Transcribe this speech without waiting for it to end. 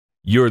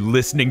You're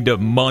listening to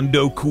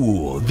Mondo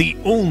Cool, the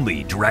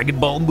only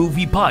Dragon Ball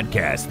movie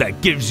podcast that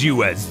gives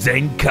you a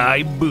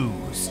Zenkai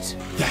boost.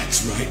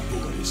 That's right,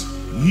 boys.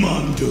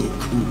 Mondo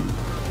Cool.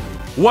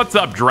 What's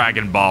up,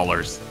 Dragon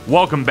Ballers?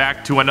 Welcome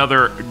back to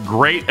another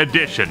great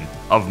edition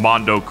of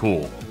Mondo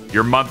Cool,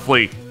 your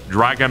monthly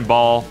Dragon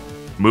Ball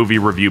movie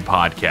review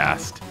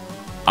podcast.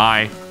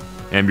 I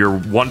am your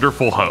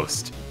wonderful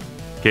host,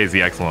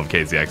 KZ Excellent of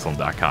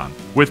KZExcellent.com.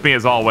 With me,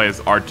 as always,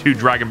 are two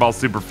Dragon Ball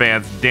super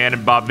fans, Dan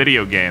and Bob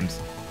Video Games,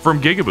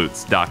 from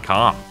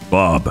GigaBoots.com.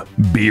 Bob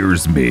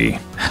beers me.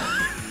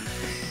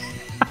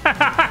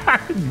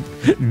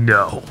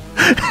 No.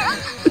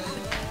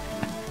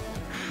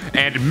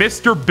 And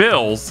Mr.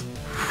 Bills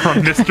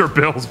from Mr.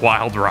 Bill's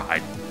Wild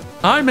Ride.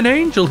 I'm an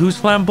angel who's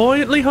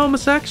flamboyantly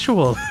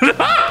homosexual.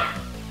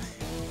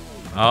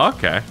 Oh,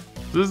 okay.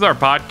 This is our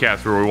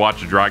podcast where we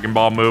watch a Dragon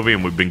Ball movie,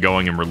 and we've been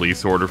going in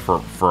release order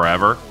for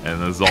forever,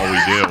 and this is all we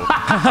do.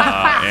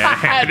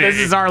 This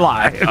is our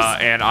lives.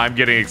 And I'm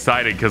getting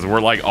excited because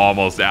we're like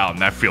almost out, and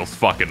that feels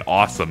fucking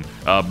awesome.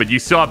 But you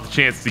still have the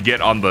chance to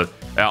get on the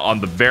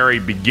very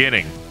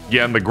beginning,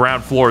 get on the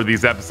ground floor of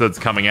these episodes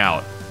coming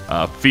out.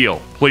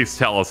 Please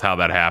tell us how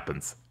that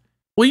happens.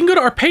 Well, you can go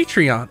to our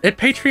Patreon at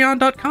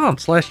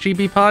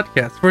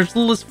patreon.com/gbpodcast. For as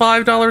little as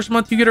 $5 a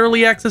month, you get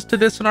early access to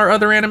this and our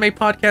other anime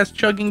podcast,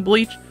 Chugging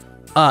Bleach.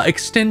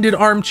 Extended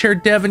armchair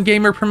dev and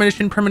gamer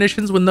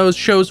premonitions when those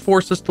shows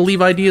force us to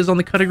leave ideas on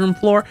the cutting room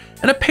floor,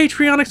 and a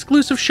Patreon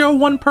exclusive show,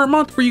 one per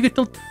month, where you get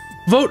to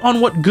vote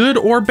on what good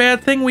or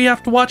bad thing we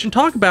have to watch and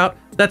talk about.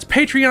 That's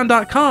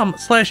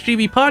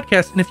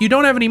patreon.com/gbpodcast. And if you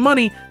don't have any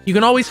money, you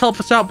can always help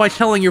us out by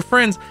telling your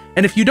friends.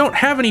 And if you don't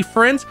have any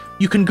friends,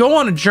 you can go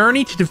on a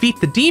journey to defeat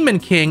the Demon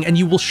King, and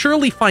you will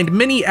surely find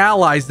many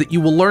allies that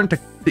you will learn to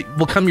that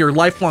become your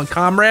lifelong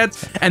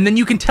comrades, and then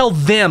you can tell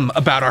them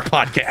about our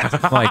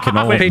podcast. Like an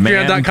old man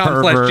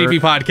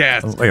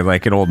patreon.com/gbpodcast.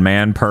 Like an old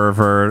man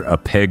pervert, a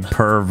pig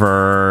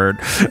pervert,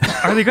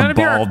 are they going to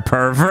be bald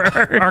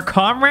pervert? Our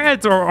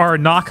comrades or our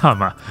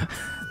nakama?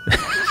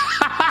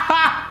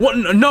 Well,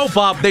 no,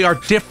 Bob, they are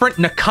different.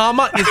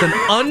 Nakama is an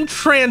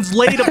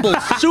untranslatable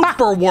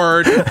super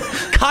word.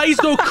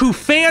 Kaizoku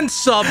fan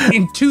sub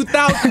in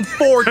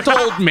 2004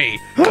 told me.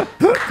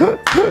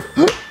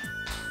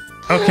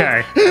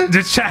 Okay,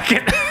 just check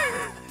it.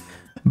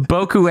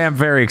 Boku, I'm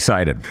very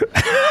excited.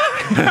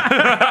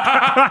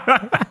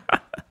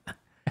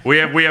 We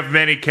have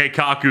many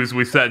keikakus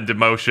we set into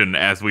motion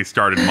as we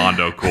started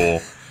Mondo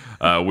Cool.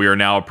 We are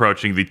now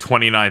approaching the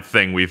 29th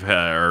thing we've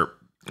had.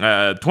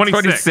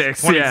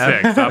 26.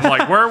 Yeah. I'm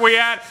like, where are we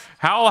at?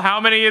 How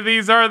many of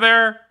these are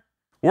there?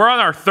 We're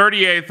on our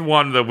 38th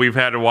one that we've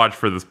had to watch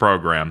for this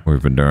program.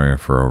 We've been doing it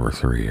for over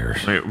 3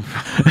 years.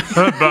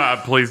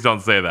 But please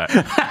don't say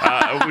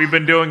that. We've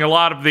been doing a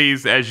lot of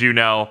these, as you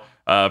know,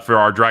 for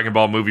our Dragon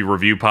Ball movie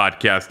review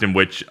podcast, in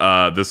which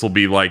this will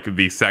be like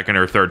the second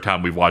or third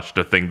time we've watched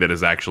a thing that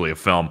is actually a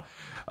film.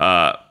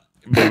 But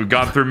we've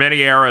gone through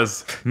many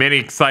eras, many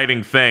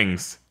exciting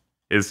things.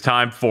 It's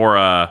time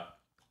for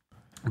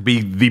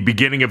the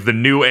beginning of the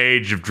new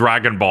age of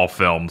Dragon Ball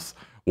films,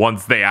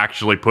 once they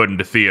actually put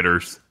into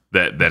theaters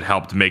that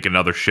helped make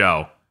another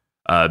show.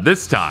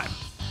 This time,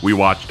 we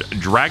watched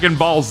Dragon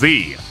Ball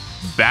Z,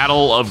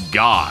 Battle of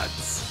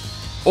Gods.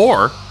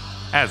 Or,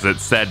 as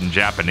it's said in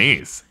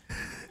Japanese,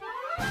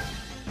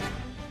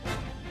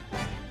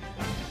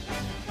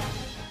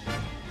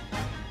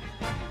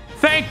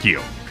 thank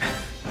you.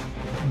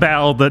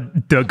 Battle the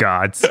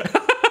gods.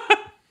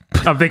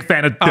 I'm a big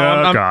fan of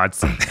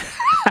gods.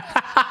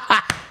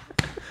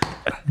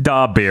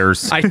 Duh,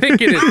 beers. I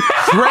think it is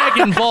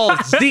Dragon Ball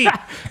Z.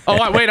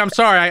 Oh, wait, I'm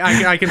sorry.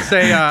 I can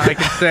say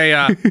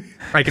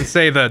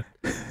the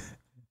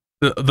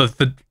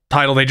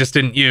title they just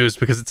didn't use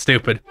because it's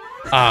stupid.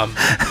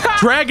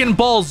 Dragon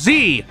Ball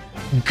Z,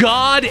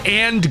 God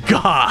and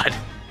God.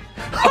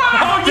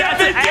 Oh, yeah,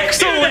 that's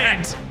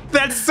excellent.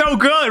 That's so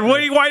good.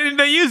 Why didn't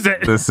they use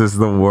it? This is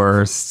the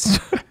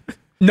worst.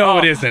 No,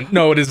 it isn't.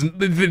 No, it isn't.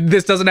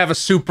 This doesn't have a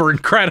super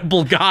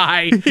incredible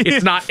guy.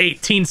 It's not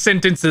 18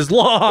 sentences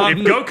long. If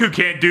Goku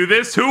can't do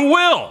this, who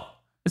will?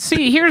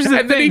 See, here's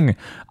the thing.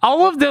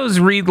 All of those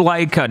read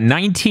like a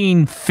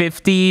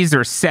 1950s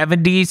or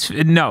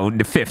 70s, no,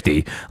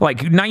 50,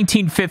 like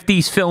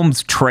 1950s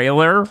films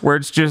trailer, where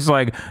it's just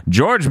like,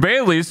 George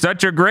Bailey's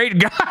such a great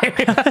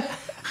guy.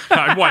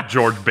 I want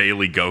George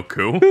Bailey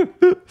Goku.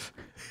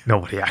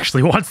 Nobody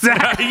actually wants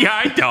that. Yeah,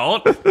 I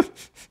don't.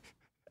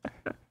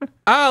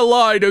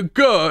 Ally to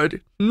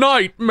good,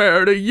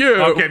 nightmare to you.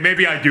 Okay,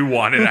 maybe I do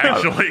want it,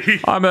 actually.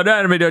 I'm an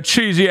enemy to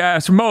cheesy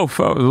ass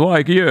mofos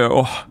like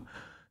you.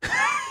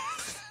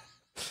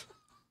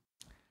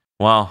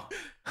 Well,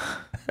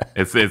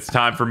 it's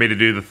time for me to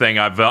do the thing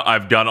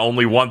I've done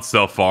only once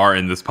so far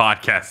in this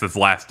podcast that's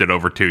lasted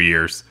over 2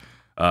 years.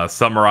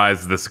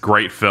 Summarize this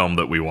great film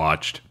that we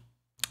watched.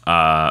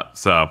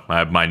 So I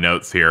have my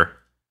notes here.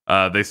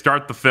 They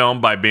start the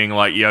film by being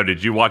like, "Yo,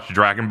 did you watch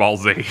Dragon Ball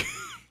Z?"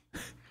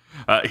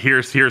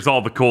 Here's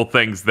all the cool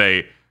things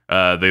they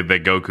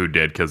Goku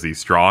did because he's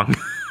strong.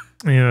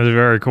 Yeah, it was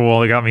very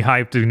cool. It got me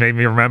hyped. It made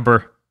me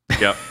remember.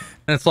 Yep.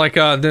 And it's like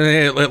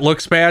it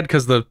looks bad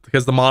because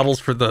the models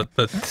for the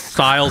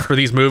styles for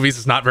these movies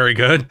is not very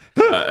good.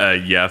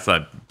 Yes,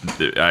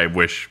 I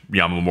wish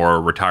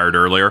Yamamura retired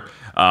earlier.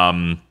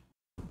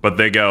 But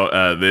they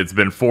go. It's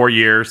been 4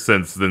 years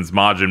since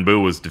Majin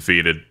Buu was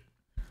defeated.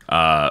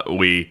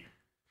 We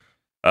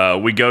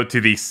go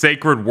to the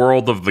sacred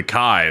world of the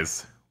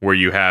Kais, where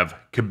you have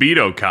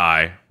Kibito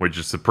Kai, which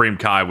is Supreme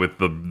Kai with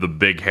the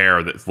big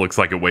hair that looks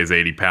like it weighs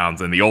 80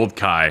 pounds, and the old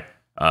Kai,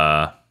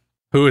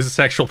 who is a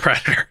sexual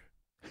predator.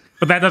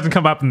 But that doesn't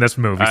come up in this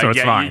movie, so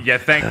it's fine. Yeah,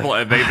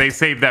 thankfully they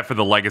saved that for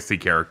the legacy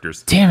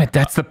characters. Damn it,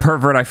 that's the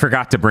pervert I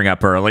forgot to bring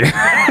up earlier.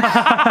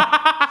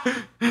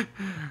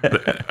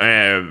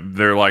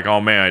 They're like,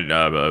 oh man,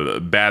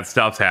 bad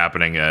stuff's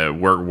happening.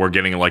 We're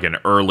getting like an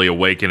early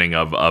awakening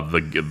of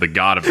the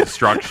god of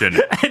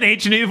destruction. An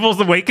ancient evil's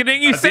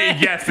awakening, you say?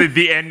 Yes,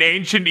 an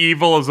ancient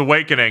evil is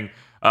awakening.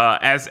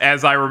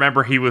 As I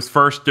remember, he was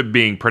first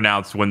being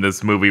pronounced when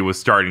this movie was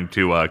starting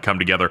to come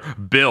together.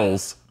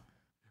 Bills,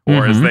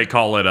 or as they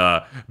call it,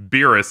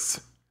 Beerus,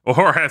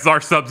 or as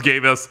our subs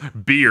gave us,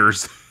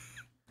 Beers.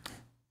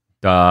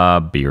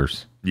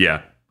 Beers.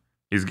 Yeah.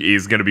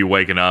 He's going to be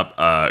waking up.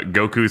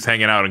 Goku's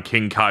hanging out on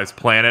King Kai's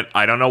planet.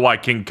 I don't know why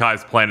King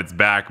Kai's planet's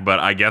back, but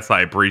I guess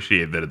I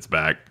appreciate that it's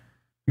back.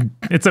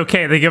 It's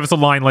okay. They give us a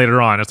line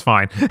later on. It's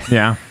fine.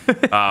 Yeah.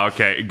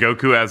 Okay.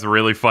 Goku has a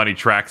really funny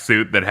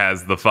tracksuit that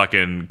has the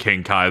fucking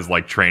King Kai's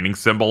like training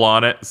symbol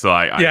on it. So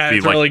I feel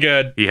it's like really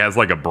good. He has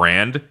like a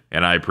brand,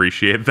 and I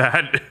appreciate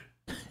that.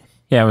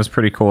 Yeah, it was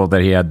pretty cool that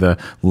he had the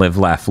live,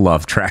 laugh,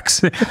 love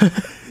tracks.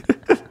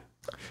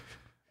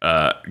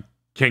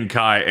 King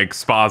Kai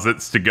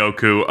exposits to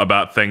Goku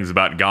about things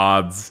about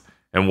gods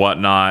and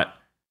whatnot,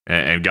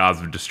 and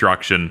gods of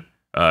destruction.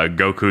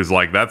 Goku's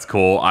like, "That's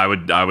cool.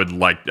 I'd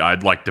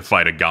like to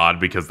fight a god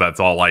because that's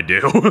all I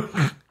do.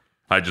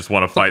 I just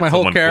want to fight my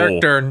someone whole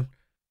character." cool. And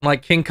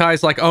like King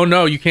Kai's like, "Oh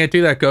no, you can't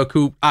do that,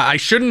 Goku. I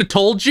shouldn't have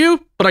told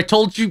you, but I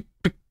told you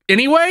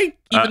anyway,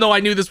 even though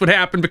I knew this would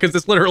happen because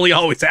this literally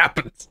always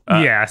happens."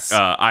 Yes.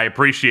 I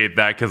appreciate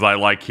that because I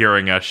like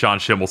hearing Sean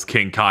Schimmel's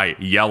King Kai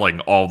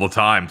yelling all the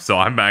time. So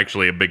I'm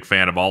actually a big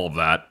fan of all of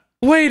that.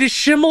 Wait, is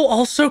Schimmel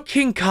also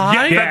King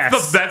Kai? Yeah,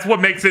 Yes. that's what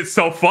makes it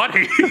so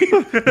funny.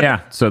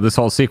 Yeah, so this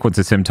whole sequence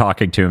is him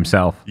talking to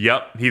himself.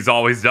 Yep, he's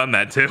always done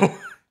that too.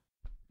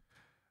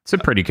 It's a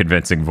pretty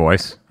convincing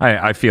voice.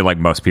 I feel like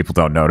most people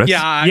don't notice.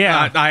 Yeah,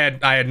 Yeah.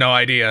 I had no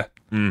idea.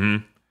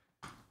 Mm-hmm.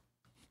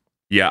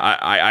 Yeah,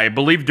 I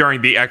believe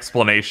during the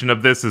explanation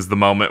of this is the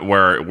moment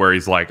where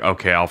he's like,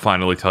 okay, I'll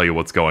finally tell you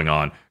what's going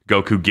on.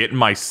 Goku, get in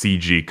my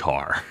CG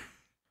car.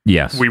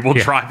 Yes. We will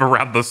drive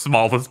around the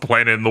smallest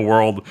planet in the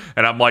world.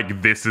 And I'm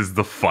like, this is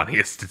the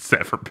funniest it's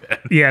ever been.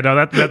 Yeah,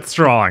 no, that's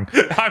strong.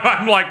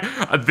 I'm like,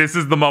 this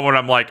is the moment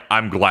I'm like,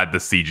 I'm glad the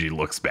CG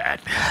looks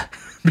bad.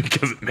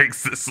 Because it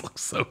makes this look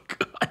so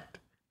good.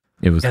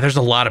 It was. Yeah, there's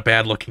a lot of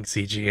bad looking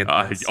CG in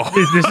this.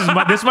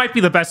 This might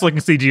be the best looking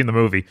CG in the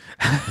movie.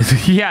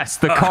 Yes,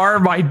 the car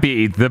might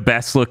be the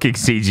best looking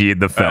CG in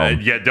the film.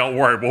 Yeah, don't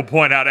worry. We'll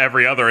point out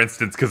every other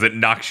instance because it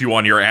knocks you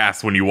on your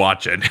ass when you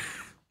watch it.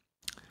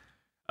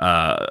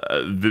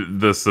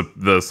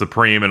 The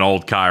Supreme and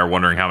Old Kai are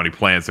wondering how many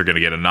planets are going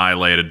to get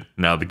annihilated.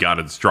 Now the God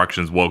of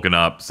Destruction's woken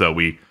up, so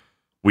we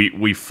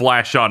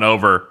flash on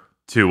over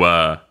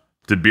to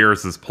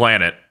Beerus's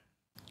planet,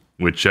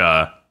 which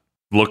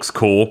looks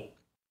cool.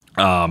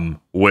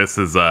 Whis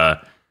is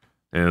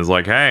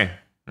like, hey,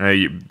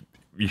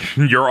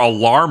 your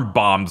alarm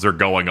bombs are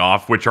going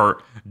off, which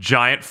are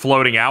giant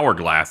floating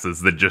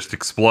hourglasses that just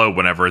explode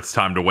whenever it's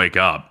time to wake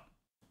up.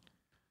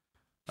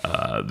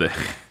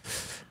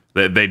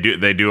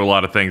 They do a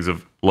lot of things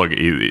of look.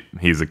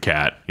 He's a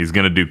cat. He's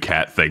gonna do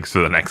cat things for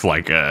the next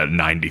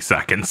 90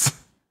 seconds.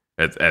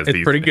 As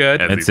It's pretty good.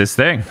 It's his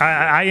thing.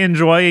 I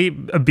enjoy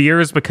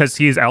Beers because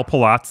he's El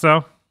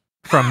Palazzo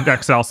from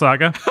XL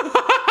Saga.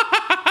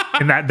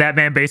 And that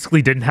man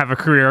basically didn't have a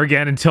career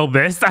again until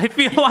this. I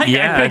feel like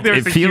Yeah, I think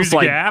there's it a feels huge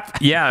like gap.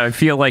 Yeah, I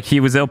feel like he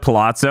was Il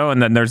Palazzo,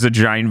 and then there's a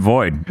giant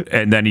void,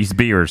 and then he's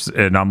Beers,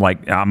 and I'm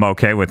like, I'm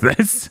okay with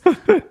this.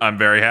 I'm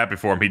very happy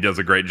for him. He does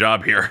a great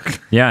job here.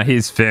 Yeah,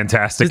 he's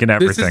fantastic in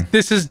everything.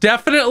 This is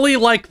definitely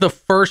like the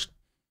first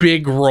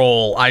big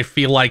role I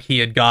feel like he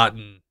had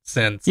gotten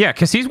since. Yeah,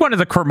 because he's one of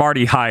the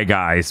Cromartie High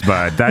guys,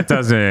 but that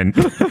doesn't.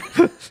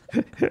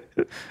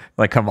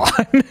 Like, come on,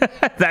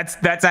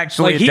 that's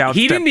actually Like a down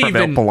he step didn't from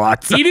Il even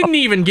Palazzo. he didn't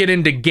even get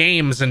into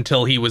games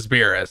until he was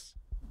Beerus.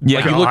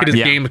 Yeah, Like you look at his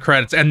yeah. game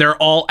credits, and they're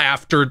all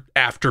after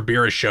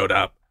Beerus showed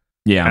up.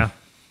 Yeah.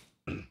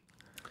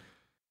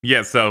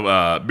 Yeah, so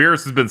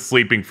Beerus has been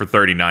sleeping for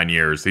 39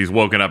 years. He's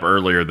woken up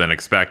earlier than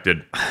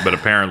expected, but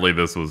apparently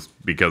this was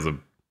because of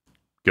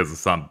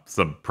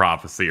some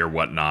prophecy or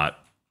whatnot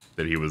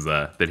that he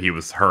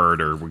was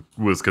heard or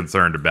was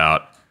concerned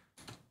about.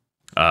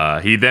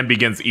 He then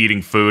begins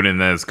eating food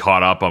and then is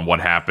caught up on what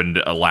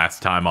happened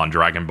last time on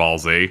Dragon Ball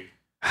Z.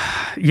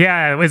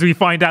 Yeah, as we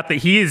find out that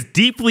he is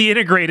deeply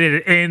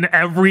integrated in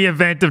every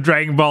event of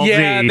Dragon Ball Z.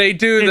 Yeah, they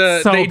do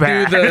It's so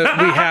bad.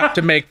 we have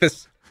to make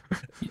this.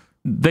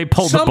 They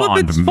pulled the Some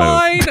Bond of it's move.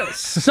 fine.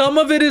 Some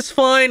of it is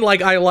fine.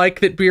 Like, I like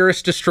that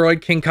Beerus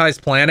destroyed King Kai's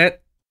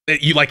planet.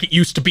 It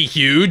used to be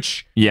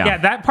huge. Yeah,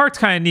 that part's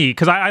kind of neat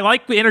because I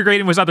like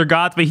integrating with other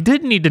gods, but he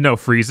didn't need to know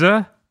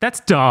Frieza. That's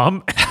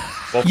dumb.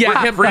 Well,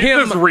 Yeah,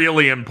 Frieza's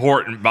really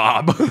important,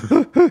 Bob.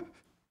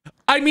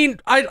 I mean,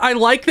 I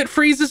like that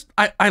Frieza's...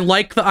 I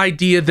like the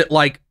idea that,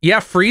 like, yeah,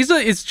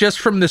 Frieza is just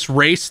from this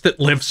race that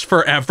lives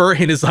forever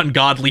and is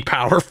ungodly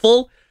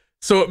powerful.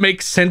 So it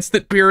makes sense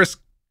that Beerus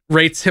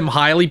rates him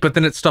highly, but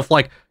then it's stuff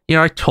like,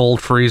 I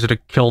told Frieza to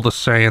kill the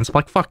Saiyans. I'm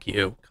like, fuck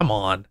you. Come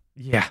on.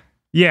 Yeah.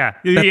 He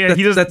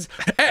does.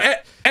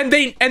 And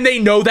they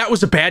know that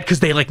was a bad because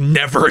they, like,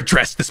 never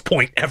addressed this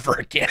point ever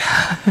again.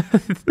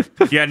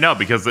 Yeah, no,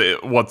 because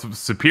what's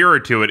superior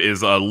to it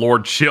is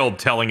Lord Shield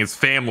telling his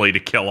family to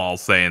kill all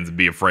Saiyans and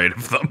be afraid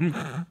of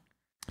them.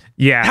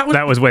 Yeah,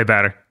 that was way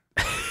better.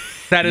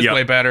 That is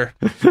way better.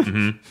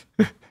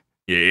 Mm-hmm.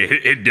 Yeah,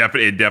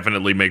 it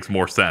definitely makes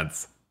more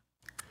sense.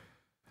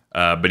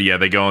 But yeah,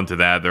 they go into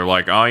that. They're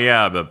like, oh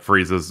yeah, but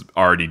Frieza's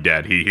already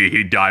dead.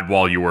 He died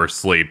while you were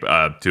asleep.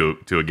 To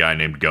a guy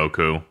named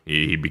Goku.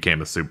 He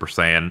became a Super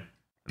Saiyan,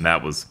 and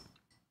that was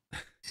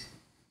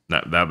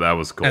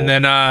cool. And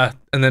then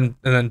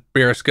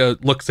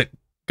Beerus looks at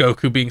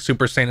Goku being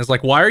Super Saiyan, is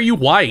like, why are you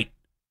white?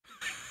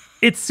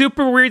 It's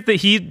super weird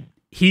that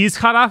he's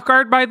caught off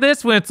guard by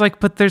this when it's like,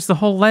 but there's the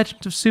whole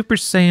legend of Super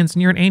Saiyans,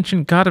 and you're an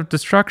ancient god of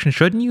destruction.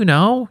 Shouldn't you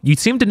know? You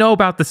seem to know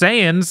about the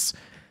Saiyans.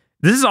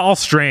 This is all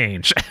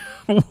strange.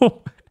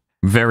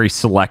 Very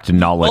select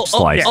knowledge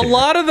slice. A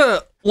lot of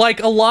the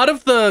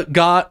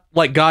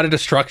God of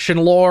Destruction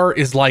lore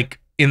is like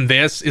in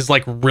this is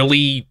like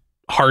really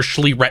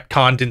harshly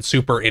retconned in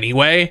Super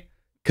anyway,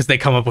 because they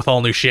come up with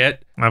all new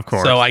shit. Of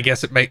course. So I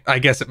guess it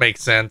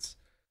makes sense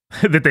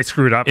that they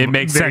screwed up. It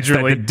makes sense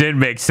that it did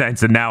make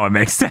sense, and now it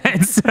makes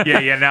sense.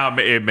 yeah. Now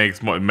it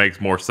makes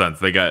more sense.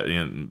 They got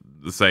the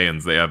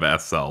Saiyans. They have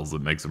S cells. It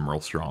makes them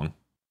real strong.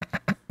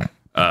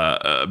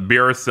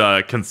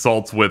 Beerus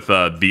consults with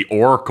the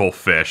Oracle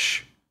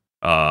Fish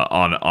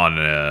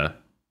on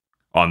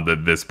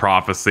this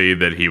prophecy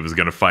that he was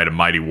going to fight a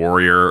mighty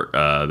warrior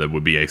that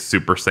would be a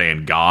Super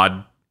Saiyan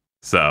god.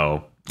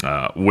 So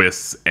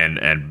Whis and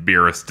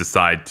Beerus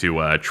decide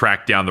to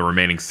track down the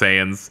remaining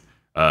Saiyans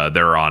that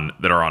are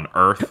on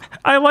Earth.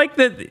 I like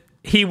that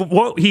he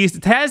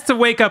has to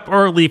wake up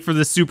early for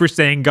the Super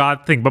Saiyan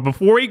god thing, but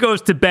before he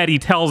goes to bed, he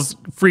tells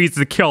Frieza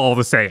to kill all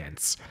the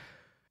Saiyans.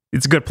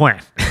 It's a good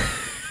plan.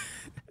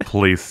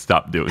 Please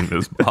stop doing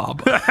this,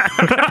 Bob.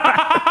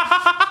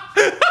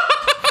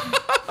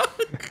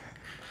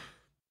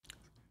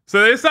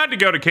 So they decide to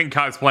go to King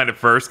Kai's planet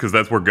first because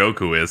that's where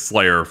Goku is,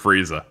 Slayer of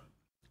Frieza.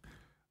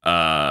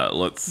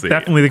 Let's see.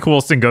 Definitely the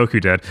coolest thing Goku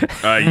did.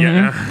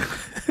 Yeah.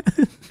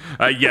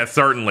 Yeah,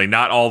 certainly.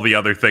 Not all the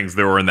other things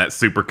that were in that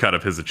supercut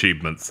of his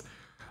achievements.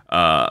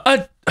 There's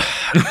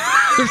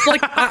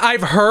like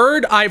I've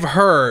heard,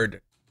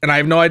 and I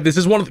have no idea. This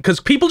is one of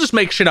because people just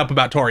make shit up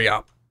about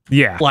Toriyama.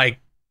 Yeah.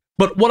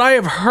 But what I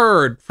have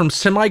heard from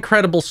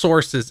semi-credible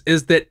sources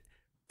is that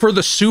for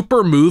the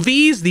Super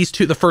movies,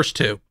 the first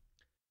two,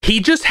 he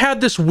just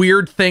had this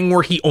weird thing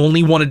where he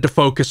only wanted to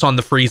focus on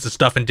the Frieza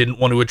stuff and didn't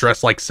want to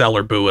address like Cell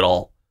or Boo at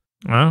all.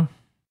 Well,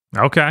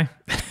 okay.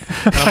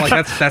 And I'm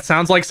like, that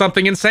sounds like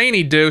something insane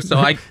he'd do. So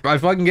I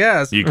fucking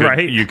guess. You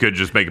could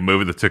just make a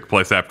movie that took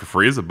place after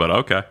Frieza, but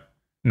okay.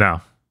 No.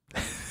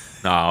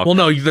 Oh, okay.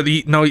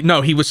 Well,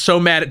 no. He was so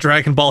mad at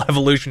Dragon Ball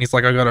Evolution. He's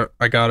like, we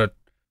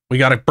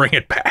gotta bring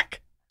it back.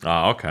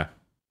 Oh, okay.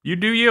 You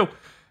do you.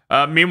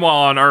 Meanwhile,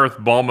 on Earth,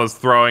 Bulma's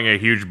throwing a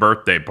huge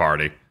birthday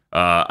party.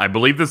 I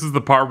believe this is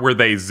the part where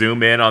they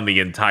zoom in on the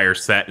entire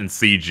set in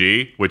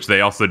CG, which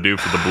they also do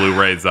for the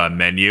Blu-ray's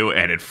menu,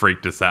 and it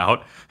freaked us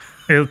out.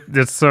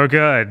 It's so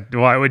good.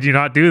 Why would you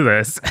not do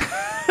this?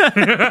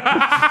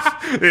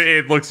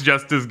 It looks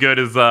just as good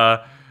as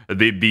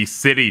the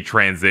city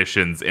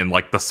transitions in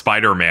like the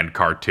Spider-Man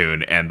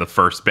cartoon and the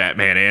first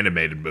Batman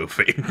animated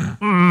movie.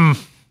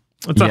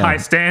 It's a high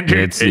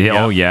standard.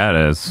 Oh yeah,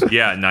 it is.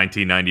 Yeah,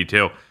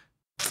 1992.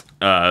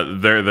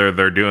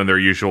 They're doing their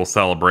usual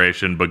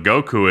celebration, but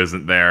Goku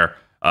isn't there.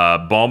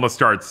 Bulma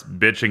starts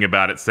bitching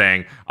about it,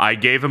 saying, "I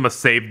gave him a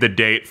save the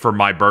date for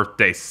my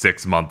birthday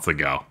 6 months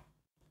ago."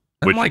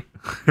 I'm like,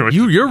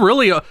 you're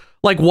really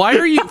like, why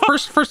are you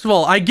first of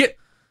all, I get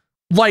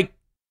like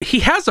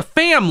he has a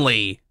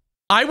family.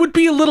 I would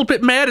be a little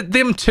bit mad at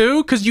them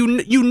too, because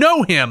you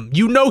know him.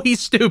 You know he's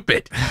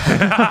stupid.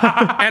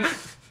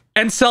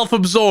 and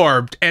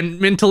self-absorbed and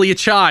mentally a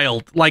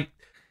child. Like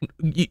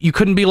you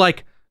couldn't be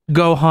like,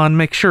 Gohan,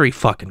 make sure he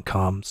fucking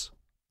comes.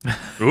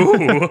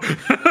 Ooh.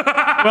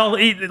 Well,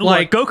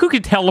 like Goku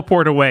can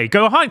teleport away.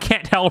 Gohan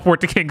can't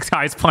teleport to King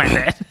Kai's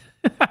planet.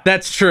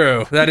 That's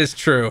true. That is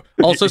true.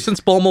 Also, since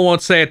Bulma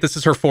won't say it, this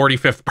is her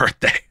 45th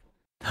birthday.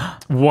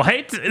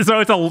 What? So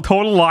it's a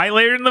total lie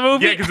later in the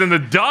movie? Yeah, because in the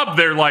dub,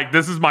 they're like,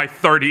 "This is my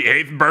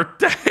 38th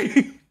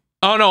birthday."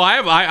 Oh no,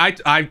 I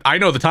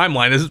know the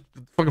timeline. This is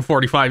fucking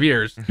 45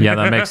 years. Yeah,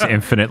 that makes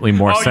infinitely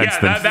more sense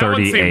than that 38.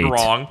 one seemed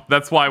wrong.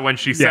 That's why when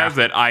she says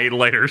it, I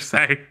later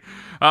say,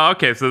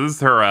 Okay, so this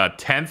is her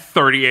 10th,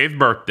 38th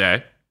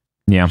birthday.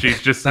 Yeah.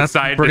 She's just That's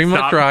decided pretty to much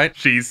stop. right.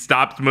 She's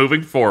stopped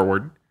moving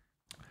forward.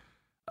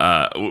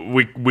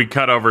 We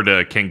cut over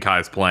to King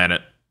Kai's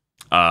planet.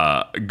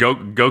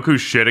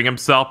 Goku's shitting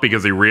himself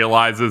because he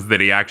realizes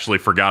that he actually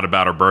forgot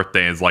about her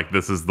birthday and is like,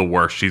 this is the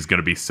worst. She's going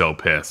to be so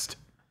pissed.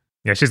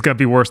 Yeah, she's gonna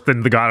be worse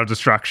than the God of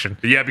Destruction.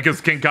 Yeah, because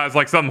King Kai's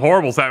like, something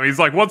horrible's happening. He's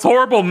like, what's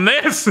horrible in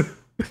this? And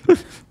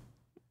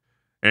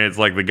it's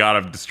like the God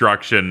of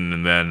Destruction.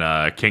 And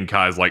then King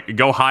Kai's like,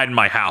 go hide in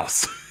my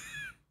house.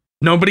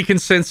 Nobody can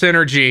sense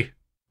energy.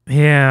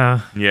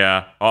 Yeah.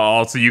 Yeah.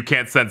 Also, you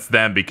can't sense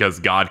them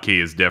because God Key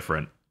is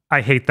different.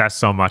 I hate that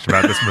so much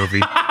about this movie.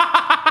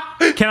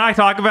 Can I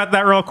talk about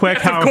that real quick?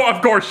 Yes,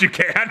 of course you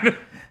can.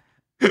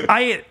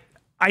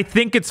 I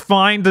think it's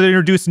fine to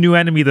introduce a new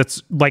enemy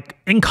that's like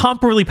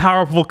incomparably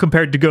powerful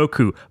compared to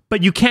Goku,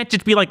 but you can't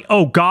just be like,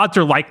 oh, gods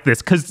are like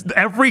this, because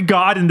every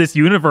god in this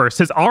universe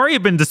has already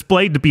been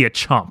displayed to be a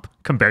chump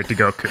compared to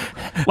Goku.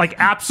 Like,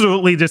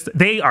 absolutely, just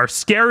they are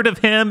scared of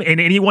him and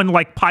anyone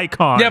like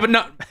Pycon.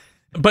 Yeah,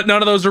 but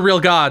none of those are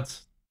real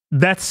gods.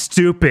 That's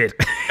stupid.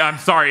 I'm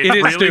sorry,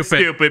 it's really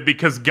stupid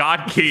because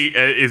God Key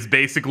is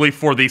basically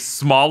for the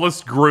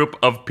smallest group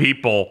of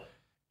people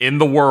in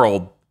the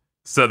world.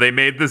 So they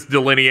made this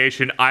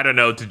delineation, I don't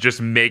know, to just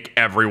make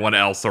everyone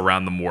else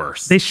around them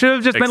worse. They should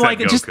have just been like,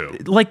 Goku.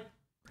 just like,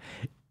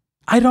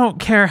 I don't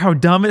care how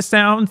dumb it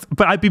sounds,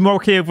 but I'd be more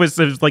okay if it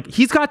was like,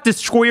 he's got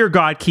Destroyer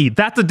God Key.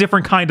 That's a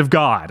different kind of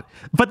god.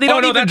 But they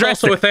don't even that's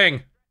address also it. a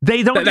thing.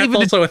 They don't That's even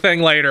also a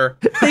thing later.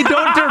 They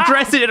don't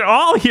address it at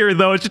all here,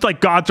 though. It's just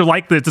like gods are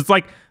like this. It's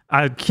like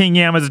King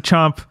Yama's a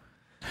chump.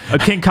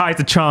 King Kai's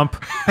a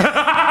chump.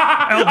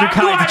 Elder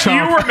Kai's a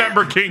chump. You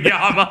remember King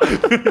Yama.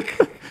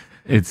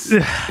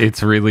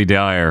 It's really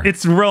dire.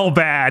 It's real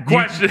bad.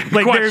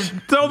 There's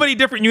so many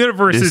different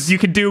universes you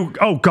can do.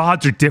 Oh,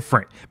 gods are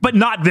different, but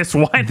not this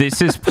one.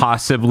 This is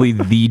possibly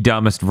the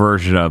dumbest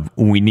version of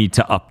we need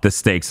to up the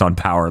stakes on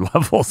power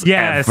levels.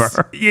 Yes,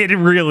 ever. It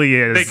really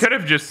is. They could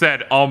have just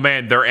said, oh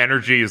man, their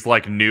energy is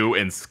like new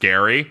and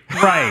scary.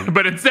 Right.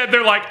 But instead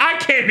they're like, I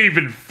can't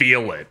even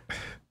feel it.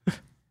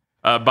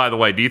 By the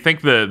way, do you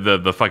think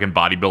the fucking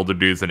bodybuilder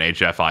dudes in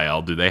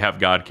HFIL, do they have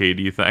God Key,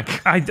 do you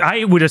think?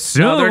 I would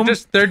assume. No,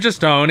 they're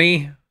just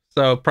Oni,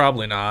 so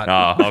probably not.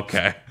 Oh,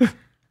 okay.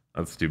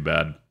 That's too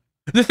bad.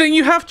 The thing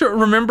you have to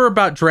remember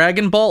about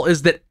Dragon Ball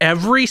is that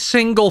every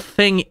single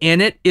thing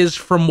in it is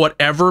from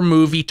whatever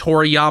movie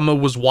Toriyama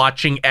was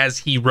watching as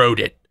he wrote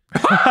it.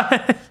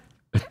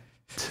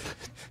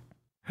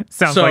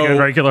 Sounds like a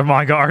regular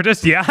manga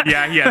artist, yeah.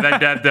 Yeah,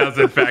 that does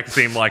in fact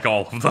seem like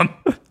all of them.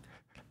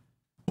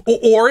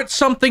 Or it's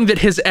something that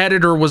his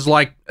editor was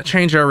like,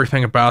 change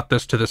everything about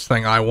this to this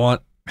thing I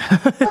want.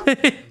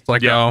 It's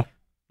like, oh,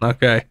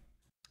 okay.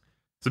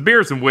 So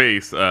Beerus and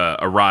Whis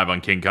arrive on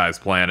King Kai's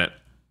planet.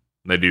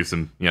 They do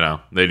some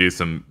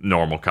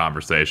normal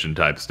conversation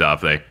type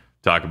stuff. They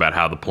talk about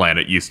how the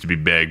planet used to be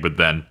big, but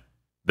then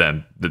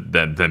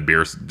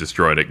Beerus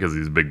destroyed it because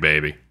he's a big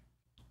baby.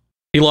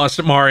 He lost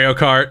at Mario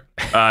Kart.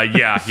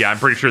 Yeah, I'm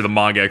pretty sure the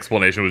manga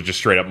explanation was just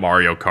straight up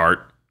Mario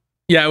Kart.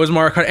 Yeah, it was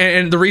Mario Kart.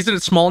 And the reason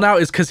it's small now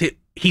is because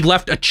he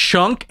left a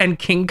chunk and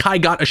King Kai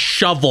got a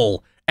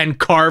shovel and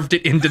carved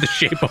it into the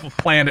shape of a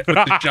planet with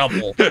the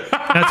shovel.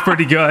 That's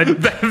pretty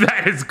good.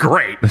 That is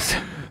great.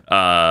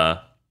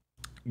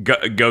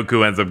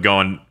 Goku ends up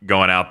going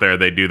out there.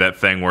 They do that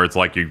thing where it's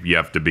like you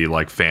have to be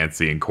like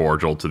fancy and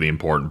cordial to the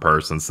important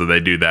person. So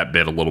they do that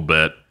bit a little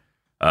bit.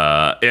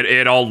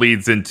 It all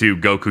leads into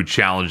Goku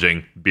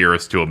challenging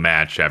Beerus to a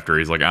match after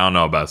he's like, I don't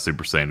know about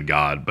Super Saiyan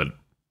God, but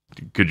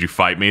could you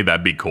fight me?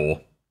 That'd be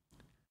cool.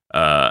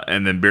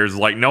 And then Beerus is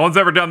like, no one's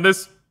ever done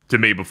this to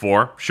me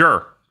before.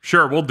 Sure,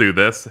 we'll do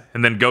this.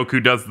 And then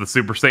Goku does the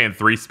Super Saiyan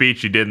 3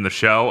 speech he did in the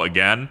show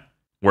again,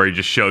 where he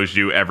just shows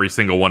you every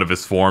single one of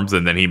his forms,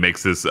 and then he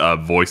makes his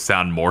voice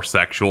sound more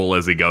sexual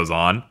as he goes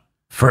on.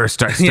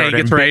 First, I start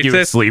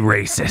ambiguously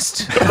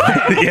racist.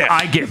 Yeah.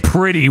 I get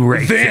pretty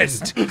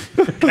racist.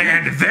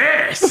 And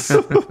this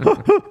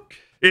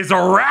is a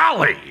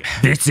rally.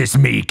 This is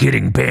me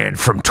getting banned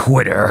from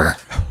Twitter.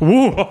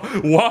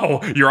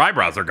 Whoa, your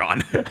eyebrows are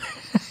gone.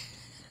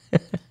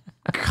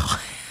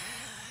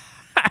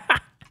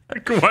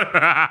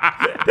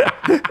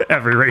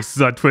 Every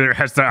racist on Twitter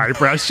has their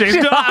eyebrows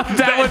shaved off.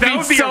 That would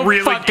be so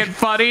fucking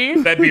funny.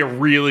 That'd be a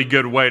really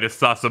good way to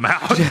suss them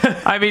out.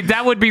 I mean,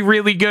 that would be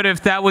really good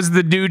if that was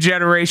the new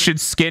generation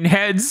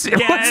skinheads.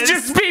 It's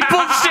just people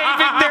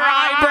shaving their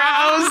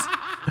eyebrows.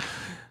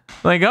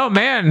 Like, oh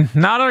man,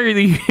 not only are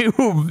you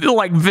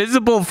like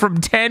visible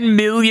from 10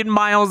 million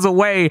miles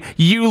away,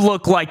 you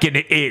look like an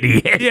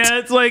idiot. Yeah,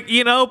 it's like,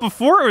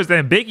 before it was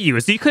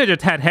ambiguous. You could have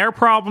just had hair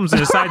problems and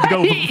decided to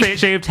go with a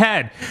shaved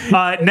head.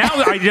 Now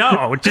I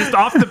know. Just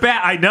off the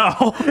bat, I know.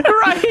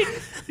 Right?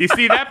 You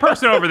see, that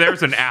person over there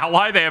is an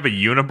ally. They have a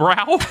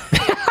unibrow.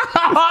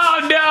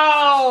 Oh,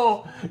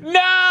 no!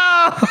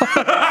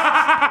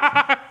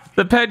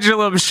 The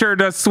pendulum sure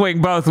does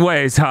swing both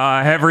ways,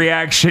 huh? Every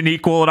action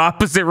equal an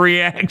opposite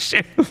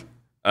reaction.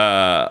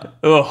 Oh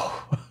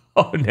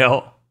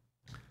no.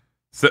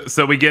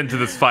 So we get into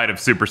this fight of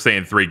Super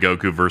Saiyan 3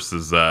 Goku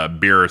versus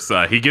Beerus.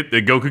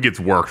 Goku gets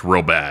worked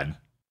real bad.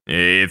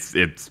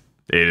 It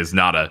is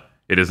not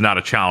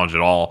a challenge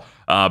at all.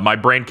 My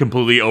brain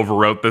completely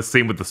overwrote this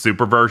scene with the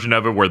super version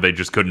of it where they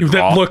just couldn't That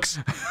talk. looks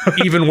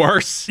even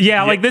worse.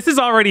 Yeah, like this is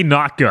already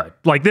not good.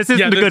 Like this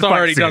isn't a good this fight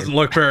already scene. doesn't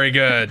look very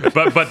good.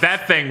 But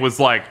that thing was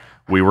like,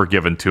 we were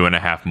given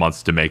 2.5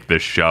 months to make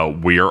this show.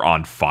 We are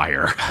on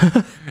fire.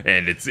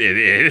 And it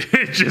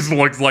just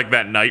looks like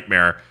that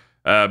nightmare.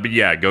 But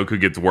yeah, Goku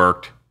gets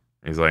worked.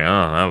 He's like,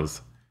 oh,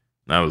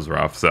 that was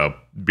rough. So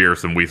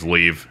Beerus and Whis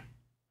leave,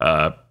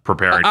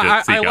 preparing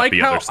to seek out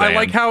the other Saiyans. I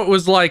like how it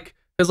was like,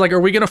 are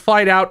we gonna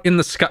fight out in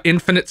the sky,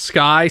 infinite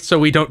sky so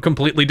we don't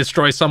completely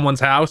destroy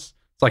someone's house?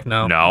 It's like,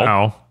 no.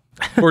 No.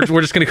 we're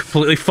just gonna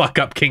completely fuck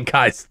up King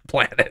Kai's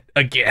planet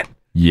again.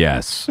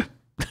 Yes.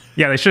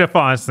 Yeah, they should have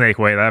fought on Snake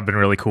Way. That'd have been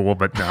really cool,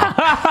 but no.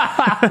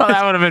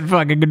 That would have been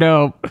fucking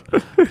dope.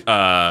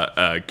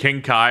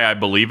 King Kai, I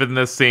believe in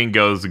this scene,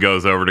 goes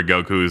over to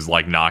Goku, who's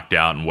like knocked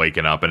out and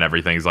waking up and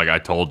everything. He's like, I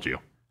told you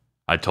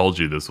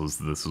this was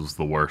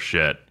the worst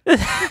shit.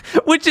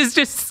 Which is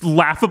just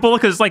laughable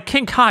because, like,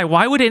 King Kai,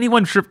 why would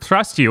anyone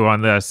trust you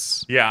on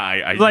this? Yeah,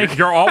 I Like-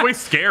 you're always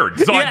scared,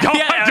 so I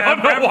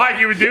don't know why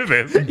you would do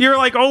this. You're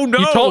like, oh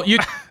no.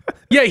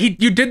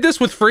 You did this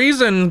with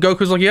Frieza, and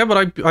Goku's like, yeah,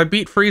 but I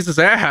beat Frieza's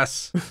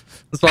ass.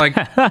 It's like,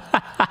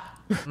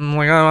 I'm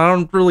like, I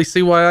don't really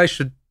see why I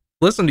should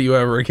listen to you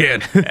ever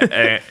again.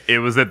 It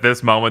was at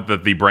this moment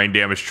that the brain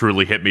damage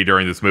truly hit me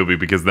during this movie,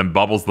 because then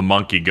Bubbles the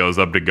monkey goes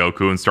up to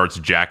Goku and starts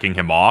jacking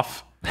him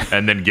off,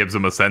 and then gives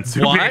him a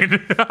sensu What? bean.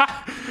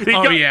 He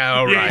goes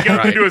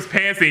right. into his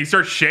pants and he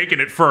starts shaking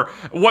it for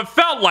what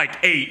felt like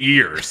 8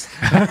 years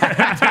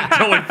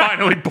until he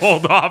finally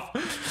pulled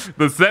off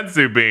the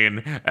sensu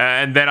bean.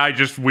 And then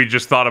we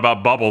just thought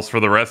about Bubbles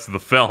for the rest of the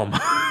film.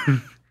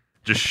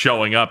 Just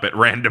showing up at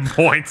random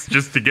points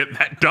just to get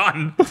that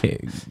done.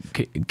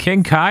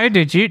 King Kai,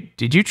 did you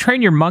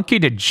train your monkey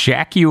to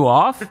jack you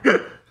off?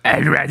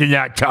 I'd rather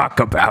not talk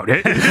about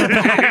it.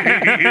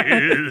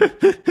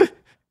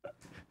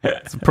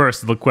 It's a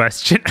personal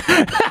question.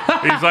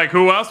 He's like,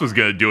 who else was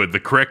going to do it? The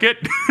cricket?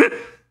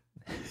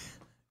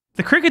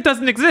 The cricket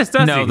doesn't exist,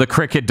 does he? No, the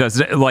cricket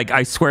doesn't. Like,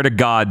 I swear to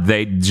God,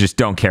 they just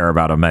don't care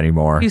about him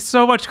anymore. He's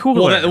so much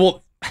cooler.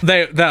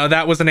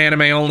 That was an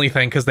anime only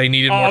thing because they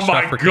needed more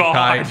stuff for King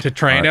Kai to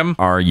train him.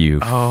 Are you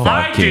fucking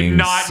I did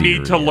not need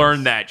to serious?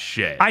 learn that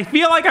shit. I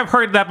feel like I've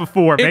heard that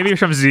before. Maybe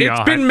from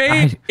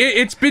Xeon.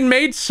 It's been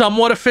made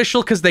somewhat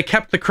official because they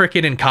kept the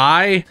cricket in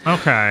Kai.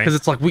 Okay. Because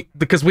it's like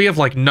we have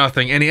like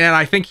nothing, and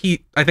I think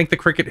the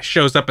cricket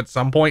shows up at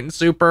some point in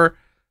Super,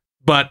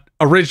 but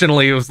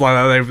originally it was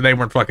like they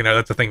weren't fucking.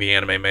 That's the thing the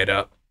anime made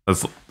up.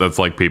 That's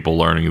like people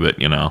learning that,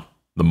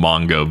 the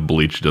manga of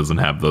Bleach doesn't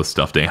have those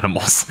stuffed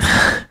animals.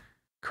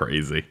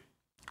 Crazy.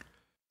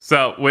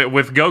 So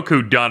with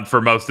Goku done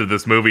for most of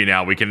this movie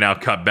now, we can now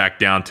cut back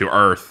down to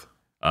Earth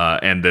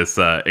and this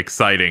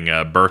exciting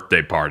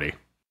birthday party.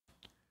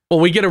 Well,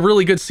 we get a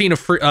really good scene of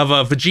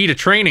Vegeta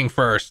training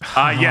first.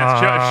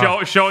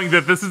 Yes, showing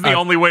that this is the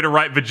only way to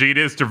write Vegeta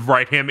is to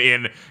write him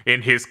in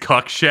his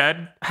cuck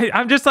shed.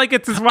 I'm just like,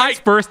 it's his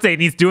wife's birthday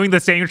and he's doing the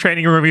same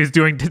training room he was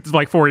doing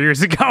like 4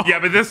 years ago. Yeah,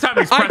 but this time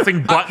he's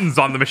pressing buttons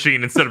on the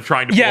machine instead of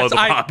trying to blow them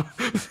up.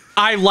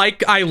 I like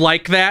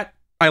that.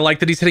 I like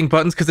that he's hitting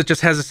buttons because it just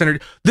has this energy.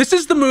 This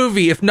is the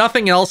movie. If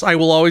nothing else, I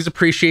will always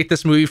appreciate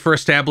this movie for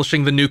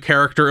establishing the new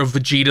character of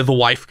Vegeta, the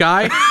wife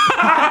guy.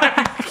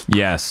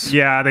 Yes.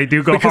 Yeah, they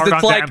do go Because hard on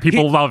it's like that and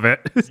people love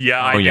it.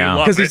 Yeah, I do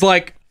love Because it.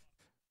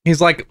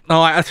 he's like,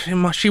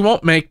 no, she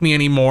won't make me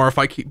anymore if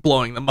I keep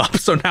blowing them up.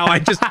 So now I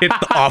just hit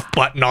the off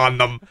button on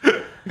them.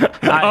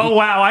 Oh,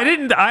 wow.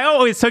 I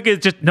always took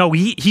it just, no,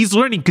 he's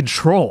learning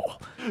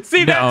control.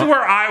 See, that's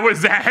where I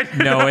was at.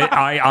 No,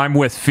 I'm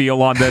with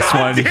Phil on this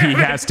one. He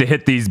has to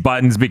hit these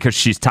buttons because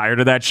she's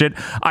tired of that shit.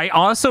 I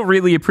also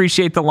really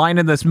appreciate the line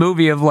in this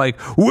movie of like,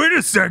 wait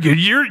a second,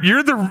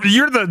 you're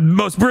the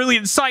most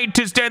brilliant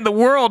scientist in the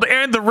world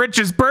and the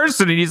richest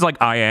person, and he's like,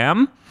 I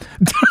am.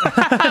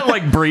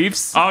 Like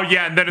briefs. Oh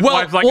yeah, and then his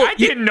wife's like, I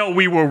didn't know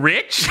we were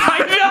rich. I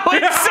know,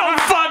 it's so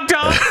fucked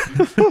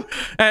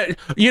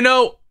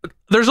up.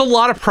 There's a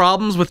lot of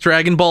problems with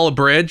Dragon Ball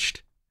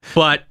Abridged,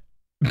 but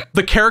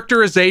the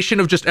characterization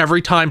of just every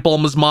time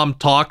Bulma's mom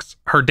talks,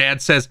 her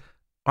dad says,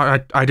 I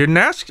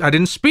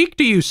didn't speak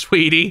to you,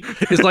 sweetie.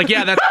 It's like,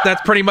 yeah,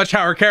 that's pretty much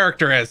how her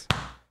character is.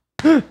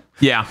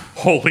 Yeah.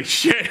 Holy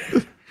shit.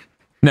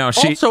 No,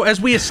 Also, as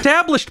we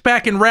established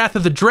back in Wrath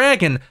of the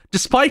Dragon,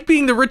 despite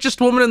being the richest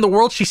woman in the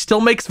world, she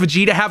still makes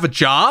Vegeta have a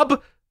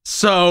job.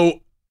 So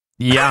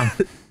yeah.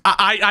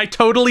 I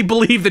totally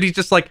believe that he's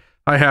just like,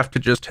 I have to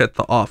just hit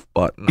the off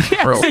button.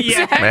 Yes,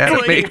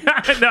 exactly.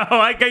 No,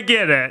 I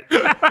get it.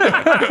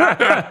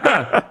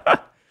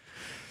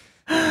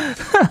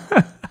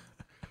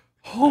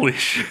 Holy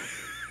shit.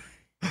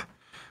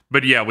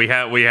 But yeah, we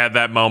had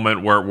that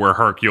moment where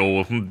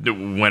Hercule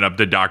went up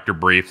to Dr.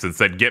 Briefs and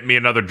said, get me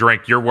another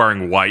drink. You're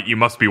wearing white. You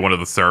must be one of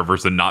the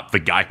servers and not the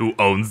guy who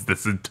owns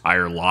this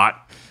entire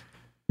lot.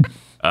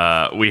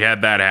 We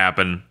had that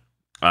happen.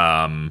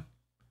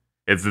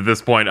 it's at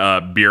this point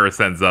Beerus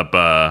ends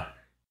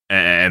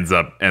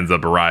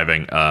up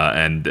arriving,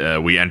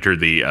 and we enter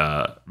the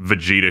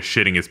Vegeta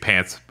shitting his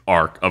pants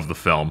arc of the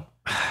film.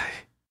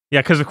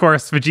 Yeah, because of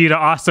course Vegeta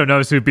also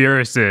knows who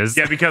Beerus is.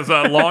 Yeah, because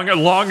long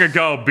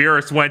ago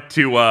Beerus went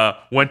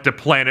to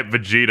Planet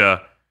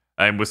Vegeta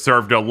and was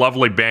served a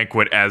lovely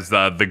banquet as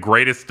the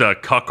greatest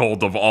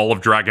cuckold of all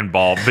of Dragon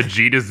Ball.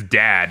 Vegeta's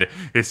dad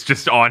is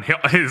just on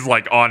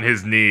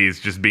his knees,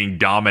 just being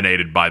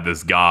dominated by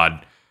this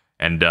god,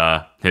 and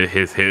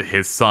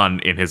his son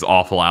in his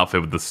awful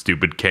outfit with the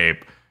stupid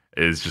cape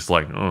is just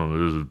like, oh,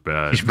 this is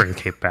bad. You should bring the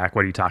cape back.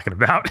 What are you talking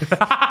about?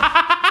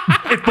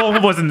 If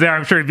Bulma wasn't there,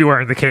 I'm sure he'd be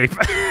wearing the cape.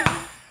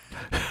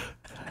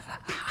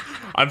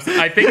 I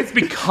think it's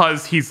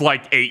because he's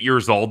like 8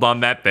 years old on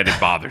that it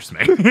bothers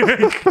me.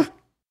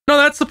 No,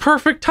 that's the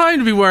perfect time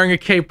to be wearing a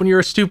cape when you're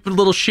a stupid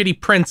little shitty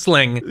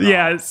princeling.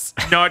 Yes.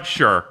 Not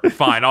sure.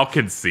 Fine, I'll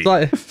concede.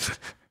 It's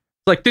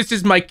like, this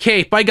is my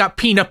cape. I got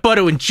peanut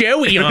butter and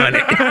jelly on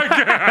it.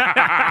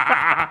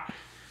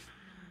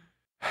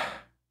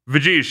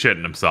 Vegeta's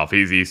shitting himself.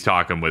 He's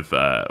talking with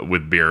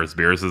Beerus.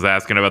 Beerus is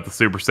asking about the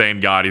Super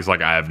Saiyan God. He's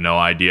like, I have no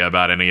idea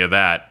about any of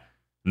that.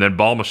 And then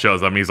Bulma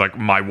shows up and he's like,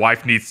 my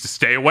wife needs to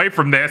stay away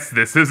from this.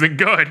 This isn't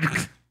good.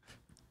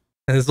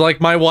 And it's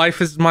like, my wife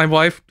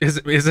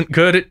isn't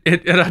good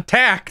at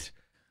attacked.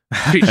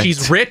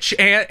 She's rich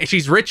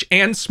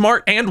and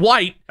smart and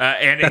white.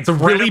 And that's a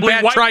really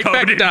bad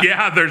trifecta.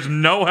 Yeah, there's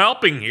no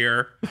helping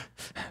here.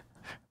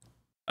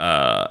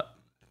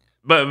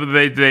 But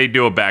they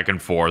do a back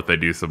and forth. They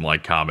do some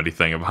like comedy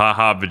thing of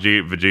haha,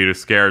 Vegeta's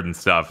scared and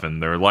stuff,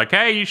 and they're like,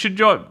 hey, you should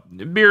join.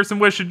 Beerus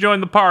and Wish should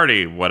join the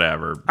party.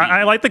 Whatever.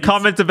 I like the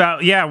comments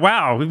about, yeah,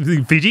 wow,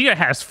 Vegeta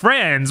has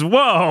friends.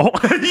 Whoa.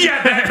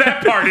 Yeah,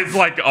 that part is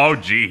like, oh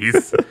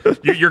geez,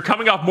 you're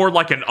coming off more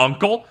like an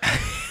uncle.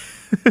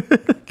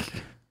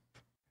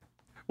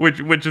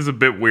 Which is a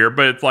bit weird,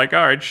 but it's like,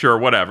 all right, sure,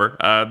 whatever.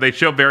 They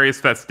show various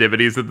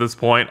festivities at this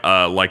point,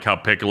 like how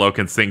Piccolo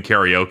can sing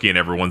karaoke and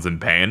everyone's in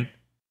pain.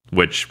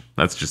 Which,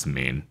 that's just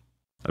mean.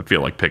 I feel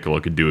like Piccolo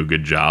could do a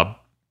good job.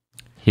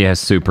 He has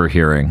super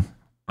hearing.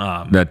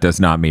 That does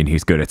not mean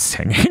he's good at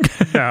singing.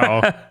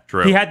 No.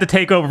 True. He had to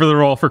take over the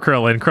role for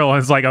Krillin.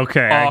 Krillin's like,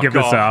 okay, I give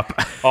this up.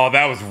 Oh,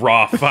 that was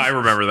rough. I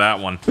remember that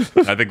one.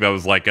 I think that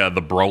was like the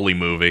Broly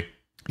movie.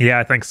 Yeah,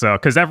 I think so.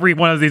 Because every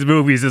one of these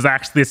movies is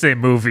actually the same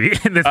movie.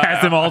 And this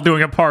has them all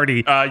doing a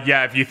party.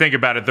 Yeah, if you think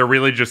about it, they're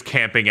really just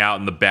camping out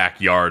in the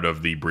backyard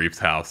of the Brief's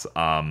house.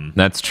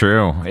 That's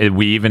true.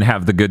 We even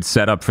have the good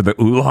setup for the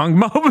oolong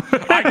moment.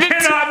 I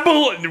cannot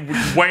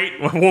believe. Wait.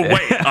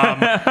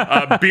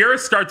 Beerus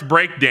starts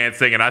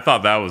breakdancing, and I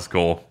thought that was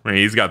cool. I mean,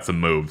 he's got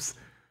some moves.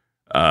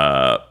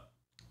 So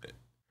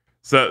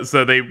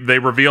they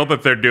reveal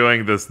that they're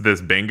doing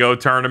this bingo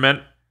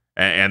tournament.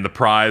 And the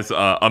prize,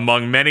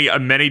 among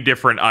many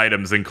different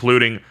items,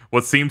 including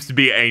what seems to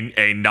be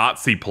a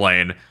Nazi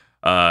plane,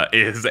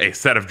 is a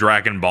set of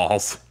Dragon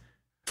Balls.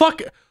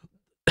 Fuck.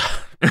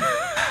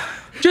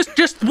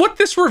 just what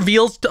this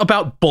reveals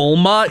about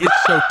Bulma is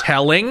so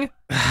telling.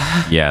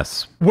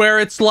 Yes. Where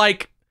it's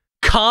like,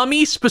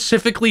 Kami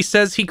specifically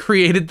says he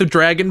created the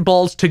Dragon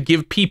Balls to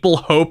give people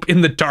hope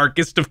in the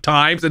darkest of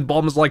times, and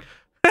Bulma's like,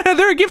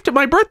 they're a gift at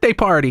my birthday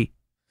party.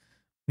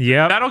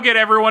 Yeah, that'll get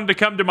everyone to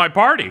come to my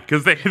party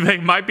because they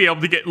might be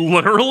able to get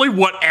literally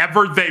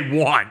whatever they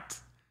want.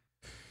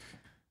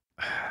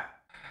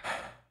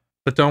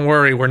 But don't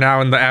worry, we're now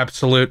in the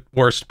absolute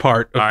worst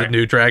part of the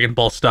new Dragon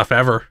Ball stuff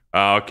ever.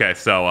 Okay,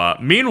 so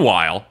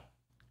meanwhile,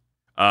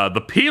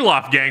 the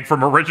Pilaf gang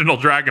from original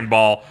Dragon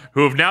Ball,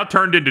 who have now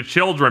turned into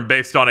children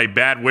based on a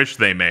bad wish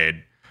they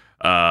made.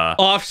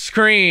 Off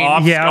screen.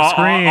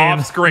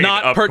 Off screen.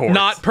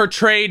 Not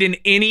portrayed in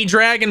any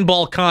Dragon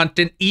Ball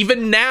content.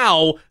 Even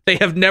now, they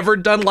have never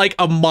done like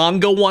a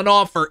manga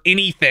one-off or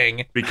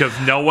anything. Because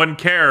no one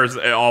cares.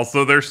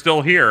 Also, they're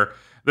still here.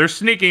 They're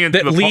sneaking into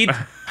somebody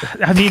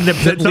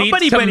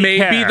to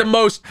maybe the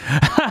most.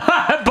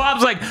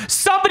 Bob's like,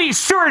 somebody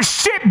sure as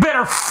shit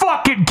better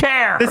fucking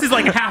care. This is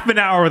like half an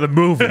hour of the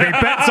movie.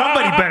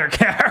 Somebody better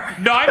care.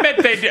 No, I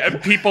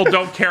meant people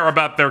don't care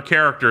about their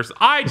characters.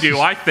 I do.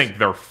 I think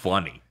they're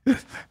funny.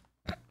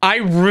 I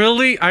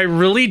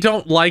really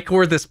don't like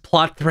where this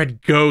plot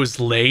thread goes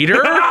later.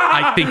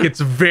 I think it's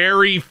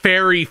very,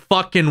 very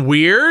fucking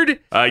weird.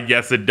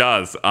 Yes, it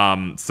does.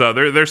 So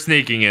they're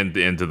sneaking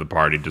into the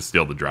party to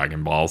steal the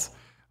Dragon Balls.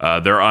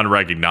 They're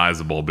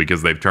unrecognizable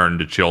because they've turned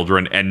to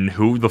children, and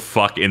who the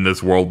fuck in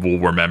this world will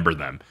remember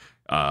them?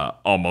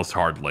 Almost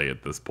hardly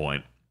at this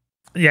point.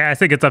 Yeah, I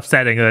think it's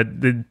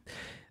upsetting.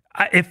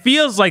 It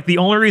feels like the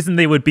only reason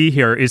they would be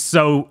here is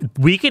so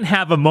we can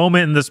have a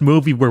moment in this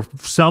movie where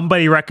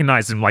somebody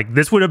recognizes him. Like,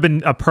 this would have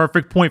been a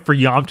perfect point for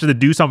Yamcha to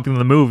do something in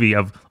the movie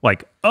of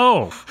like,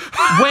 oh,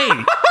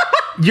 wait,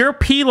 you're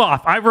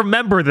Pilaf. I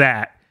remember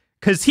that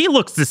because he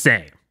looks the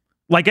same.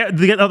 Like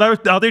the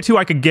other two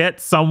I could get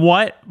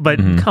somewhat, but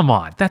come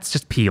on, that's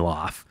just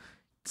Pilaf.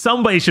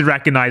 Somebody should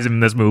recognize him in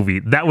this movie.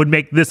 That would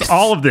make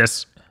all of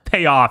this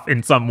pay off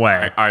in some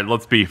way. All right,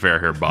 let's be fair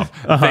here, Bob.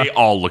 They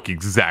all look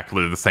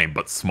exactly the same,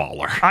 but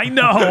smaller. I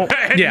know.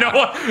 Yeah.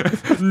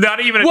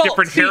 Not even a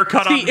different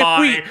haircut on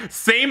my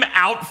same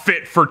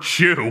outfit for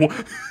Chew.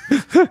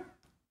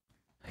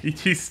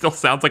 He still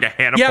sounds like a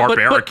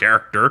Hanna-Barbera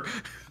character.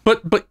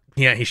 But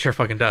yeah, he sure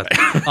fucking does.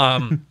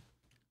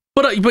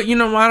 But you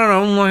know, I don't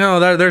know. I'm like,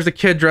 oh, there's a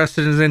kid dressed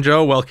as a ninja.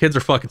 Oh well, kids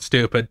are fucking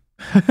stupid.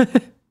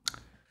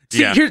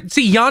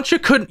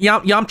 Yamcha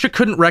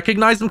couldn't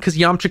recognize him because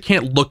Yamcha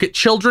can't look at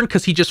children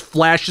because he just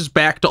flashes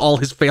back to all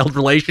his failed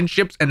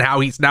relationships and how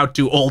he's now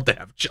too old to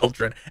have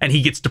children and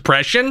he gets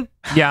depression.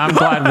 Yeah, I'm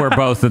glad we're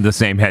both in the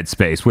same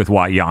headspace with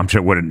why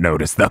Yamcha wouldn't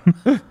notice them.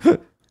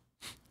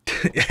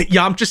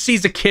 Yamcha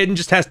sees a kid and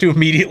just has to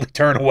immediately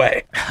turn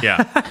away.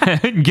 Yeah.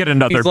 Get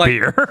another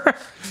beer.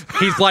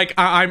 He's like,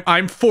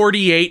 I'm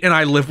 48 and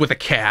I live with a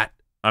cat.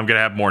 I'm gonna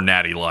have more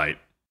Natty Light.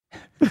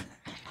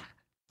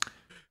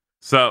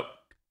 So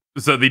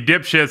the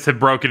dipshits have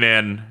broken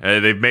in.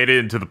 They've made it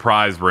into the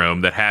prize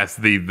room that has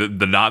the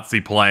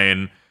Nazi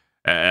plane.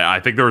 I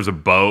think there was a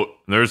boat.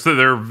 There's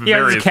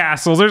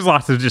castles. There's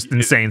lots of just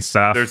insane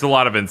stuff. There's a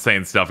lot of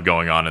insane stuff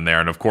going on in there,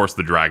 and of course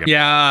the dragon.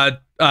 Yeah,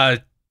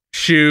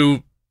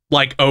 Shu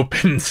like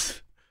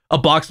opens a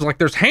box and like,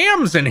 there's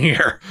hams in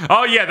here.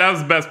 Oh yeah, that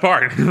was the best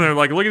part. They're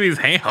like, look at these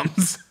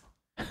hams.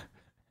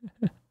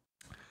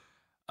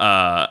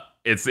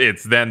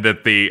 It's then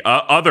that the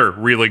other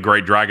really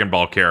great Dragon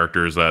Ball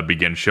characters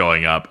begin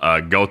showing up.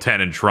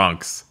 Goten and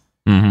Trunks.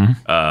 Mm-hmm.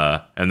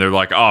 And they're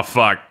like, oh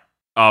fuck,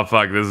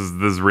 this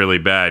is really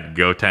bad.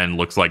 Goten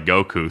looks like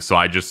Goku, so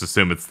I just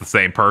assume it's the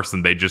same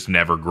person. They just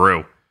never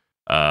grew.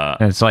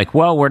 And it's like,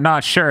 well, we're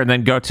not sure. And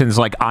then Goten's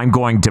like, I'm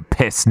going to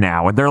piss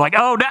now. And they're like,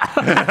 oh, no.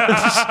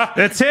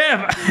 That's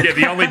him. Yeah,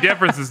 the only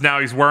difference is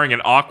now he's wearing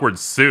an awkward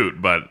suit,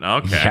 but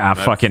okay. Yeah,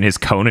 fucking his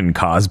Conan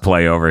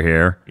cosplay over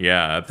here.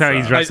 Yeah. That's how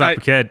you dress up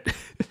a kid.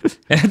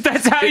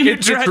 That's how you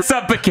dress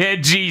up a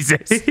kid,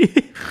 Jesus.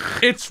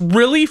 It's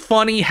really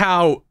funny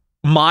how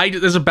Mai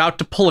is about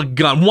to pull a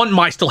gun.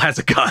 Mai still has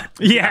a gun.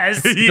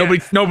 Yes.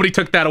 Nobody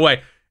took that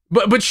away.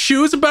 But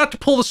Shu's about to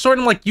pull the sword.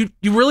 I'm like, you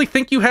really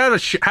think you have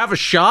a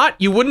shot?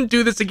 You wouldn't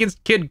do this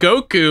against Kid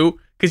Goku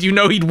because you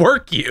know he'd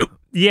work you.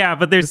 Yeah,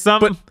 but they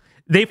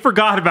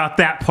forgot about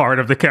that part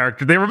of the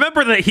character. They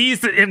remember that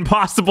he's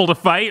impossible to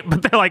fight,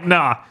 but they're like,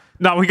 no,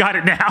 we got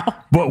it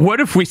now. But what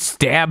if we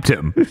stabbed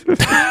him?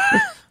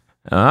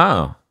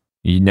 Oh,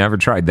 you never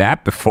tried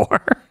that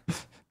before?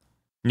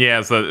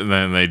 Yeah, so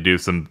then they do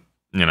some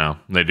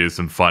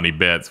funny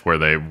bits where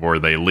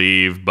they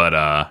leave,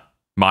 but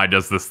Mai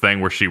does this thing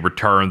where she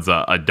returns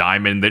a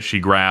diamond that she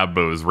grabbed,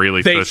 but it was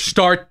really they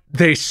start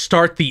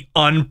the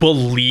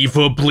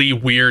unbelievably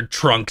weird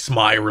Trunks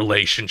Mai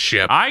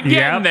relationship. I'm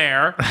getting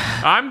there.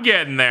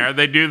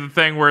 They do the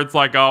thing where it's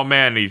like, oh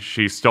man,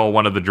 she stole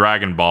one of the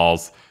Dragon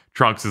Balls.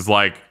 Trunks is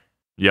like,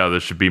 yeah,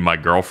 this should be my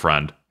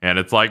girlfriend, and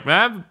it's like,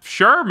 man,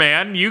 sure,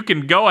 man, you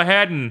can go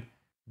ahead and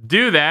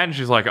do that. And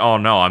she's like, oh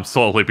no, I'm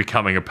slowly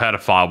becoming a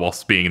pedophile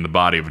whilst being in the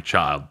body of a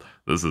child.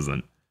 This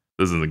isn't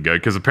good,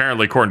 because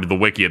apparently, according to the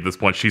wiki, at this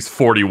point, she's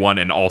 41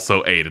 and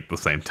also 8 at the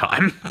same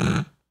time.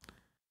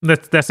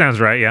 That sounds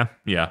right, yeah.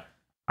 Yeah.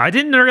 I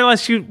didn't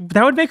realize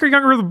that would make her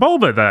younger than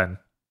Bulma, then.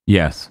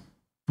 Yes.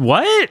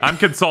 What? I'm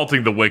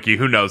consulting the wiki.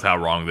 Who knows how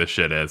wrong this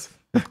shit is?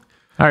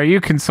 Are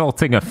you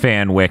consulting a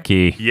fan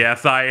wiki?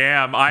 Yes, I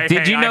am.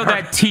 Did you know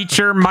that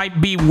teacher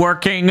might be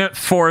working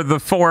for the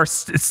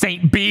Force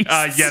Saint Beast?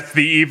 Yes,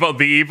 the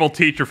evil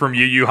teacher from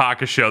Yu Yu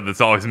Hakusho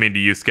that's always mean to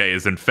Yusuke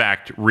is in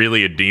fact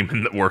really a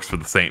demon that works for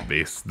the Saint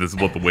Beast. This is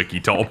what the wiki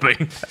told me.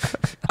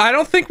 I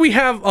don't think we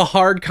have a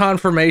hard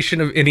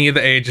confirmation of any of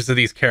the ages of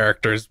these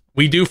characters.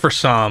 We do for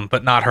some,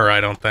 but not her,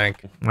 I don't think.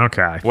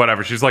 Okay.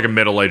 Whatever. She's like a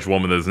middle-aged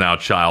woman that is now a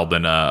child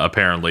and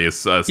apparently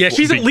is... yeah,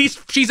 she's at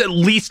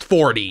least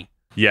 40.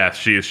 Yeah,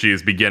 she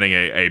is beginning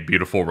a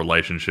beautiful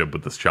relationship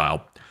with this child.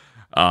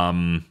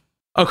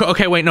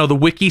 Okay, wait, no. The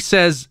wiki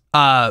says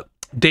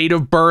date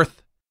of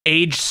birth,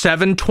 age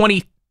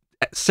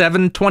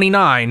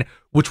 729,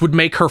 which would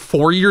make her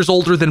 4 years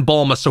older than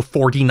Bulma, so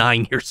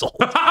 49 years old.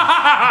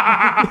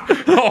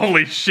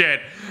 Holy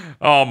shit!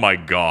 Oh my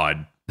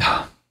god.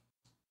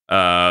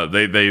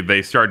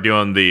 They start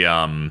doing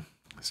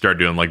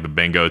like the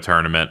bingo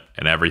tournament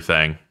and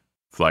everything.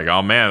 It's like,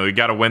 oh man, we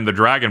got to win the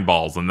Dragon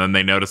Balls, and then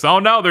they notice, oh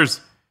no, there's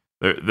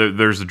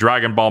a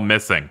Dragon Ball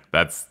missing.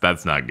 That's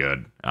not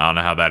good. I don't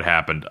know how that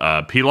happened.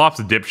 Pilaf's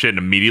a dipshit and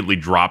immediately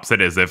drops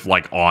it as if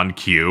like on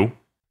cue,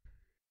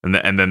 and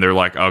then they're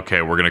like,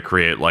 okay, we're gonna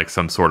create like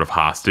some sort of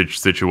hostage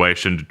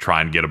situation to try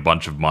and get a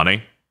bunch of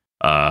money.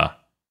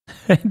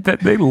 That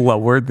they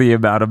lowered the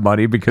amount of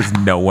money because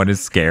no one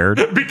is scared.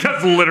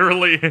 Because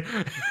literally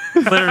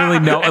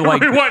no,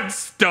 like everyone's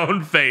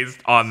stone faced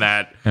on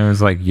that. And it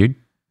was like,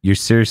 you're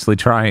seriously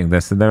trying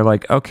this? And they're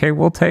like, okay,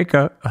 we'll take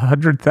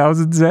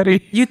 100,000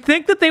 Zeti. You'd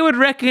think that they would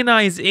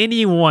recognize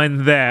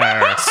anyone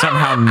there.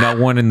 Somehow no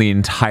one in the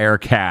entire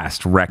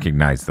cast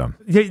recognized them.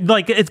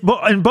 Like, it's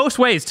in both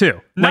ways,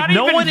 too. Like,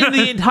 no one in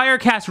the entire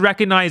cast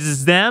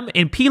recognizes them,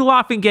 and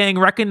Pilaf and gang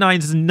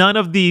recognizes none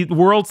of the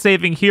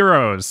world-saving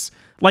heroes.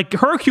 Like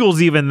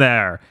Hercule's even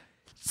there.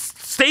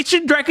 They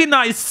should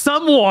recognize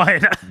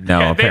someone. No, Yeah, they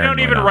don't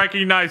apparently even not.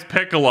 recognize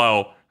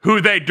Piccolo, who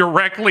they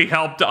directly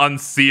helped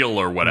unseal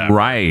or whatever.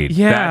 Right.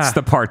 Yeah. That's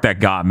the part that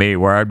got me,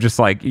 where I'm just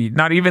like,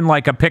 not even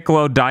like a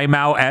Piccolo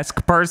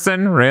Daimao-esque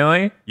person,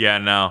 really? Yeah,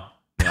 no.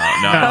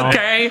 No.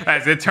 Okay.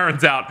 As it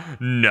turns out,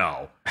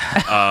 no.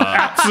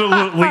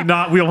 Absolutely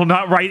not. We will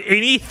not write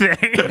anything.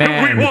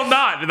 And, We will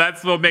not.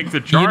 That's what makes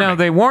it charming. you know,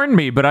 they warned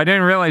me, but I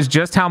didn't realize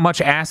just how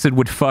much acid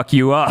would fuck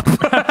you up.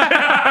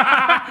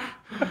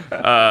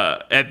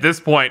 At this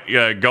point,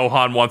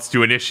 Gohan wants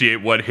to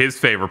initiate what his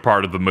favorite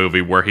part of the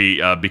movie, where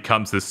he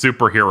becomes his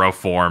superhero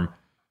form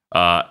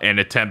and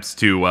attempts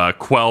to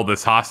quell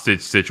this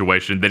hostage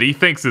situation that he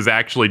thinks is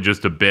actually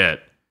just a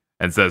bit,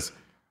 and says,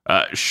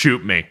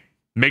 shoot me.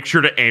 Make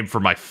sure to aim for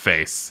my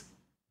face.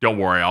 Don't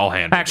worry, I'll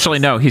handle Actually,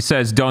 this. no, he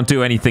says, don't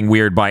do anything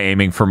weird by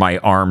aiming for my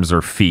arms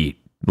or feet.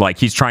 Like,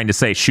 he's trying to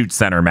say, shoot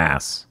center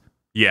mass.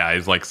 Yeah,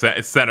 he's like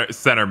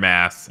center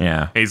mass.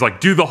 Yeah. And he's like,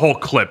 do the whole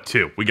clip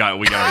too. We got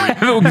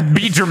to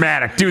Be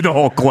dramatic. Do the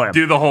whole clip.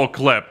 do the whole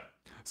clip.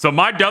 So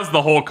Mai does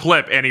the whole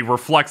clip and he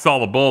reflects all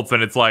the bullets,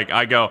 and it's like,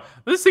 I go,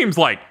 this seems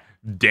like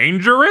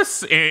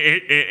dangerous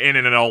in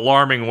an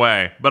alarming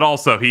way. But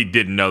also, he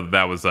didn't know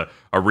that was a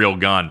real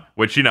gun,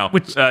 which, you know,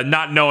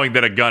 not knowing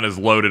that a gun is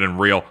loaded and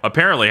real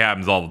apparently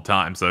happens all the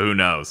time. So who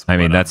knows? I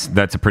mean, But,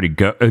 that's a pretty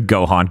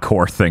Gohan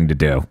core thing to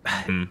do.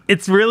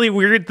 It's really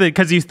weird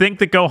because you think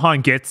that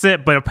Gohan gets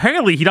it, but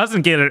apparently he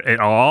doesn't get it at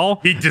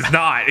all. he does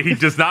not. He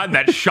does not. And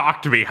that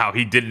shocked me how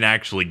he didn't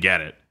actually get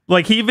it.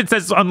 Like, he even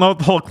says unload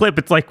the whole clip.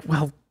 It's like,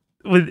 well,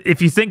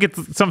 if you think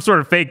it's some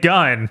sort of fake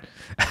gun,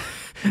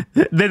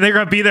 then they're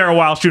gonna be there a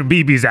while shooting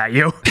BBs at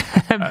you.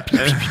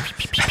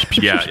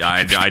 Yeah,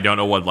 I don't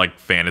know what like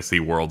fantasy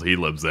world he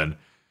lives in.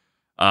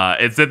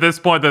 It's at this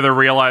point that they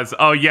realize,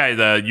 oh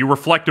yeah, you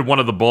reflected one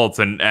of the bullets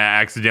and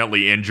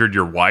accidentally injured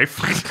your wife.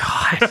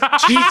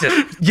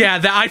 Jesus. Yeah,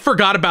 I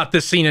forgot about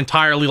this scene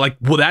entirely. Like,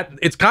 well,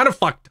 it's kind of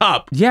fucked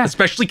up. Yeah.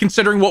 Especially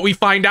considering what we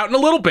find out in a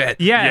little bit.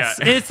 Yes,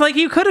 Yeah. it's like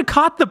you could have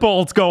caught the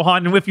bullets,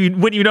 Gohan,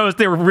 when you noticed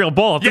they were real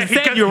bullets. Yeah,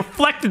 Instead, because- you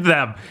reflected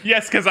them.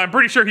 Yes, because I'm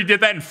pretty sure he did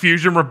that in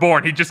Fusion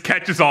Reborn. He just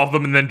catches all of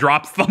them and then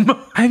drops them.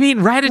 I mean,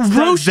 Raditz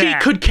does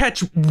that.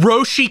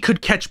 Roshi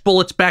could catch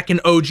bullets back in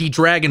OG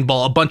Dragon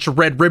Ball. A bunch of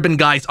red ribbon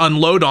guys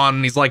unload on,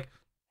 and he's like,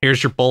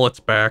 "Here's your bullets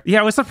back." Yeah,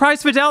 I was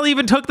surprised Fidel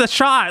even took the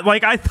shot.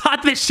 Like, I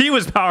thought that she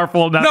was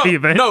powerful enough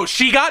even. No,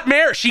 she got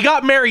married. She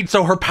got married,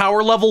 so her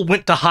power level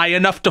went to high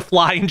enough to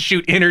fly and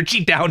shoot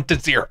energy down to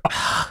 0.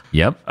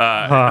 Yep.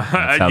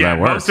 That's how Yeah, that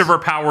works. most of her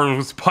power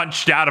was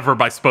punched out of her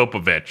by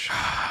Spopovich.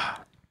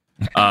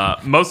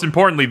 Most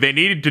importantly, they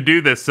needed to do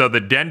this so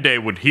that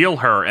Dende would heal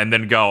her and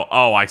then go,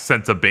 "Oh, I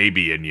sense a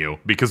baby in you,"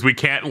 because we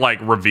can't like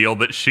reveal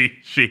that she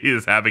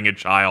is having a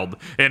child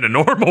in a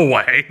normal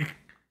way.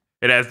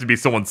 It has to be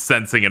someone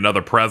sensing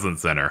another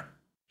presence in her.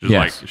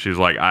 She's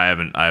like, I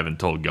haven't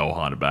told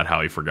Gohan about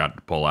how he forgot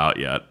to pull out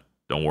yet.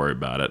 Don't worry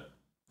about it.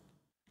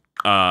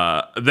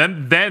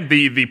 Then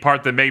the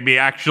part that made me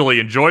actually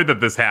enjoy that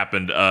this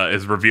happened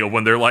is revealed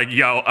when they're like,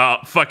 yo,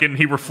 fucking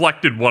he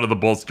reflected one of the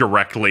bullets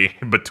directly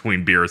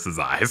between Beerus's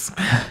eyes.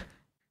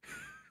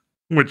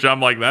 Which I'm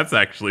like, that's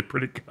actually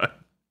pretty good.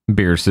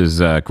 Beerus has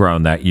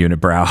grown that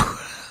unibrow.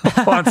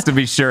 Wants to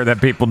be sure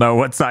that people know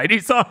what side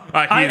he's on.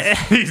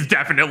 He's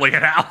definitely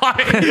an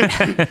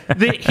ally.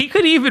 He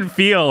could even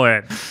feel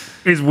it.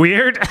 Is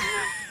weird.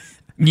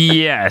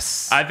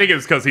 Yes. I think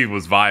it's because he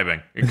was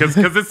vibing. Because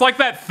it's like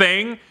that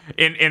thing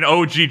in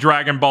OG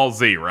Dragon Ball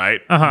Z, right?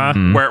 Uh-huh.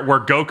 Where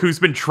Goku's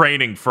been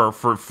training for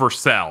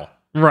Cell.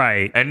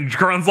 Right. And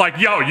Grun's like,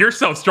 yo, you're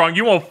so strong,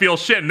 you won't feel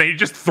shit. And then he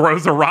just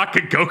throws a rock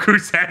at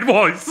Goku's head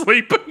while he's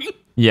sleeping.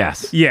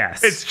 Yes.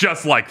 Yes. It's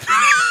just like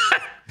that.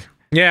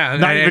 Yeah,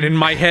 and in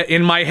my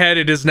head,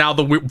 it is now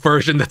the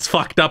version that's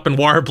fucked up and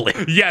warbly.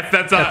 Yes,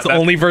 that's the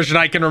only version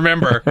I can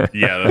remember.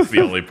 Yeah, that's the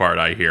only part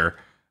I hear.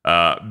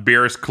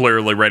 Beerus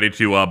clearly ready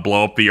to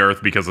blow up the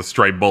earth because a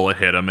stray bullet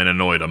hit him and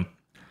annoyed him.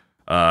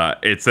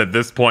 It's at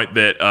this point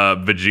that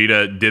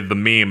Vegeta did the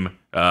meme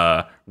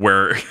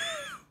where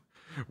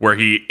where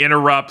he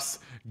interrupts,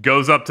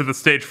 goes up to the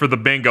stage for the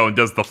bingo, and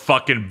does the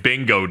fucking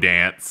bingo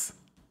dance.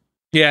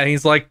 Yeah,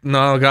 he's like,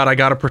 no, God, I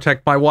gotta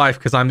protect my wife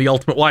because I'm the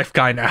ultimate wife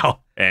guy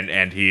now.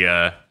 And he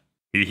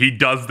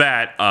does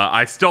that.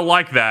 I still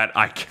like that.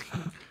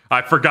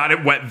 I forgot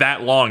it went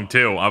that long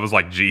too. I was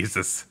like,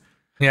 Jesus.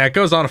 Yeah, it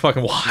goes on a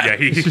fucking while. Yeah,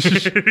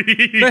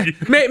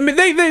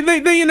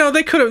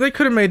 they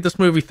could have made this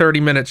movie 30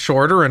 minutes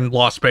shorter and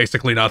lost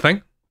basically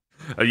nothing.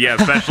 Yeah,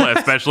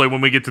 especially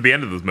when we get to the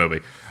end of this movie.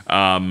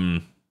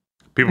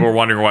 People were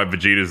wondering why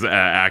Vegeta's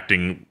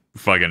acting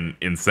fucking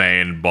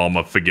insane.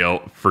 Bulma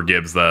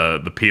forgives the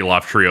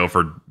Pilaf trio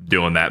for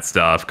doing that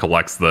stuff.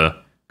 Collects the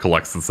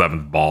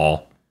seventh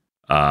ball.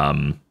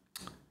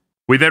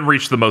 We then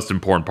reach the most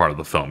important part of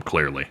the film,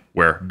 clearly,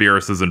 where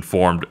Beerus is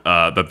informed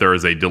that there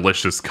is a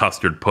delicious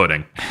custard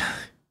pudding.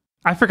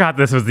 I forgot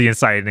this was the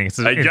inciting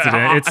incident.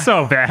 It's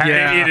so bad.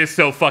 Yeah. It is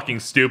so fucking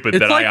stupid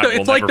It's that like I will it's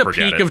never like the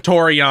forget peak it. of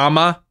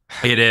Toriyama,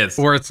 It is.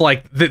 where it's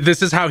like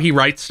this is how he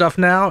writes stuff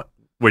now.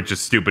 which is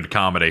stupid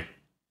comedy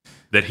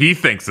that he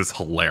thinks is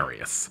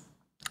hilarious.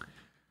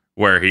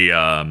 Where he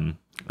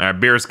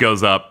Beerus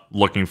goes up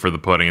looking for the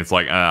pudding. It's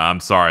like, I'm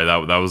sorry,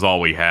 that was all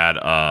we had.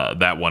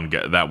 That one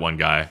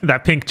guy,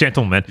 That pink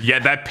gentleman. yeah,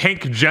 that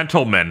pink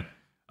gentleman,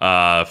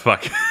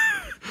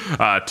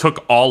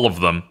 took all of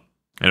them,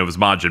 and it was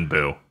Majin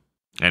Buu.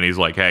 And he's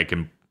like, hey,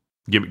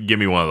 give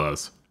me one of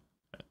those.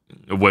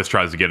 Whis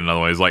tries to get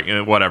another one. He's like,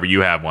 whatever,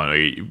 you have one.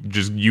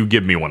 You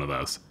give me one of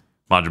those.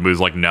 Majin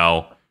Buu's like,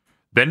 no.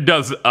 Then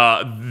does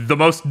the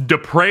most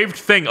depraved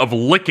thing of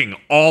licking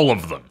all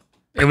of them.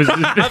 It was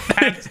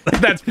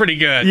That's pretty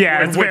good.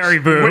 yeah, it's very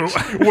Boo.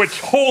 Which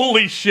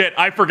holy shit,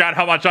 I forgot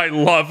how much I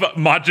love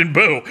Majin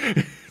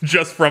Buu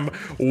just from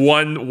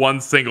one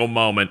single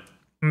moment.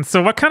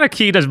 So what kind of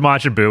key does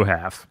Majin Buu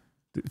have?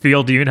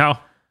 Phil, do you know?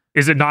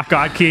 Is it not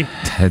God key?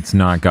 It's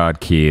not God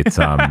key. It's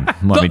let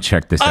me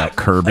check this out.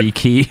 Kirby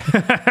key.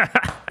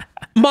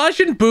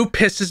 Majin Buu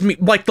pisses me,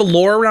 like the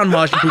lore around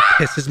Majin Buu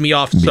pisses me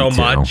off so Me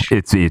too. much.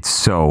 It's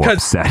so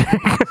upsetting.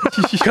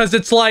 Because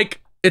it's like,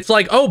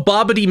 oh,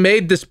 Babidi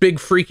made this big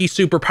freaky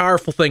super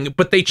powerful thing,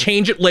 but they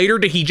change it later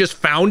to he just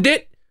found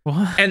it.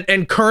 What?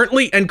 And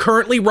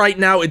currently right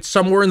now it's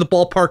somewhere in the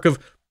ballpark of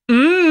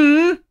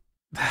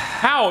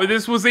How?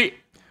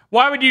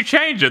 Why would you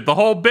change it? The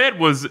whole bit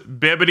was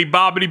bibbity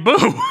bobbity boo.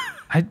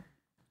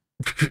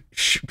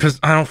 because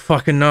I don't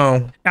fucking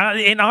know.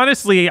 And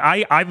honestly,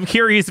 I'm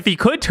curious if he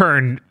could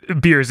turn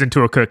Beers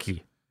into a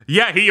cookie.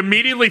 Yeah, he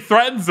immediately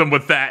threatens him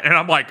with that, and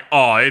I'm like,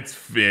 oh, it's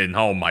Finn.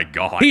 Oh my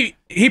god.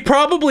 He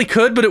probably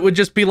could, but it would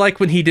just be like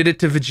when he did it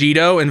to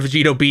Vegito, and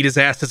Vegito beat his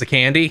ass as a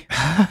candy.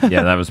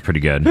 Yeah, that was pretty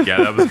good. Yeah,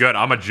 that was good.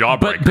 I'm a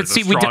jawbreaker. But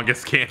see, the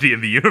strongest candy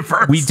in the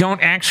universe. We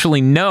don't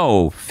actually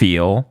know,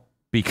 Feel,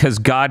 because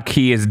God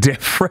Key is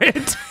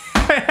different.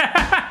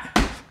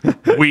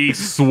 We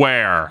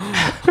swear.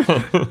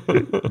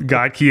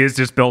 God key is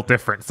just built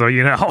different, so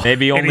you know.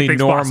 Maybe only anything's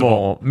normal.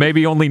 possible.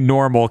 Maybe only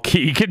normal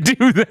Key can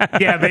do that.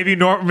 Yeah,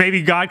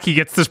 maybe God key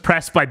gets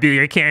suppressed by being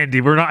a candy.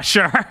 We're not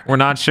sure. We're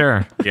not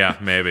sure. Yeah,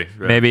 maybe.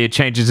 Maybe it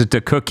changes it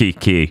to Cookie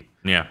Key.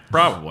 Yeah,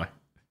 probably.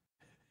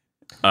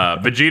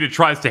 Vegeta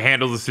tries to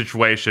handle the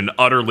situation,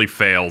 utterly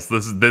fails.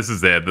 This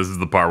is it. This is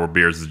the part where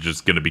Beers is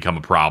just going to become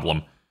a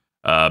problem.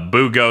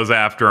 Boo goes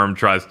after him,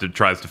 tries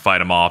to fight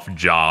him off,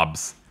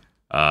 jobs.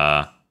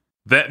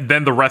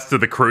 Then the rest of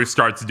the crew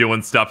starts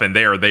doing stuff, and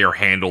they are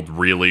handled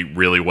really,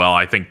 really well.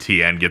 I think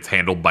Tien gets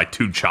handled by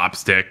 2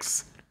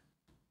 chopsticks.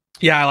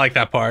 Yeah, I like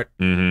that part.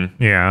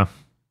 Mm-hmm. Yeah.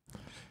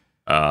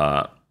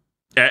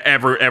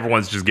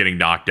 Everyone's just getting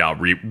knocked out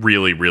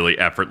really, really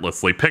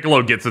effortlessly.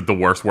 Piccolo gets it the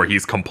worst, where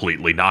he's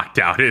completely knocked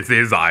out.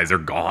 His eyes are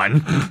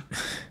gone.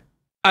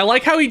 I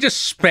like how he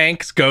just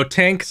spanks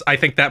Gotenks. I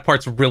think that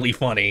part's really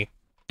funny.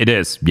 It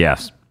is,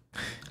 yes.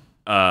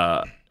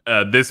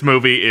 This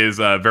movie is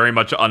very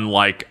much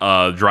unlike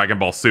Dragon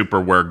Ball Super,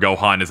 where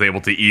Gohan is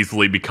able to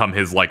easily become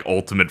his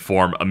ultimate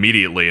form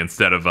immediately,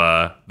 instead of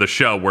the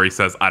show where he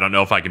says, I don't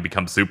know if I can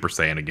become Super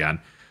Saiyan again.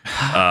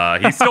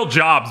 He still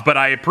jobs, but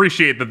I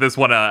appreciate that this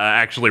one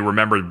actually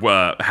remembered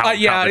how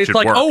yeah, that it's should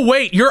like, work. oh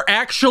wait, you're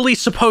actually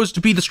supposed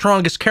to be the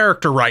strongest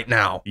character right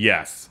now.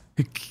 Yes.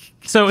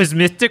 So is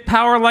mystic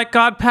power like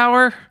God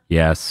power?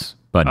 Yes,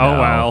 but Oh, no.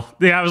 wow.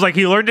 Yeah, I was like,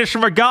 he learned this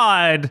from a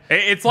god.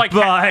 It's like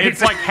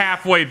it's like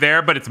halfway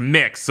there, but it's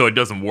mixed, so it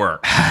doesn't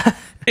work.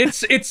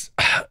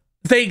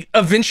 They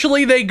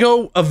eventually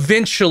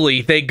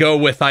go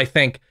with, I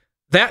think,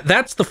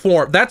 that's the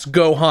form. That's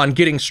Gohan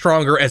getting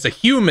stronger as a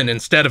human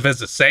instead of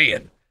as a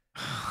Saiyan.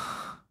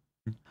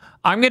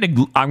 I'm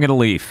gonna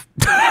leave.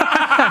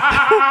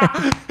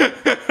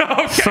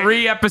 Okay.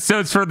 3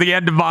 episodes for the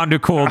end of Mondo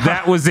Cool.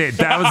 That was it.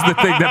 That was the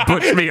thing that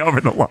pushed me over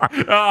the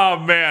line. Oh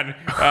man.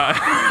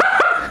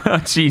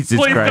 Jesus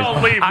Please Christ.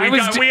 don't leave.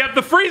 We have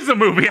the Frieza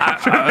movie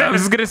after this. I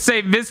was gonna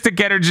say Mystic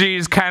Energy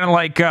is kind of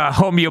like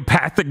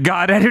homeopathic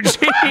God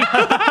energy.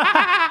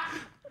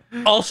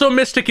 Also,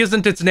 Mystic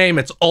isn't its name.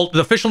 It's the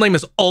official name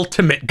is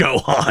Ultimate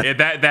Gohan.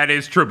 Yeah, that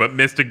is true, but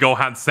Mystic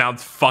Gohan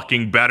sounds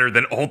fucking better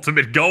than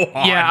Ultimate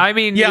Gohan. Yeah, I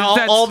mean, Yeah,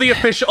 all the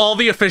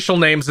official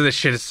names of this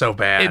shit is so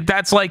bad.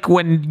 that's like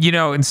when,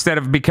 instead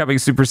of becoming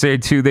Super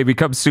Saiyan 2, they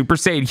become Super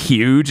Saiyan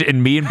Huge,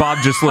 and me and Bob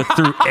just looked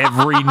through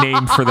every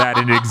name for that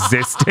in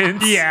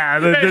existence. Yeah,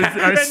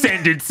 the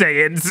Ascended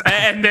Saiyans.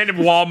 And then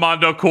while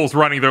Mondo Cool's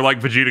running, they're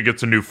like, Vegeta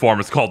gets a new form.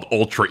 It's called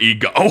Ultra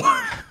Ego.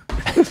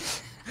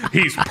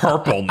 He's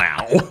purple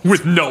now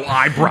with no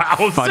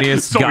eyebrows.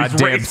 Funniest so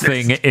goddamn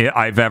thing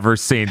I've ever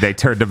seen. They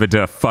turned him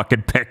into a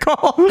fucking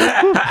pickle.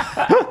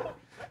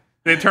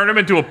 They turn him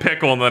into a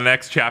pickle, in the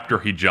next chapter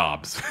he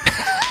jobs.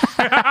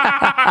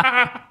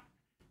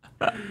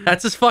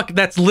 That's his fuck.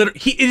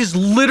 It is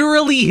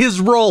literally his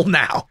role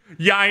now.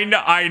 Yeah,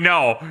 I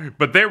know.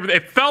 But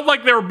it felt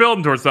like they were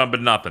building towards something,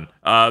 but nothing.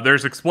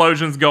 There's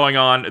explosions going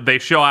on. They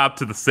show out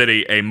to the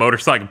city. A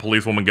motorcycle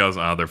policewoman goes,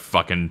 oh, they're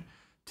fucking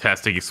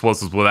testing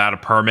explosives without a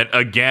permit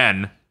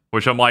again,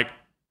 which I'm like,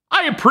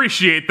 I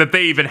appreciate that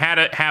they even had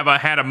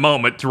a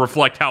moment to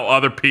reflect how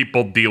other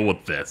people deal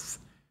with this.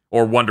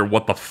 or wonder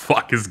what the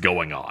fuck is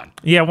going on.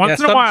 Yeah, once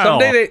in a while.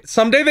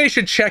 Someday they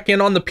should check in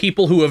on the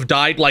people who have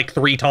died like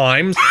 3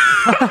 times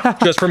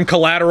just from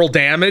collateral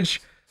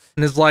damage.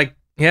 And it's like,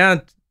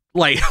 yeah,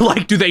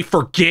 like do they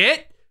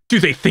forget? Do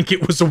they think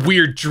it was a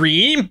weird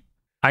dream?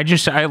 I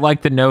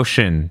like the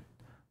notion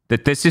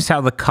that this is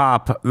how the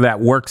cop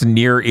that works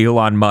near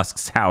Elon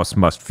Musk's house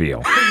must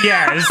feel.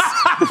 Yes.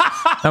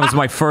 That was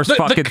my first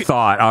fucking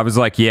thought. I was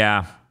like,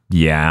 yeah.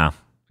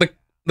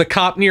 The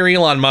cop near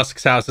Elon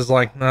Musk's house is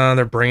like,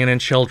 they're bringing in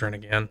children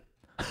again.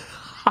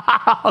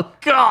 Oh,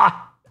 God.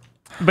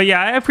 But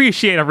yeah, I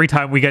appreciate every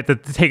time we get to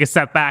take a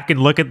step back and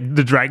look at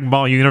the Dragon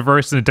Ball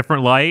universe in a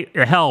different light.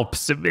 It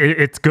helps.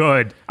 It's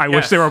good. I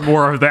wish there were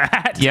more of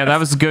that. Yeah, that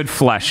was good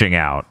fleshing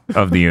out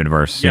of the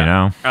universe, you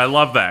know? I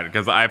love that,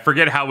 because I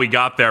forget how we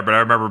got there, but I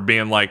remember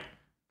being like,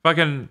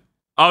 fucking...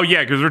 Oh,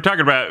 yeah, because we're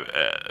talking about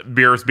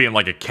Beerus being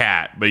like a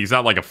cat, but he's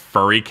not like a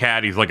furry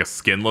cat. He's like a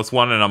skinless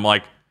one, and I'm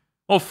like,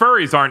 well,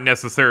 furries aren't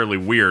necessarily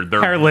weird.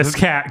 They're hairless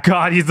cat.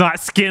 God, he's not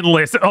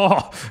skinless.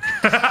 Oh.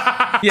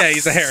 Yeah,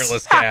 he's a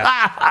hairless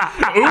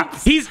cat.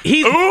 Oops.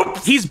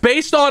 He's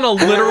based on a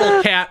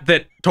literal cat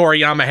that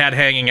Toriyama had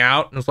hanging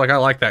out. And it's like, I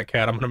like that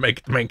cat. I'm going to make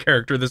it the main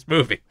character of this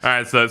movie. All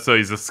right, so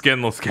he's a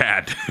skinless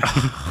cat.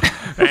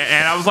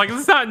 and I was like, this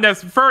is not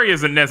furry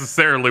isn't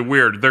necessarily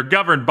weird. They're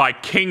governed by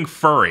King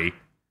Furry,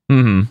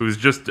 who's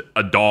just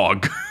a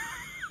dog.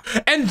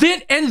 And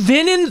then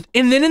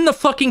in the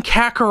fucking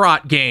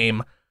Kakarot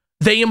game,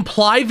 they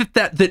imply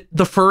that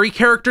the furry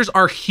characters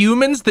are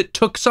humans that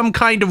took some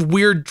kind of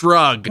weird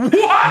drug.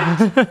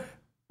 What?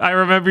 I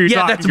remember you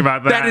talking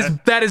about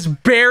that. That is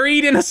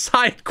buried in a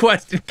side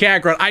quest in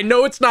Kakarot. I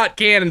know it's not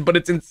canon, but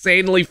it's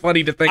insanely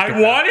funny to think about.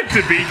 I want it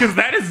to be, because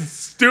that is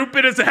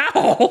stupid as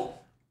hell.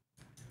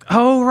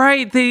 Oh,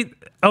 right.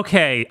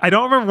 Okay, I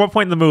don't remember what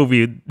point in the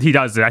movie he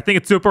does it. I think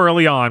it's super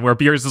early on where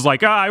Beerus is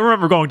like, I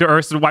remember going to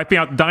Earth and wiping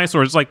out the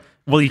dinosaurs. It's like,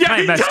 well, you kind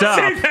of messed up.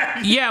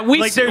 Yeah,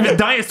 there's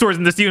dinosaurs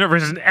in this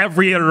universe in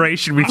every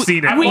iteration we've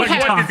seen it. What are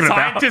you talking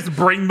about? Scientists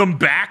bring them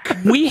back?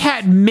 We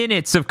had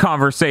minutes of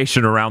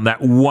conversation around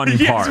that one part.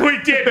 Yes, we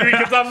did,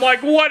 because I'm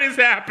like, what is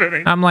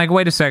happening? I'm like,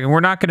 wait a second. We're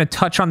not going to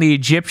touch on the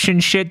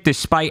Egyptian shit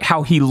despite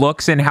how he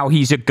looks and how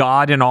he's a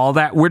god and all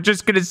that. We're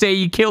just going to say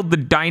he killed the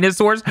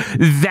dinosaurs.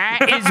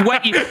 That is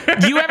what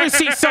you ever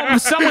see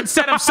someone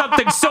set up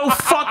something so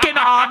fucking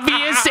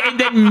obvious and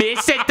then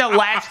miss at the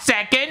last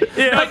second?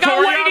 Yeah, like,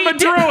 what did he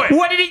do?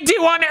 What did he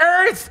do on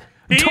Earth?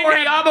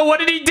 Toriyama, what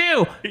did he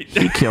do?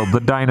 He killed the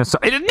dinosaur.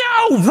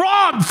 No,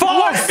 wrong,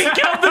 false. He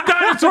killed the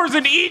dinosaurs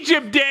in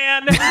Egypt,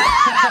 Dan.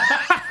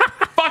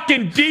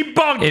 Fucking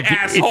debunked,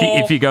 asshole.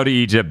 If you go to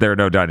Egypt, there are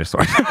no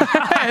dinosaurs.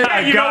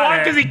 Yeah, you know why?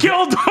 Because he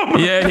killed them.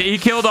 Yeah, he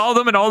killed all of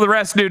them, and all the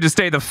rest knew to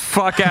stay the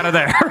fuck out of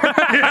there.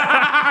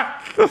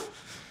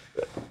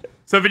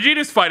 So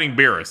Vegeta's fighting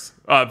Beerus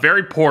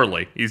very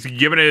poorly. He's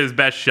giving it his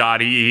best shot.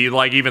 He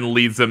like even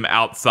leads them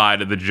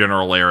outside of the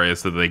general area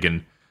so they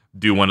can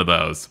do one of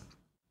those.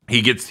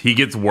 He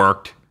gets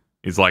worked.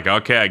 He's like,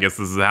 okay, I guess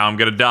this is how I'm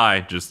gonna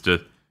die. Just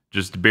to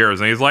Beerus,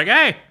 and he's like,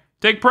 hey,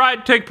 take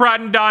pride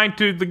in dying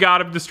to the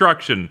god of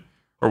destruction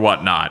or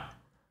whatnot.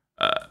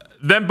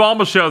 Then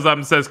Bulma shows up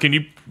and says,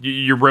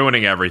 you're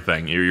ruining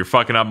everything. You're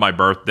fucking up my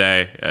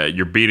birthday.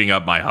 You're beating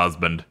up my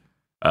husband.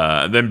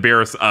 Then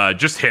Beerus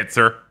just hits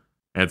her.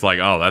 And it's like,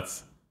 oh,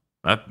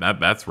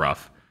 that's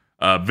rough.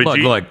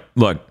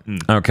 Look.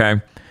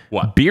 Okay.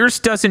 What? Beerus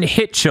doesn't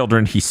hit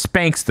children, he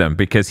spanks them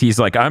because he's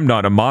like, I'm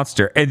not a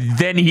monster, and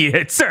then he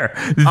hits her.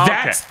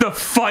 That's the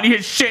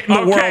funniest shit in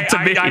the world to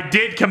me. I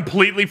did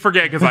completely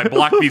forget because I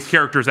block these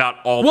characters out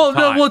all the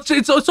time. Well,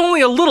 it's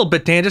only a little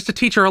bit, Dan, just to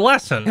teach her a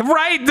lesson.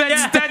 Right?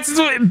 That's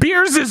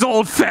Beerus is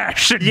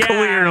old-fashioned,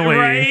 clearly.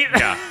 Right?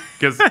 Yeah.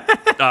 Because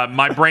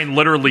my brain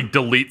literally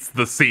deletes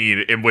the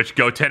scene in which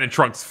Goten and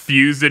Trunks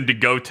fuse into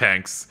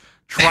Gotenks,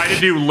 try to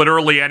do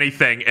literally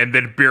anything, and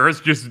then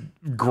Beerus just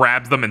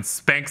grabs them and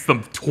spanks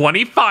them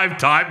 25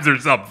 times or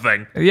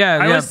something. Yeah.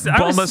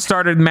 Bulma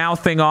started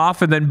mouthing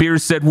off, and then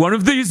Beerus said, one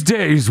of these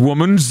days,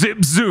 woman,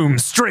 zip zoom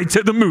straight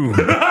to the moon.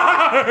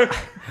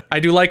 I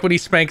do like when he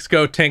spanks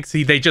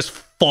Gotenks, they just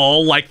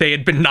fall like they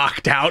had been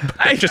knocked out, but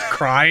they're just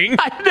crying.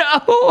 I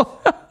know.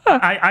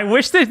 I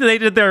wish that they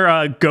did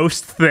their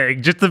ghost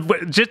thing just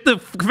to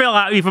fill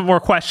out even more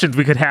questions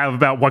we could have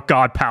about what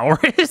God power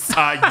is.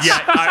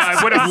 I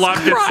would have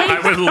loved it.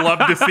 I would love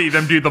to see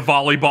them do the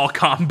volleyball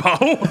combo.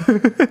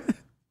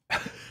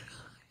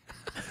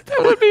 That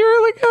would be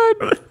really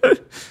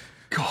good.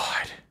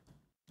 God.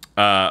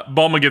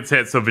 Bulma gets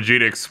hit, so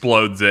Vegeta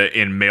explodes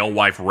in male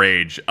wife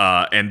rage.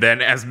 And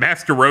then, as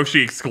Master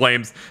Roshi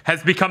exclaims,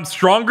 has become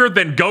stronger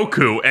than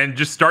Goku, and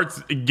just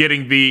starts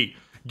getting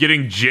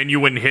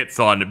genuine hits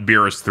on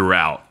Beerus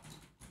throughout,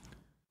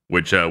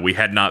 which we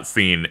had not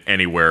seen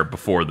anywhere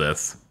before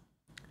this.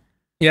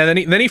 Yeah, then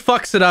he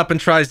fucks it up and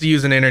tries to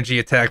use an energy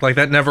attack. Like,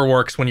 that never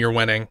works when you're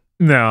winning.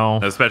 No,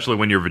 especially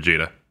when you're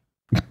Vegeta.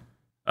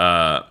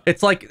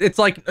 It's like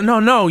no,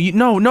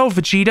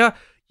 Vegeta.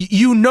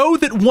 You know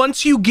that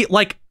once you get,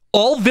 like,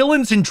 all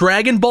villains in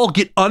Dragon Ball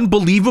get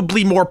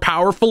unbelievably more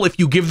powerful if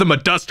you give them a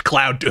dust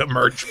cloud to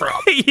emerge from.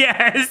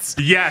 Yes.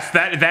 Yes,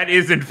 that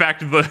is in fact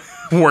the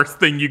worst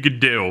thing you could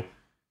do.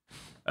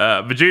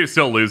 Vegeta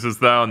still loses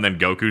though, and then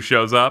Goku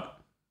shows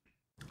up.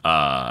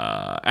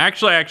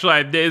 Actually,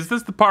 is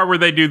this the part where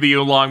they do the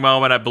Oolong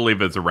moment? I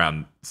believe it's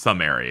around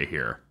some area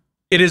here.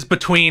 It is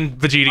between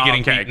Vegeta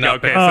getting beaten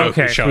up and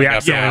Goku showing we up.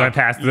 accidentally went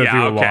past the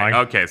Oolong.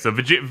 Okay, so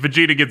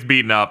Vegeta gets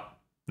beaten up,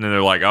 and then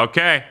they're like,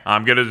 okay,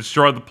 I'm going to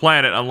destroy the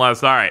planet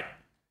unless, all right,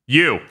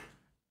 you.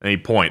 And he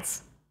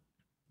points.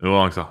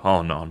 Oolong's like,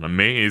 oh, no, not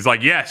me. He's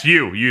like, yes,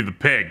 you the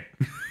pig.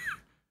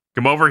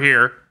 Come over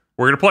here.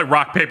 We're going to play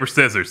rock, paper,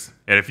 scissors.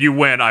 And if you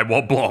win, I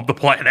won't blow up the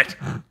planet.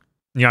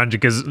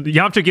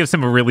 Yamcha gives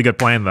him a really good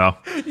plan, though.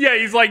 Yeah,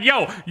 he's like,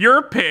 yo, you're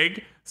a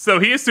pig. So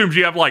he assumes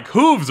you have like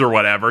hooves or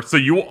whatever. So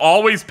you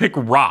always pick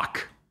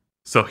rock.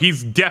 So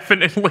he's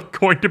definitely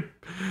going to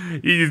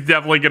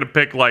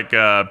pick like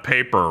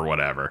paper or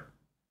whatever.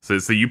 So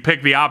you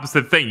pick the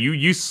opposite thing.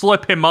 You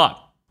slip him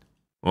up.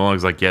 Well,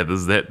 he's like, yeah,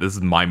 this is it. This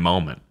is my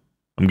moment.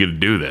 I'm gonna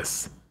do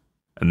this.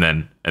 And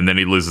then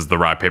he loses the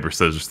rock, paper,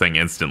 scissors thing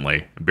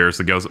instantly. And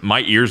Beerus goes,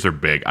 my ears are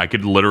big. I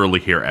could literally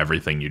hear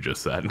everything you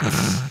just said.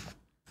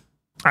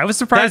 I was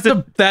surprised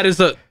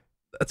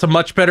That's a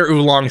much better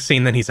Oolong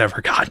scene than he's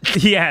ever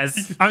gotten.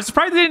 Yes. I'm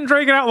surprised they didn't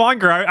drag it out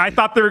longer. I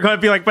thought they were going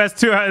to be like best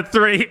 2 out of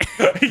 3.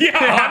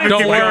 Yeah,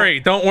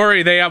 Don't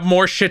worry. They have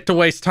more shit to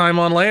waste time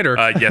on later.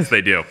 Yes,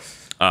 they do.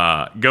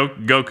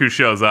 Goku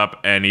shows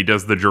up and he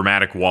does the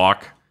dramatic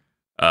walk,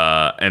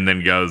 and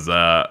then goes,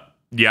 "Yeah,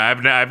 I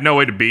have no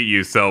way to beat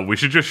you, so we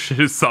should just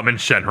summon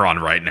Shenron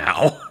right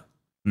now.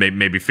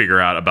 Maybe figure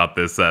out about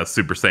this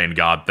Super Saiyan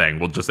God thing.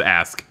 We'll just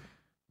ask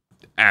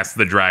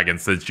the dragon,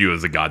 since you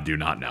as a god do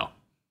not know."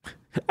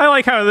 I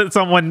like how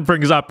someone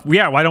brings up,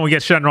 yeah, why don't we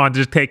get Shenron to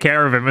just take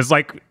care of him? It's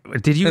like,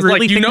 did you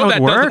really think that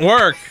would work? Doesn't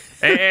work.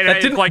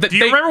 And do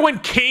you remember when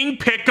King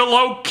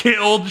Piccolo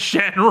killed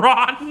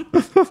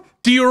Shenron?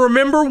 Do you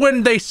remember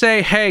when they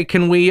say, "Hey,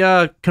 can we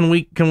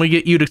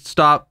get you to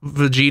stop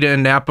Vegeta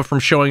and Nappa from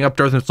showing up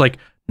to Earth?" And it's like,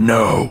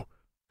 no.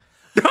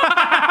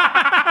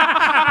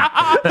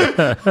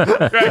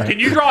 Can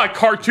you draw a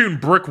cartoon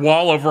brick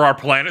wall over our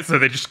planet so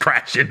they just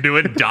crash into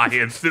it and die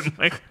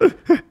instantly?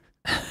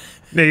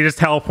 They just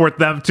teleport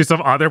them to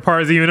some other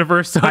part of the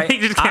universe, so they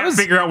just can't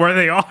figure out where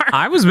they are.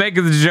 I was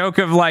making the joke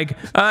of like,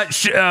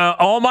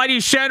 Almighty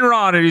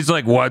Shenron, and he's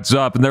like, "What's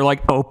up?" And they're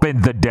like,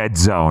 "Open the dead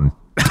zone."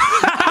 Yeah,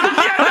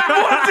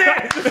 that was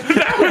it.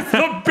 That was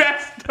the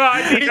best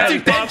time.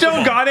 It's dead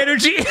zone god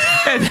energy.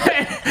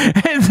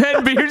 and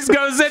then Beers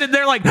goes in, and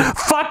they're like,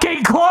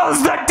 "Fucking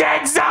close the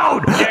dead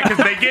zone." Yeah,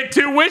 because they get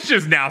 2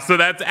 wishes now, so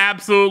that's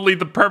absolutely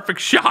the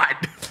perfect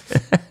shot.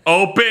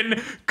 Open,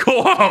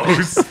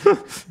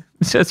 close.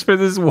 Just for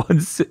this one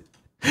scene,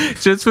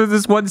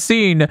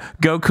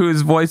 Goku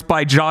is voiced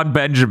by John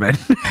Benjamin.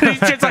 He's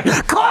just like,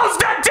 "Close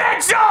the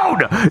dead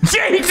zone!"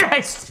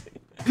 Jesus!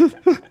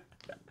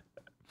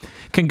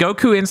 Can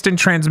Goku instant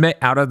transmit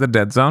out of the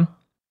dead zone?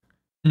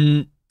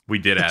 We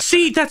did ask.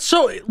 See, that's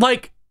so,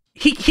 like,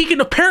 he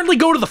can apparently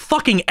go to the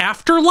fucking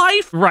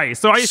afterlife? Right,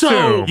 so I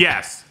assume.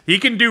 Yes, he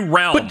can do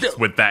realms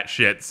with that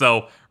shit.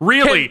 So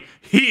really,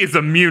 he is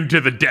immune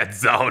to the dead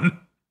zone.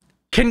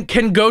 Can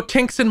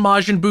Gotenks and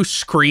Majin Buu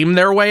scream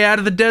their way out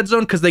of the dead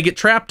zone? Because they get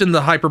trapped in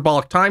the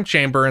hyperbolic time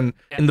chamber in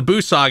the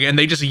Buu saga, and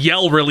they just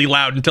yell really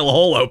loud until a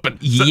hole opens.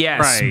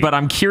 Yes, but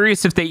I'm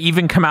curious if they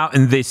even come out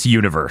in this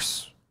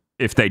universe.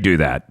 If they do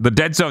that. The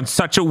dead zone's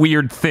such a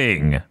weird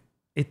thing.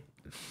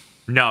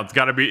 No, it's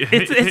got to be...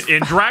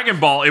 in Dragon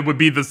Ball, it would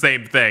be the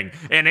same thing.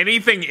 And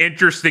anything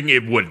interesting,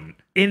 it wouldn't.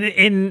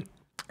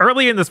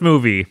 Early in this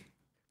movie,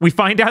 we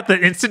find out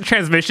that instant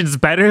transmission is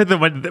better than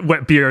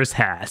what Beerus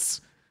has.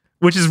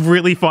 Which is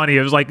really funny.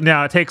 It was like,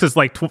 no, it takes us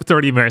like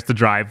 30 minutes to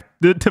drive,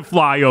 to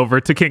fly over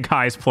to King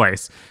Kai's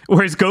place.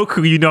 Whereas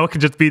Goku, can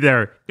just be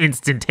there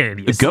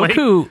instantaneously.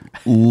 Goku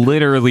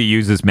literally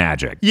uses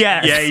magic.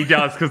 Yes. Yeah, he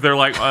does, because they're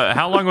like,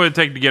 how long would it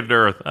take to get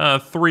to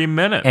Earth? 3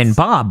 minutes. And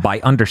Bob, by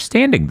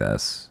understanding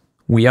this,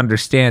 we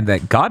understand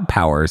that God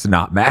power is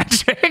not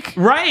magic.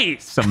 Right.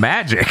 So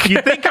magic.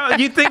 You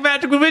think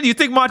magic would win? You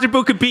think Majin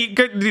Buu could beat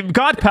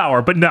God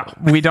power, but no.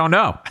 We don't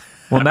know.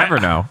 We'll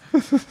never know.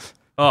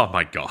 Oh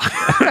my god.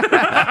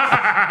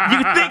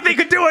 You think they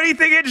could do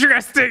anything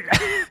interesting?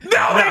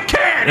 No, they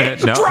can't!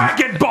 It's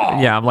Dragon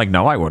Ball! Yeah, I'm like,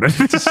 no, I wouldn't.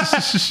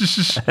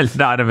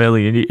 Not a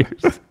million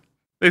years.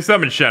 They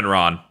summon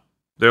Shenron.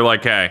 They're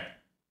like, hey,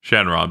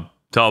 Shenron,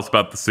 tell us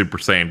about the Super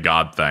Saiyan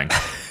God thing.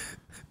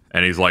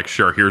 And he's like,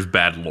 sure, here's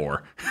bad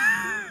lore.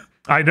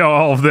 I know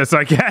all of this,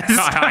 I guess.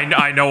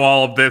 I know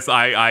all of this.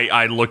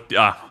 I looked...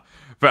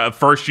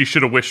 first, you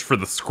should have wished for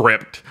the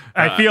script.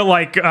 I feel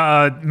like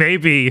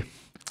maybe...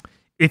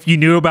 if you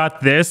knew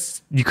about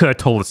this, you could have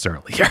told us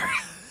earlier.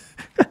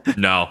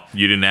 No,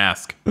 you didn't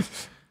ask.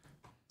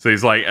 So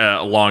he's like,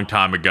 a long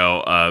time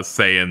ago,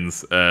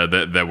 Saiyans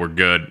that were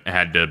good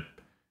had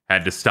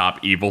to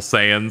stop evil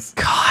Saiyans.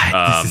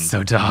 God, this is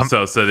so dumb.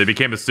 So they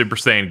became a Super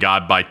Saiyan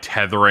God by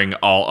tethering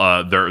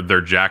all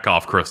their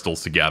jack-off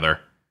crystals together.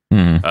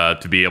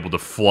 to be able to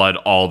flood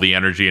all the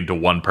energy into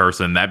one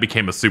person. That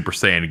became a Super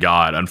Saiyan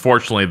God.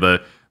 Unfortunately,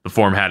 the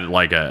form had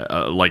like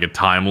a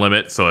time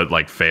limit, so it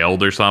like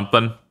failed or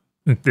something.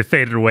 They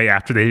faded away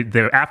after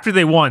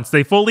they once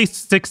they fully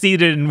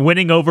succeeded in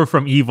winning over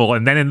from evil,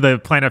 and then the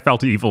planet fell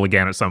to evil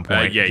again at some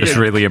point. Just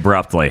really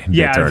abruptly.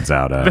 Yeah, it turns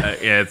out.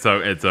 It's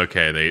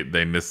okay.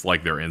 They missed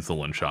like their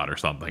insulin shot or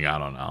something. I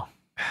don't know.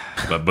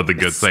 But the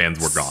good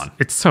Saiyans were gone.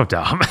 It's so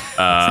dumb. It's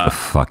the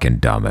fucking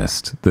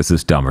dumbest. This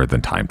is dumber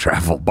than time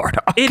travel,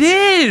 Bardock. It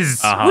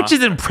is, which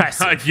is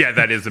impressive. Yeah,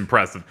 that is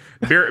impressive.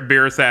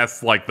 Beerus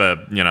asks like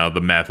the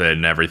method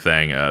and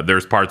everything.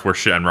 There's parts where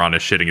Shenron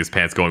is shitting his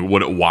pants, going,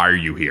 Why are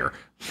you here?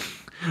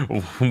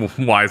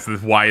 Why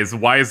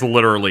is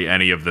literally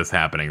any of this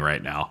happening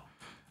right now?"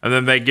 And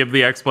then they give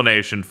the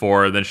explanation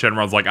for it. Then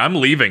Shenron's like, "I'm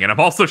leaving, and I'm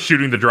also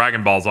shooting the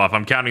Dragon Balls off.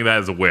 I'm counting that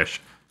as a wish."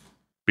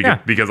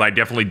 Because I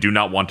definitely do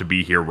not want to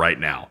be here right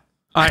now.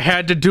 I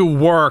had to do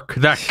work.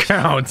 That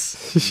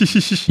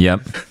counts.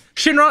 Yep.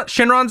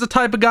 Shenron's the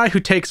type of guy who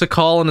takes a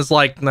call and is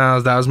like, "Nah,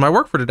 that was my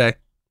work for today."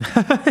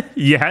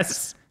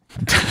 Yes.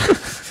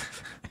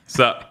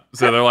 So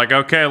they're like,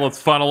 "Okay, let's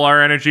funnel our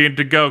energy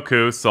into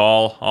Goku." So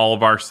all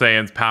of our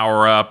Saiyans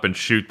power up and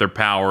shoot their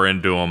power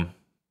into him.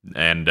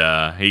 And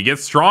he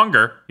gets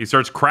stronger. He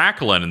starts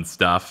crackling and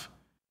stuff.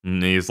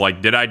 And he's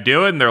like, "Did I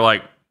do it?" And they're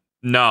like,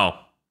 "No.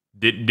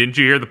 Didn't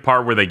you hear the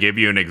part where they give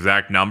you an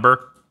exact number?"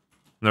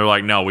 And they're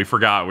like, "No, we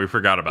forgot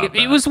about that."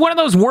 It was one of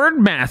those word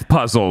math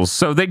puzzles,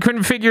 so they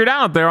couldn't figure it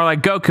out. They were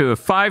like, "Goku, if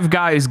 5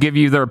 guys give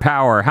you their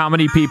power, how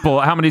many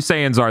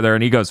Saiyans are there?"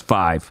 And he goes,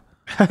 5.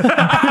 He's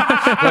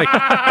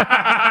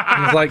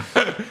like,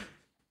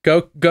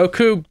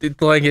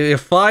 Goku, like,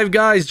 if 5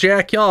 guys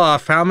jack you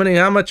off, how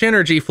much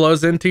energy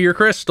flows into your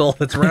crystal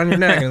that's around your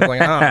neck? And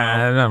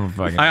it's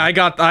like, I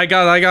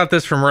got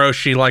this from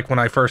Roshi, like when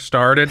I first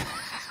started.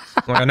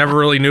 Like, I never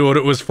really knew what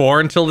it was for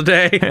until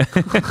today.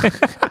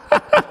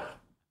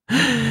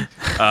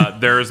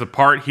 There's a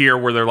part here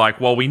where they're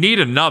like, "Well, we need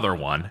another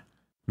one."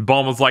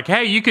 Bulma's like,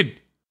 "Hey,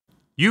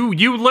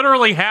 you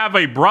literally have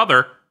a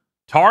brother,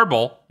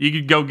 Tarbal. You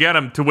could go get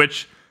him." To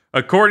which,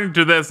 according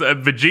to this,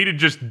 Vegeta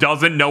just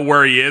doesn't know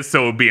where he is,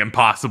 so it would be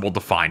impossible to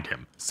find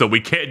him. So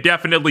we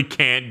definitely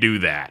can't do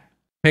that.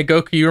 Hey,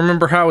 Goku, you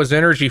remember how his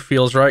energy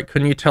feels, right?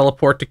 Couldn't you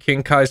teleport to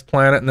King Kai's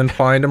planet and then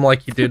find him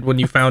like you did when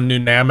you found New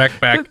Namek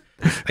back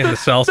in the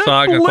Cell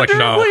Saga? It's like,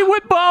 no. Literally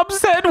what Bob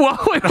said while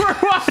we were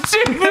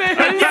watching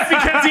this. Yeah,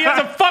 because he has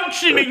a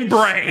functioning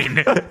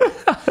brain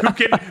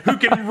who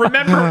can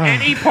remember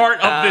any part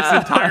of this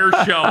entire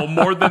show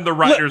more than the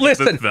writers of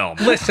this film.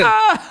 Listen,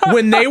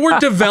 when they were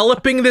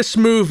developing this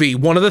movie,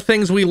 one of the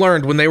things we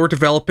learned when they were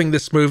developing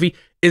this movie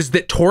is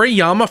that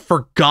Toriyama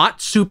forgot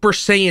Super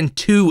Saiyan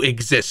 2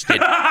 existed.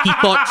 He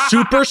thought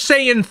Super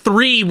Saiyan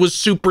 3 was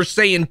Super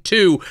Saiyan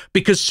 2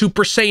 because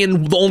Super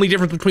Saiyan, the only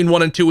difference between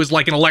 1 and 2 is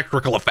like an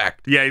electrical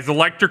effect. Yeah, he's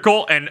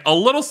electrical and a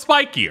little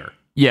spikier.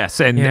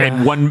 Yes,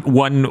 and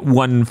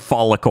one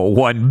follicle,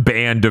 one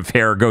band of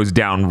hair goes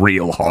down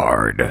real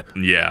hard.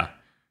 Yeah,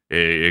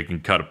 it can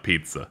cut a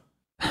pizza.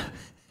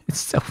 It's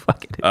so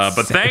fucking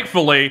but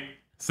thankfully,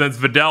 since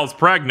Vidal's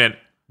pregnant,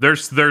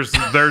 there's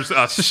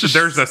a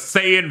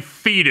Saiyan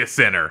fetus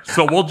in her,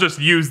 so we'll just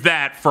use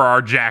that for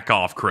our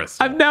jack-off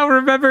crystal. I'm now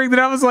remembering that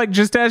I was like,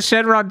 just ask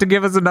Shenron to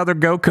give us another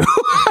Goku.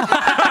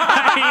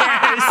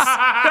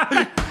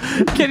 Yes.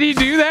 Can he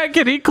do that?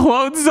 Can he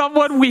clone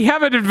someone? We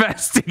haven't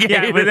investigated.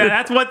 Yeah, but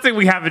that's one thing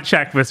we haven't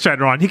checked with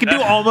Shenron. He can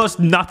do almost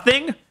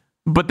nothing,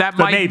 but that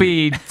might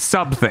be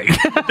something.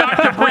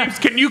 Dr.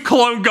 Breams, can you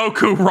clone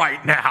Goku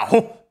right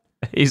now?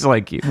 He's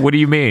like, what do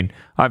you mean?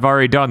 I've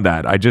already done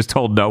that. I just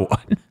told no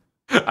one.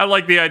 I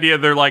like the idea.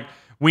 They're like,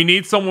 we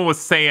need someone with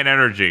Saiyan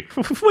energy.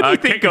 What do you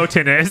think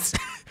Goten is?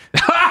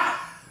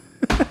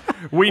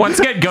 Once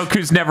again,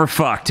 Goku's never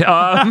fucked.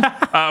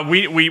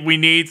 We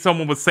need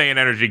someone with Saiyan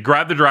energy.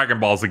 Grab the Dragon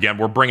Balls again.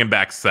 We're bringing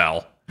back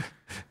Cell.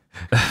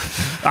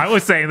 I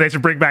was saying they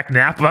should bring back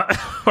Nappa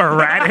or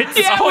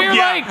Raditz.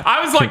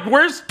 I was like,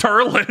 where's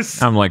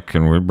Turles? I'm like,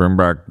 can we bring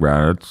back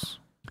Raditz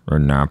or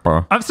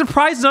Nappa? I'm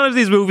surprised none of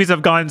these movies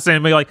have gone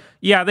and be like,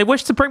 yeah, they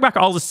wish to bring back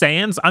all the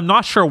Saiyans. I'm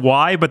not sure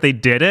why, but they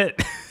did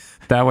it.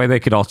 That way they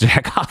could all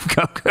jack off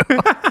Goku.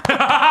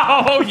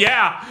 Oh,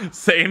 yeah.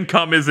 Saiyan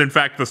Cum is, in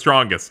fact, the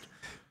strongest.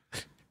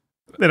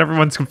 Then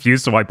everyone's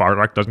confused to why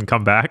Bardock doesn't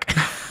come back.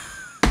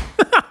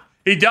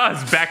 He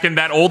does, back in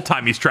that old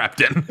time he's trapped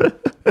in.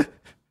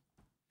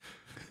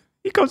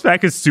 He comes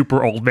back as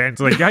super old man.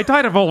 He's like, I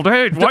died of old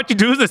age. Why'd you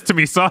do this to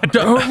me, son?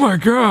 Oh my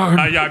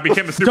god. Yeah, I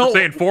became a Super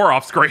Saiyan 4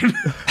 off screen.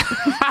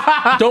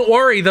 Don't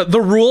worry, the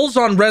rules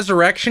on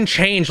resurrection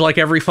change like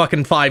every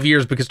fucking 5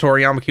 years because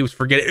Toriyama keeps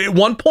forgetting. At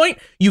one point,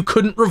 you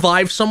couldn't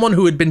revive someone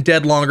who had been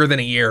dead longer than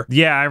a year.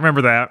 Yeah, I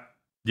remember that.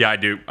 Yeah, I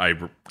do.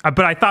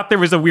 But I thought there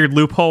was a weird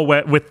loophole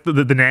with the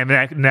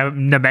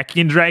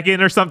Namekian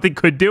dragon or something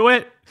could do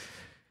it.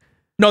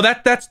 No,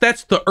 that's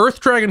the Earth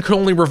Dragon could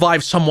only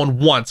revive someone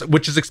once,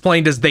 which is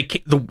explained as the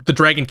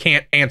dragon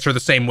can't answer the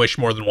same wish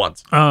more than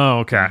once. Oh,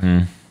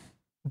 okay.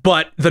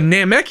 But the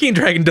Namekian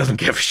dragon doesn't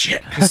give a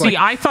shit. See,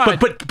 I thought,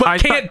 but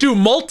can't do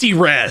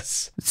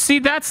multi-res. See,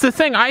 that's the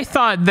thing. I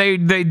thought they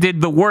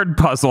did the word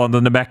puzzle on the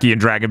Namekian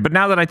dragon, but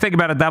now that I think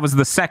about it, that was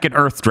the second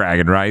Earth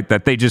dragon, right?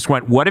 That they just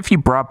went, what if you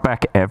brought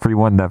back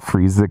everyone that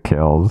Frieza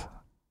killed?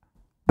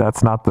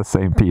 That's not the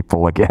same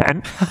people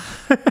again.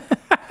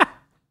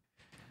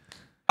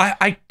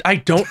 I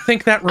don't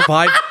think that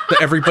revived the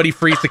everybody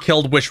Frieza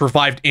killed, which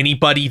revived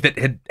anybody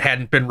that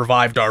hadn't been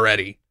revived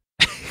already.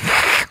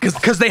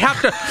 Because they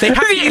have to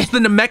use the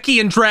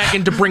Namekian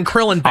dragon to bring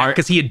Krillin back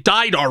because he had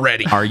died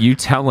already. Are you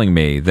telling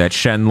me that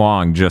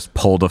Shenlong just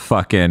pulled a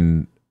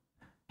fucking,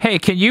 hey,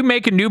 can you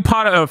make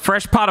a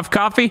fresh pot of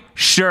coffee?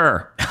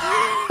 Sure.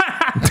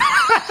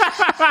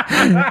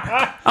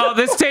 Oh,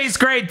 this tastes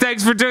great.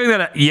 Thanks for doing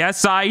that.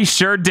 Yes, I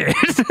sure did.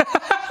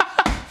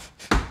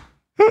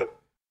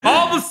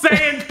 All the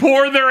Saiyans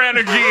pour their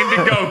energy into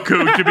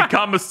Goku to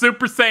become a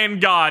Super Saiyan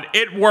God.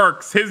 It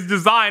works. His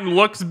design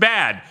looks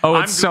bad. Oh,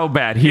 it's so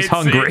bad. He's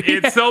hungry.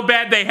 It's so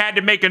bad they had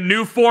to make a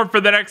new form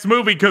for the next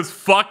movie because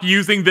fuck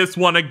using this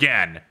one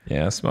again.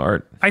 Yeah,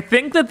 smart. I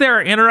think that there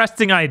are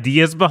interesting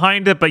ideas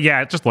behind it, but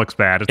yeah, it just looks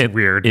bad. It's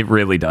weird. It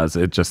really does.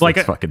 It just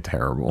looks fucking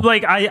terrible.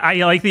 Like, I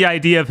like the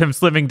idea of him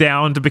slimming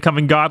down to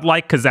becoming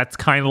godlike because that's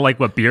kind of like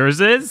what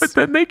Beers is. But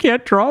then they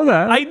can't draw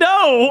that. I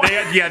know.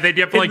 They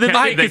definitely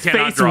can't. Make his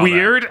face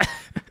weird.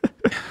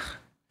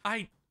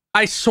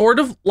 I sort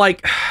of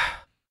like,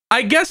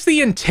 I guess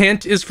the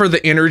intent is for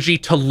the energy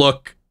to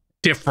look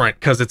different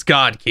because it's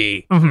God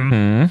Key,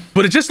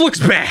 but it just looks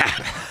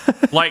bad.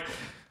 Like,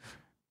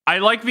 I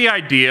like the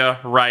idea,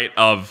 right,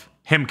 of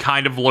him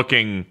kind of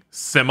looking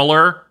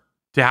similar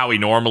to how he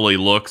normally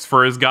looks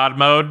for his God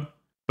mode,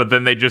 but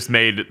then they just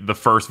made the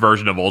first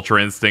version of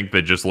Ultra Instinct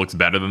that just looks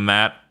better than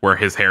that, where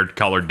his hair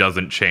color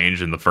doesn't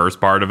change in the first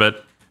part of it.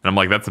 And I'm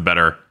like, that's a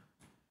better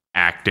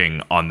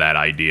acting on that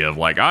idea of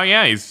like, oh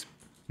yeah, he's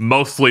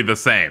mostly the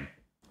same,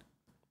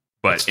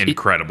 but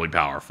incredibly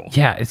powerful.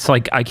 Yeah, it's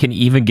like I can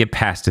even get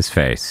past his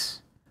face.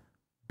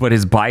 But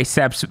his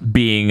biceps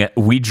being,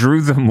 we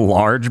drew them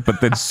large,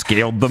 but then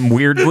scaled them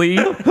weirdly.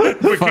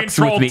 Fucks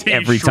with me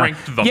every time.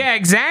 Them. Yeah,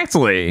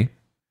 exactly.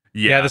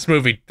 Yeah, this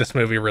movie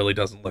really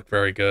doesn't look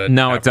very good.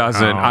 No, it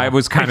doesn't. I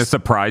was kind of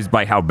surprised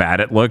by how bad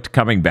it looked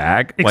coming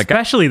back.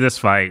 Especially this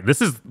fight. This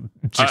is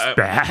just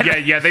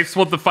bad. Yeah, they've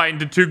split the fight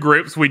into two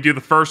groups. We do the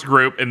first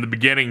group in the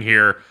beginning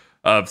here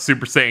of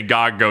Super Saiyan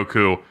God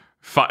Goku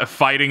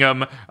fighting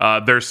him.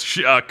 There's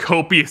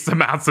copious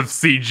amounts of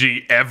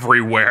CG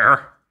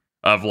everywhere.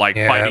 Of like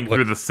fighting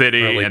through the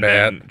city really and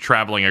then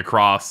traveling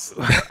across.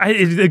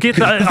 They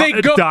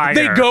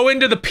go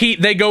into the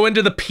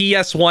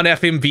PS1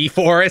 FMV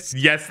forest.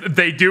 Yes,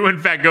 they do in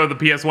fact go to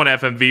the PS1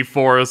 FMV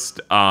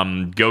forest.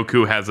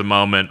 Goku has a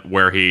moment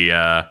where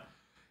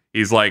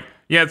he's like,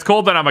 yeah, it's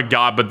cool that I'm a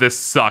god, but this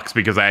sucks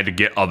because I had to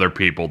get other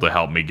people to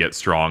help me get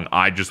strong.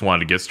 I just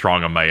wanted to get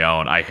strong on my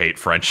own. I hate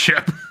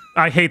friendship.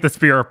 I hate the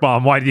spirit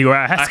bomb. Why do you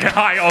ask?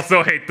 I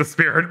also hate the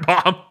spirit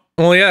bomb.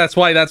 Well, yeah, that's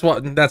why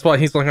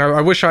he's like,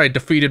 I wish I had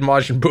defeated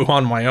Majin Buu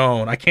on my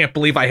own. I can't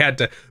believe I had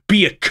to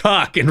be a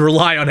cuck and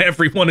rely on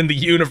everyone in the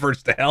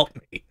universe to help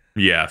me.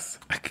 Yes.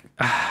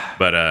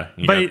 But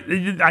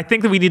I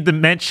think that we need to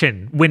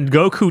mention when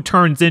Goku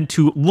turns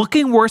into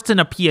looking worse than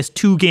a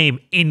PS2 game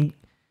in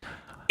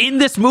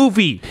this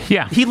movie.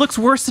 Yeah. He looks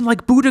worse than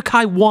like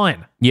Budokai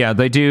 1. Yeah,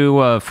 they do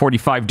a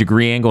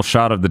 45-degree angle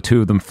shot of the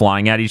two of them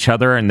flying at each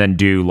other and then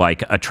do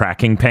like a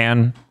tracking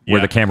pan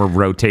where the camera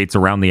rotates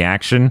around the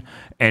action.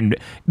 And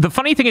the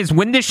funny thing is,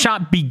 when this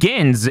shot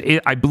begins,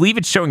 I believe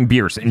it's showing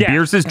Beers, and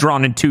Beers is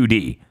drawn in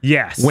 2D.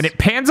 Yes. When it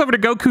pans over to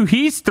Goku,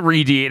 he's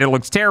 3D, and it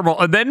looks terrible.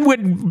 And then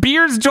when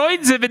Beers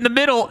joins him in the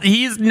middle,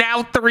 he's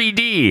now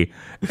 3D.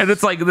 And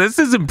it's like, this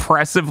is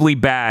impressively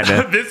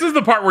bad. This is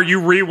the part where you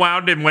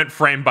rewound and went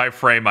frame by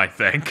frame, I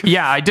think.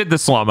 Yeah, I did the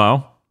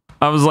slow-mo.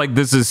 I was like,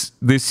 this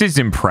is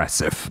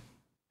impressive.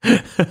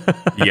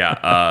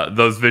 Yeah,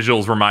 those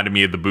visuals reminded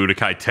me of the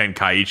Budokai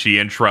Tenkaichi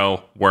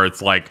intro, where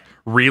it's like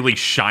really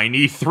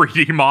shiny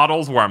 3D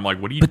models where I'm like,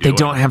 what are you doing? But they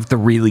don't have the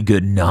really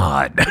good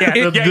nod. I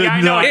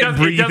know.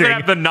 It doesn't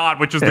have the nod,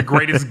 which is the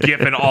greatest GIF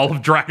in all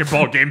of Dragon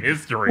Ball game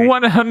history.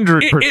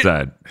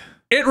 100%.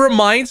 It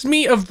reminds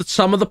me of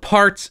some of the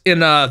parts in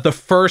the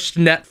first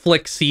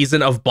Netflix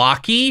season of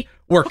Baki,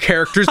 where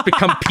characters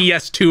become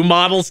PS2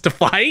 models to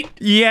fight.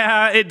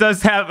 Yeah, it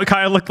does have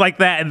kind of look like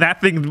that, and that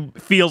thing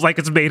feels like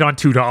it's made on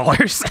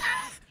 $2.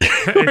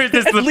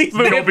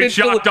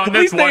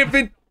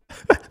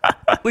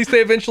 At least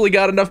they eventually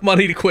got enough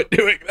money to quit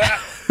doing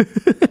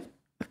that.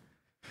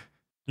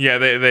 Yeah,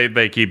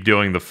 they keep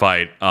doing the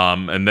fight,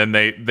 and then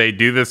they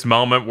do this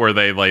moment where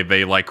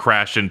they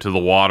crash into the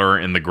water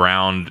in the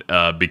ground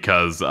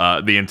because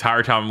the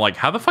entire time I'm like,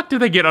 how the fuck do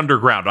they get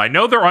underground? I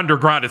know they're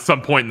underground at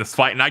some point in this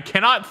fight, and I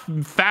cannot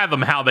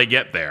fathom how they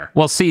get there.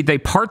 Well, see, they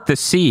part the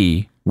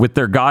sea with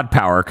their god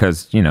power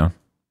because,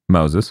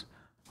 Moses.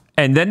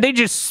 And then they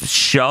just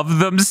shove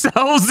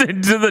themselves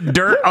into the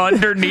dirt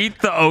underneath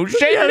the ocean.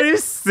 Yeah, they're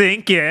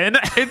sinking.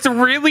 It's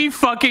really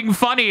fucking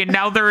funny. And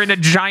now they're in a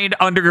giant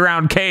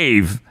underground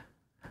cave.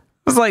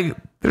 It's like,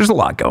 There's a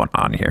lot going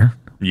on here.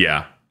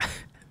 Yeah.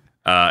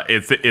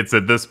 It's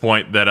at this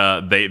point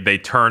that they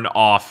turn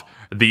off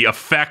the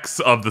effects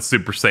of the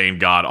Super Saiyan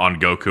God on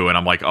Goku, and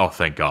I'm like, oh,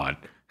 thank God.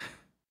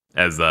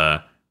 As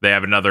they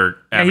have another.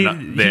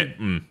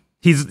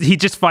 He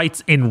just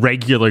fights in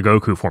regular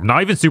Goku form,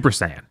 not even Super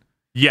Saiyan.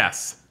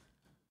 Yes,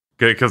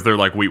 because they're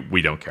like,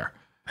 we don't care.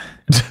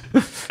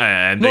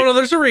 And no,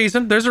 there's a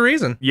reason. There's a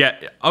reason. Yeah.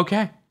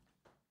 Okay.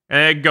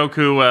 And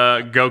Goku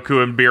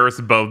and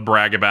Beerus both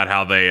brag about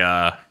how they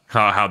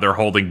how they're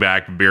holding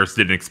back. Beerus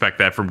didn't expect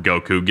that from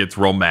Goku. Gets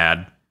real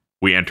mad.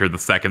 We enter the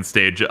second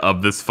stage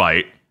of this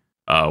fight,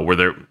 where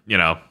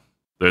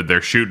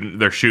they're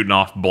shooting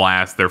off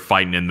blasts. They're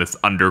fighting in this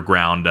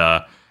underground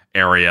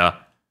area,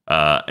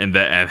 and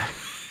then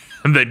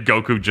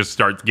Goku just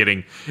starts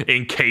getting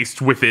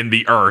encased within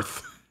the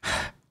earth.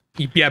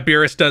 Yeah,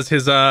 Beerus does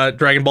his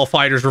Dragon Ball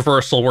FighterZ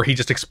reversal where he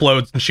just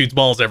explodes and shoots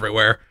balls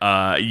everywhere.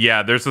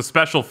 Yeah, there's a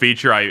special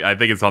feature. I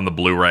think it's on the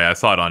Blu-ray. I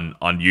saw it on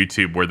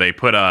YouTube where they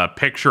put a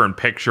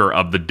picture-in-picture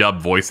of the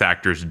dubbed voice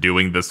actors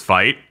doing this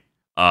fight.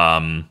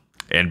 And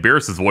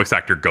Beerus's voice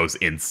actor goes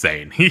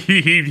insane.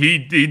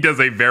 He does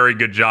a very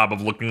good job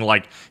of looking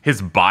like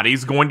his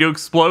body's going to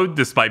explode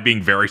despite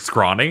being very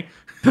scrawny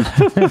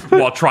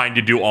while trying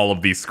to do all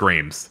of these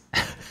screams.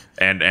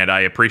 And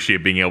I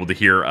appreciate being able to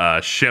hear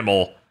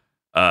Schimmel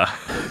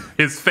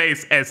his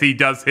face as he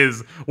does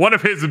one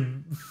of his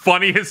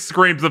funniest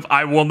screams of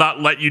 "I will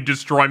not let you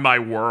destroy my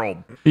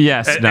world."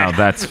 Yes,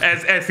 that's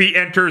as he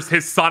enters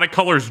his Sonic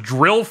Colors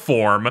drill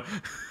form.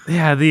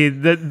 Yeah,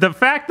 the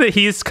fact that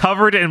he's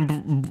covered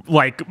in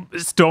like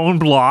stone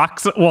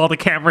blocks while the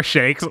camera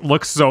shakes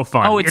looks so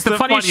fun. Oh, it's the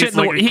funniest shit in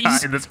the world.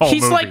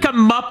 He's like a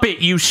Muppet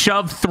you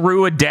shove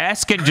through a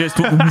desk and just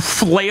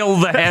flail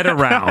the head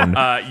around.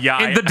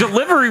 And the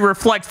delivery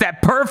reflects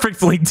that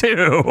perfectly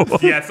too.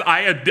 Yes,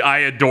 I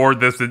adore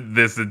this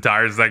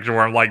entire section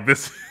where I'm like,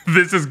 this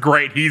is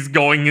great. He's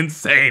going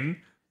insane.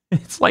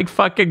 It's like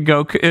fucking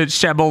Goku,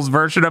 Shebel's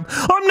version of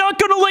 "I'm not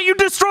gonna let you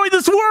destroy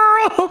this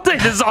world,"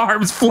 and his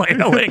arms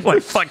flailing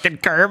like fucking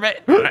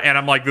Kermit. And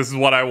I'm like, this is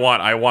what I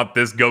want. I want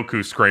this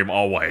Goku scream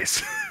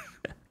always.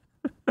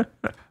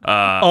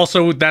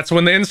 Also, that's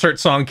when the insert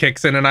song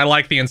kicks in, and I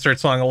like the insert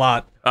song a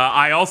lot.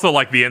 I also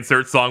like the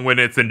insert song when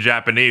it's in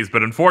Japanese,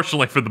 but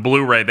unfortunately for the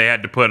Blu-ray, they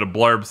had to put a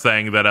blurb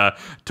saying that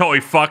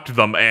Toei fucked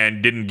them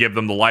and didn't give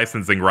them the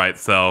licensing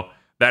rights. So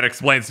that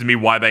explains to me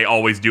why they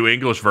always do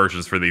English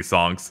versions for these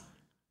songs.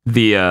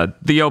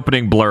 The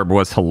opening blurb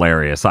was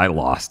hilarious. I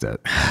lost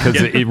it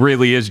because it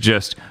really is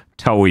just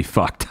Toei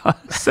fucked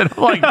us, and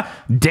I'm like,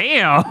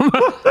 damn.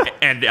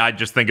 And I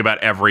just think about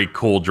every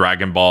cool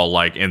Dragon Ball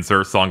like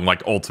insert song,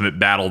 like Ultimate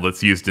Battle,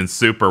 that's used in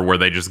Super, where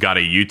they just got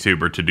a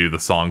YouTuber to do the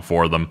song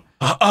for them.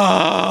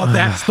 Oh,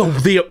 that's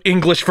the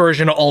English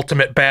version of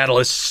Ultimate Battle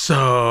is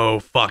so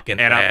fucking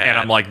bad.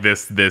 I'm like,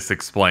 this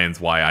explains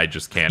why I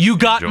just can't. You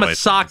got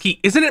Masaki.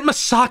 Isn't it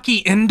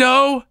Masaki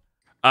Endo?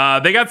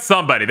 They got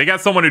somebody. They got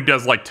someone who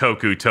does like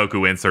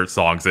Toku insert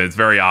songs, and it's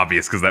very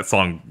obvious because that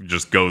song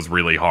just goes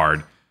really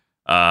hard.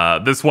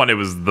 This one, it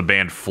was the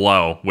band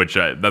Flow, which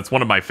that's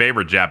one of my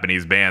favorite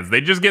Japanese bands. They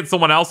just get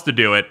someone else to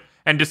do it,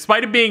 and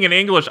despite it being in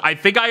English, I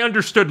think I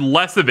understood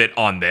less of it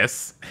on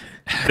this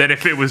than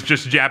if it was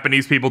just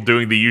Japanese people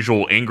doing the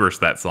usual English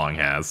that song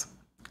has.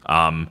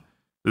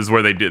 This is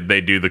where they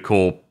do the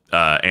cool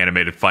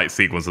animated fight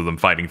sequence of them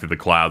fighting through the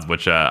clouds,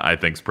 which I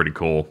think is pretty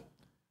cool.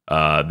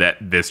 That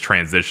this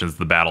transitions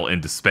the battle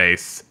into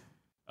space.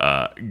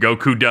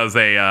 Goku does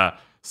a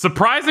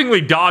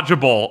surprisingly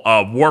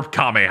dodgeable warp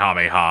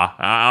Kamehameha.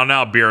 I don't know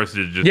how Beerus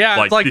did just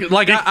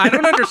I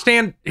don't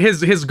understand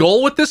his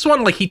goal with this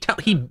one. Like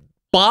he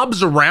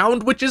bobs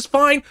around, which is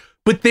fine,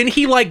 but then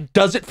he like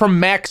does it from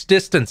max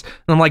distance.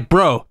 And I'm like,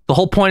 bro, the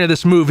whole point of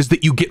this move is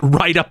that you get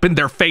right up in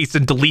their face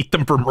and delete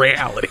them from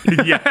reality.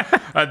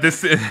 Yeah,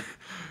 this.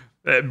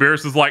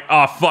 Beerus is like,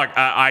 oh fuck,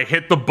 I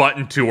hit the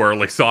button too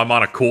early, so I'm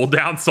on a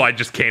cooldown, so I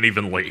just can't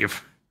even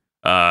leave.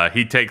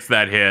 He takes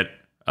that hit.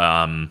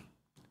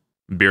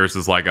 Beerus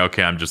is like,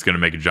 okay, I'm just gonna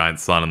make a giant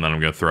sun, and then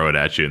I'm gonna throw it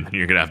at you, and then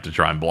you're gonna have to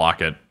try and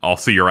block it.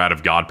 Also, you're out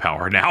of god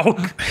power now.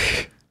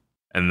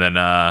 And then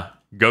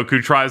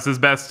Goku tries his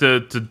best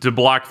to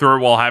block through it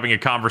while having a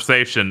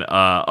conversation.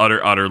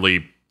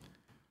 Utterly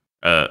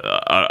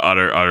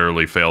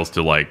fails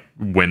to like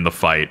win the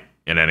fight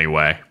in any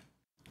way.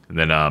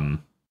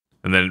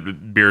 And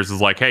then Beerus is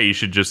like, hey, you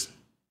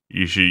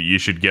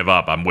should give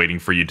up. I'm waiting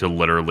for you to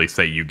literally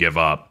say you give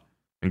up.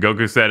 And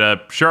Goku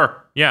said,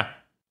 sure, yeah.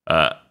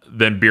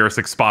 Then Beerus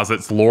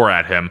exposits lore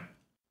at him,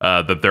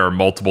 that there are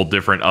multiple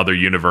different other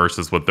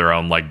universes with their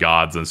own like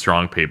gods and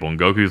strong people. And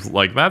Goku's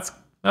like, that's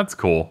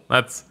cool.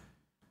 That's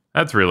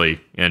really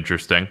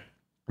interesting.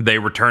 They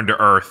return to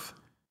Earth,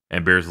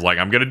 and Beerus is like,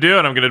 I'm gonna do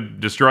it. I'm gonna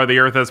destroy the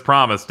Earth as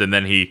promised. And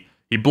then he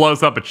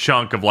blows up a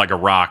chunk of like a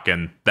rock,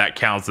 and that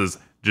counts as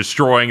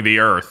destroying the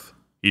Earth.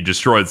 He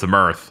destroyed some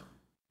Earth.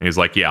 And he's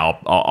like, yeah,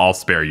 I'll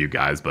spare you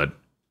guys, but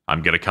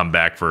I'm gonna come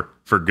back for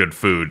good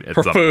food.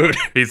 For food.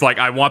 He's like,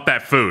 I want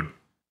that food.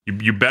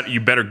 You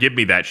better give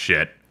me that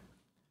shit.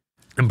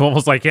 And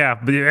Bulma's like, yeah,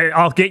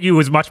 I'll get you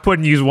as much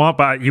pudding you want,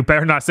 but you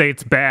better not say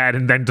it's bad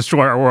and then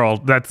destroy our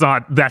world. That's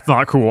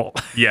not cool.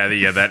 Yeah,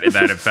 that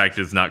effect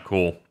is not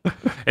cool.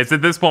 It's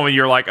at this point when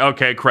you're like,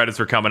 okay, credits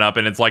are coming up,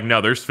 and it's like,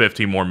 no, there's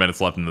 15 more minutes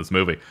left in this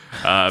movie,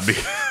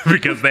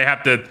 because they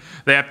have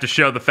to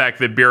show the fact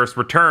that Beerus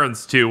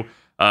returns to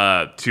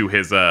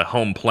his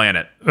home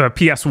planet,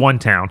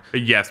 PS1 town.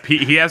 Yes,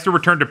 he has to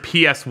return to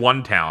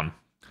PS1 town.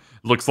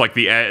 Looks like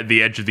the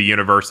edge of the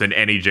universe in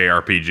any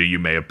JRPG you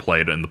may have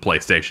played in the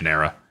PlayStation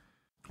era,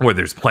 where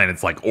there's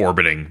planets like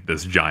orbiting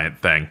this giant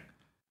thing.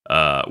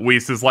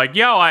 Whis is like,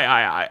 yo,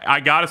 I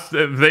got us.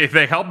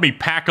 They helped me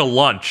pack a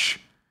lunch,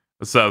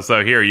 so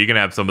here you can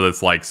have some of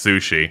this like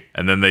sushi.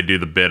 And then they do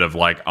the bit of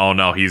like, oh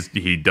no,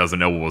 he doesn't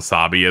know what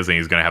wasabi is, and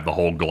he's gonna have the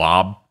whole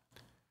glob,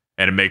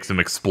 and it makes him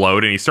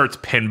explode, and he starts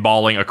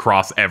pinballing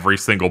across every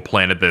single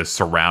planet that is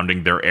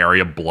surrounding their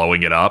area,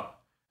 blowing it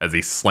up as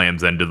he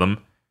slams into them.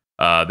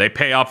 They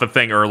pay off a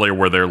thing earlier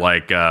where they're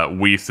like,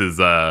 Whis is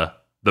the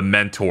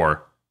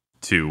mentor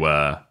to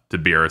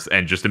Beerus,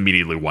 and just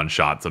immediately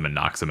one-shots him and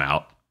knocks him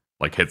out,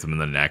 like hits him in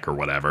the neck or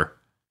whatever.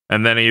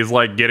 And then he's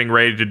like getting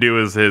ready to do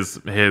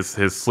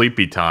his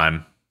sleepy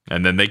time,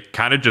 and then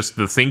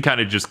the scene kind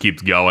of just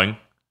keeps going.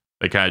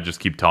 They kind of just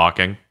keep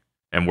talking,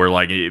 and we're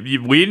like, we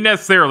didn't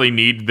necessarily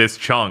need this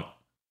chunk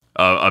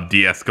of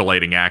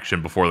de-escalating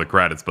action before the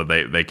credits, but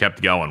they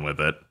kept going with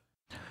it.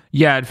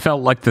 Yeah, it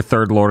felt like the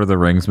third Lord of the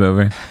Rings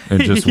movie.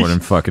 It just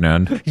wouldn't fucking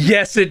end.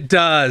 Yes, it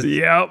does.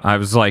 Yep. I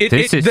was like,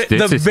 this is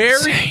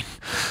insane.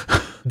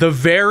 The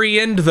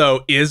very end,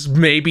 though, is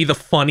maybe the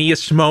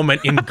funniest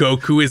moment in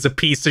Goku is a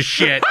piece of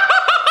shit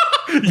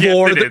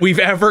lore that we've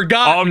ever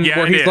gotten. Yeah,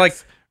 where he's like,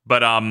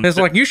 but it's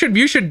like you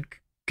should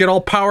get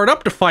all powered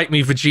up to fight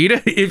me,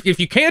 Vegeta.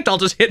 If you can't, I'll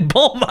just hit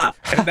Bulma,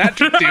 and that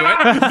should do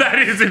it. That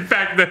is, in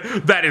fact,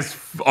 that is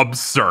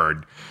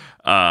absurd.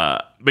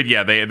 But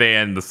yeah, they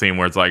end the scene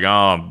where it's like,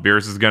 oh,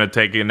 Beerus is going to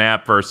take a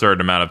nap for a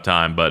certain amount of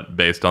time, but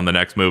based on the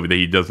next movie,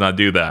 he does not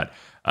do that.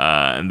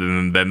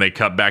 And then they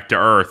cut back to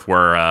Earth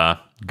where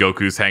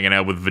Goku's hanging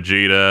out with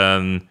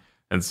Vegeta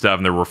and stuff,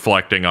 and they're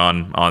reflecting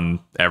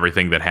on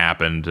everything that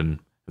happened and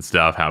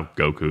stuff, how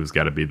Goku's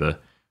got to be the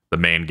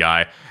main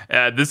guy.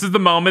 This is the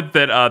moment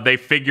that they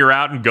figure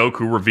out, and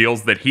Goku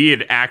reveals that he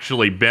had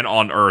actually been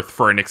on Earth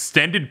for an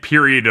extended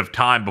period of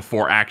time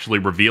before actually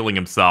revealing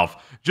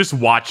himself, just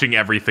watching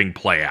everything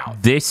play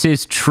out. This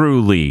is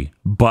truly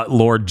but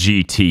Lord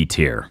GT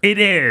tier. It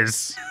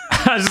is.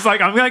 I was just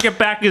like, I'm going to get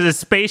back as a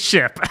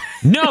spaceship.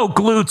 No,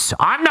 glutes.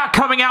 I'm not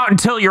coming out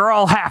until you're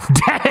all half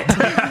dead.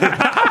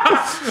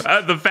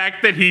 The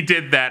fact that he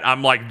did that,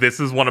 I'm like, this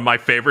is one of my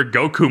favorite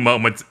Goku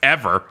moments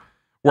ever,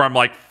 where I'm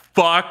like,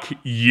 fuck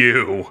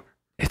you.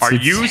 Are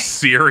you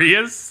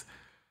serious?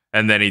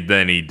 And then he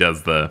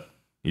does the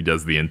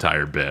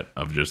entire bit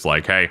of just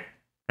like, hey,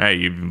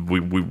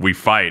 we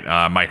fight.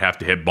 I might have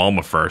to hit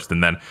Bulma first,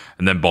 and then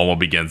Bulma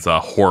begins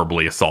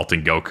horribly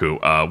assaulting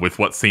Goku with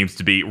what seems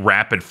to be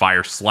rapid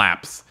fire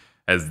slaps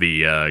as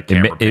the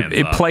camera pans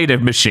it up. played a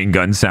machine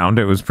gun sound.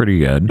 It was pretty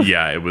good.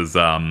 Yeah, it was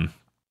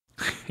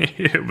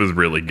it was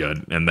really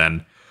good. And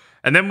then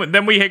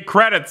we hit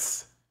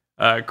credits.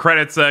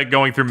 Credits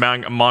going through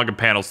manga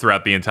panels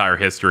throughout the entire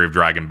history of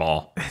Dragon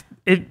Ball.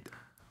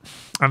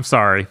 I'm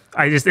sorry.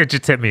 It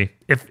just hit me.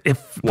 If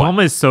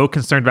Bulma is so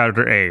concerned about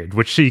her age,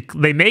 which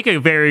they make it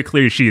very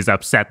clear she's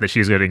upset that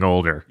she's getting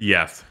older.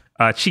 Yes.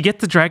 She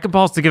gets the Dragon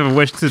Balls to give a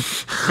wish to.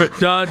 Hey!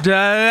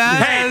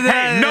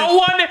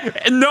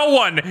 No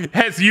one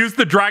has used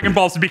the Dragon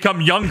Balls to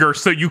become younger,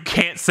 so you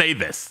can't say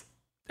this,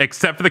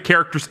 except for the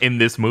characters in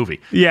this movie.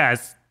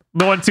 Yes.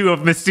 The ones who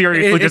have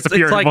mysteriously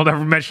disappeared like, will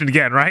never mention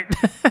again, right?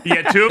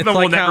 Yeah, two of them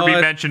like will never how, be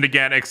mentioned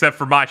again, except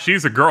for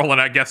she's a girl, and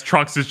I guess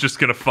Trunks is just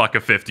gonna fuck a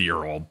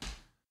 50-year-old.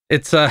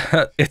 It's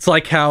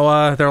like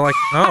how they're like,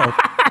 oh,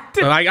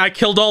 I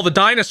killed all the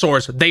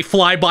dinosaurs. They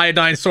fly by a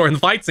dinosaur in the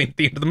fight scene at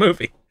the end of the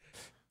movie.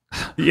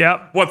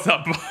 Yep. What's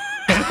up?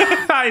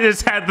 I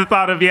just had the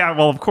thought of, yeah,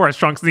 well, of course,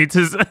 Trunks needs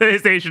his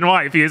Asian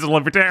wife. He is a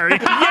libertarian.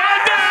 Yeah!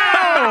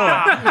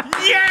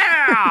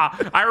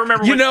 I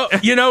remember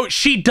You know,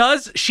 she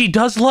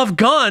does love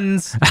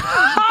guns.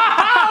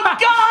 Oh,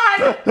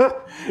 God!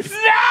 No!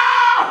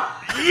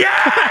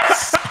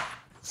 Yes!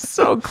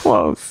 So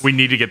close. We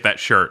need to get that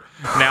shirt.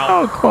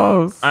 Now, So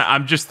close.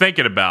 I'm just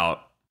thinking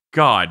about,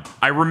 God,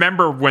 I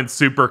remember when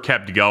Super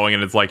kept going,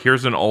 and it's like,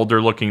 here's an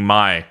older looking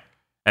Mai,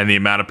 and the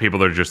amount of people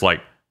that are just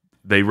like,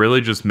 they really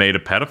just made a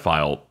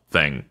pedophile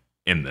thing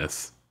in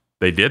this.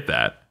 They did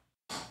that.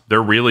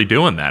 They're really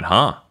doing that,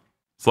 huh?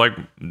 It's like,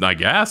 I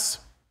guess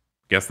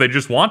they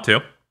just want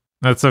to.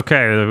 That's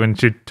okay. When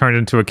she turned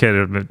into a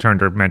kid, it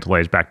turned her mental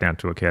age back down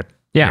to a kid.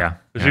 Yeah.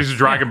 She's a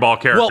Dragon Ball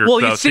character,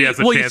 Well, so she has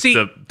a chance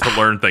to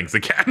learn things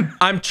again.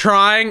 I'm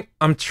trying.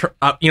 I'm just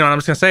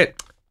gonna say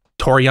it.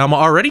 Toriyama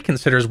already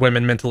considers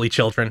women mentally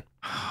children.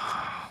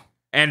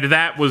 And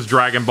that was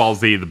Dragon Ball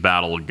Z: The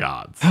Battle of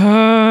Gods.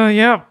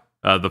 Yeah.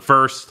 The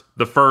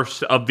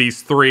first of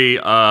these three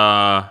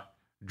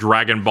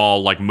Dragon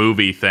Ball like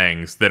movie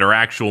things that are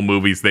actual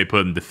movies they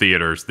put into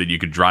theaters that you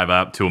could drive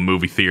up to a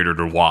movie theater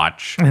to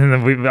watch. And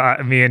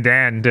then me and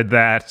Dan did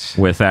that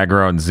with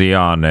Aggro and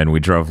Xeon, and we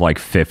drove like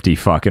 50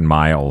 fucking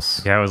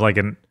miles. Yeah, it was like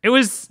it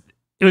was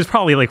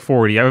probably like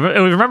 40. I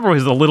remember it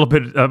was a little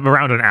bit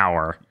around an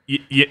hour.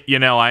 You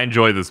know, I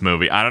enjoy this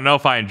movie. I don't know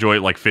if I enjoy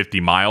it like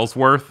 50 miles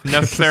worth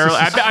necessarily.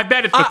 I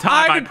bet at the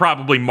time I'd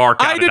probably mark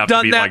out I'd enough have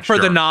to be done that like, for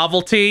sure. the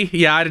novelty.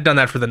 Yeah, I'd have done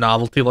that for the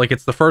novelty. Like,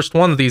 it's the first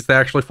one of these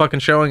they're actually fucking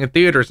showing in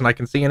theaters, and I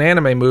can see an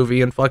anime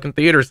movie in fucking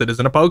theaters that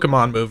isn't a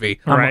Pokemon movie.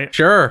 Right.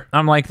 Sure.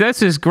 I'm like,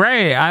 this is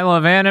great. I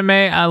love anime.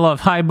 I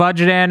love high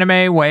budget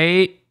anime.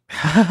 Wait.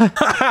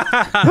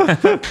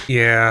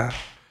 Yeah.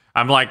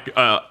 I'm like,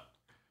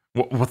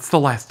 what's the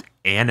last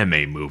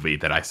anime movie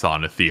that I saw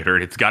in a theater?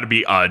 It's got to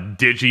be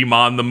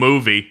Digimon the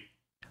movie.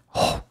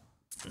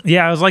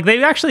 Yeah, I was like,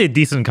 they actually a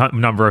decent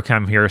number of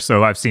come here,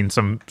 so I've seen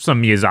some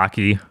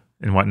Miyazaki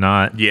and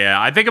whatnot.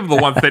 Yeah, I think of the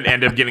ones that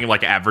end up getting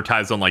like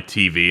advertised on like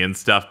TV and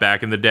stuff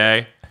back in the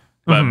day.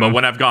 But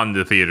when I've gone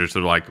to theaters,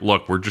 they're like,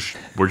 look, we're just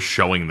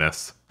showing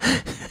this.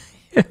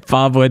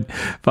 Bob went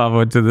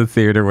to the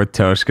theater with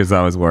Tosh because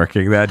I was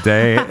working that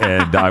day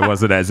and I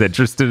wasn't as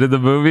interested in the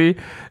movie.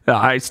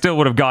 I still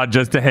would have gone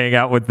just to hang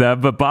out with them,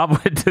 but Bob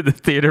went to the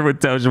theater with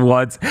Tosh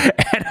once,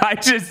 and I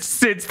just,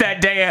 since that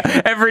day,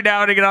 every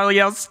now and again I'll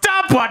yell,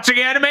 "Stop watching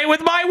anime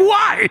with my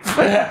wife!"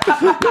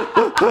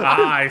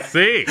 I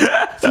see.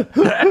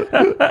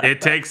 It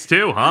takes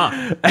two,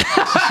 huh?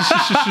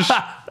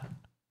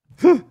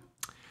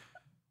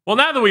 Well,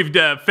 now that we've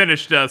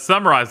finished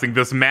summarizing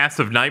this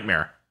massive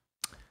nightmare,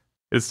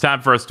 it's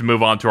time for us to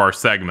move on to our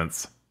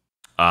segments.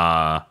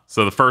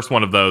 So the first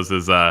one of those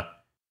is the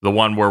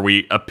one where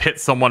we pit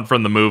someone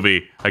from the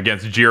movie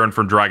against Jiren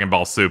from Dragon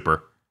Ball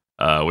Super,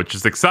 which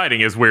is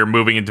exciting as we're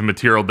moving into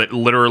material that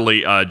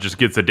literally just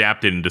gets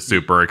adapted into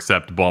Super,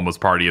 except Bulma's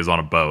party is on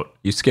a boat.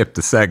 You skipped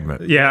a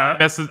segment. Yeah.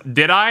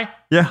 Did I?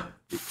 Yeah.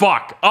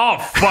 Fuck. Oh,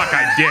 fuck,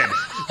 I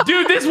did.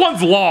 Dude, this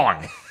one's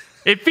long.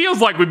 It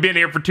feels like we've been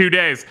here for 2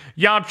 days.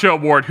 Yamcha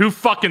Award. Who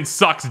fucking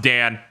sucks,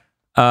 Dan?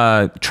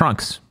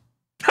 Trunks.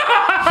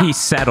 He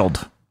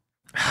settled.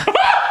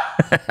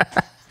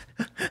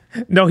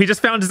 No, he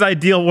just found his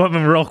ideal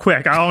woman real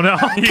quick. I don't know.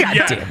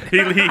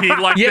 He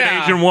liked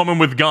an Asian woman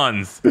with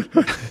guns.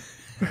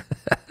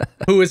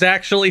 Who is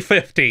actually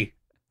 50.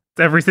 It's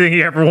everything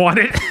he ever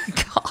wanted.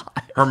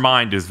 Her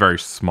mind is very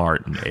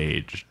smart and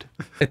aged.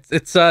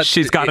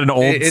 She's got an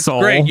old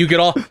soul. It's great.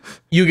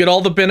 You get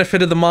all the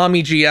benefit of the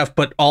mommy GF,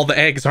 but all the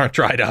eggs aren't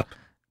dried up.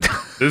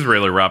 This is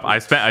really rough. I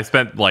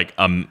spent like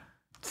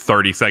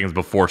 30 seconds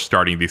before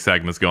starting these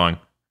segments going,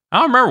 I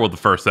don't remember what the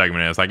first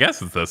segment is. I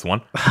guess it's this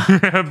one.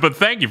 But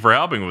thank you for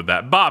helping with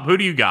that. Bob, who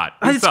do you got?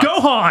 It's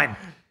Gohan.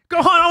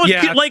 Gohan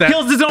almost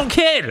kills his own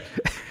kid.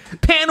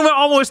 Pan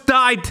almost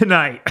died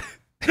tonight.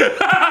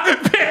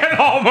 Pan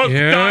almost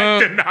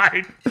died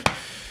tonight.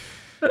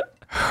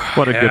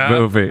 What a good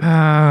movie.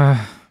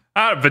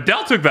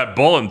 Videl took that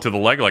bullet into the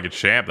leg like a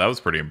champ. That was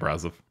pretty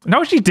impressive.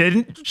 No, she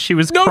didn't. She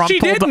was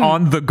crumpled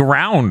on the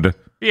ground.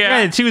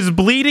 Yeah, she was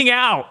bleeding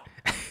out.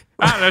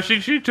 I don't know.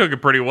 She took it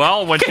pretty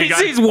well when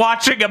Casey's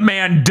watching a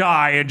man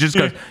die and just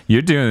goes,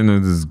 "You're doing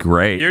this is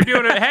great. You're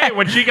doing it." Hey,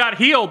 when she got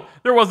healed,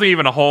 there wasn't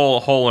even a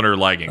hole in her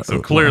legging,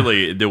 so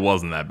clearly it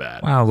wasn't that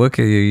bad. Wow, look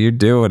at you! You're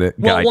doing it.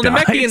 Well,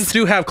 Namekians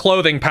do have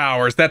clothing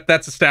powers.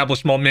 That's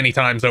established many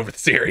times over the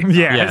series.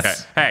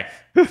 Yes. Okay.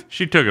 Hey,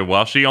 she took it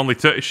well. She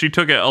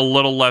took it a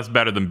little less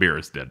better than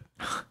Beerus did.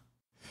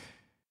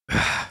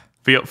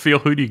 Feel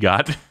who do you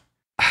got?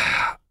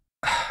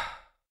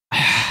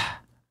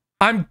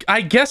 I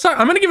guess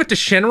I'm gonna give it to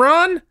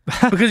Shenron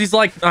because he's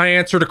like, I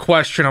answered a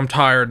question. I'm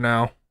tired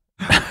now.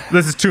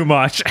 This is too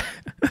much.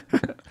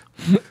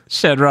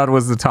 Shenron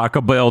was the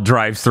Taco Bell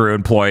drive-thru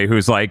employee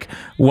who's like,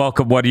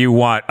 "Welcome. What do you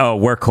want? Oh,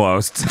 we're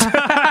closed."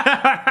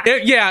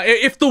 Yeah,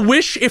 if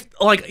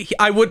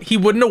he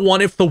wouldn't have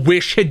won if the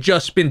wish had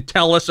just been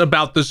tell us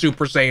about the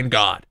Super Saiyan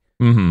God.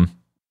 Mm-hmm.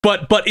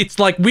 But it's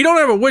like, we don't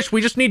have a wish.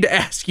 We just need to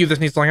ask you this.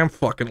 And he's like, I'm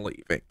fucking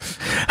leaving.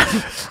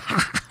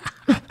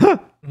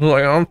 I'm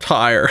like, I'm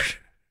tired.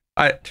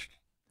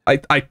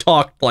 I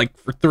talked like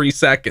for 3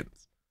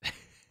 seconds. It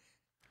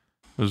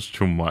was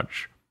too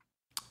much.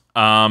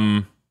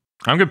 I'm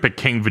gonna pick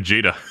King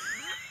Vegeta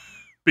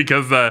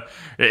because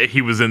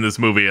he was in this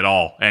movie at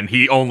all, and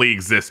he only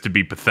exists to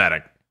be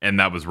pathetic, and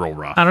that was real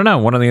rough. I don't know.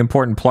 One of the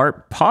important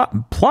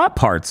plot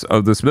parts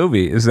of this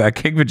movie is that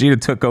King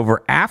Vegeta took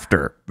over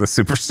after the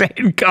Super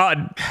Saiyan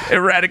God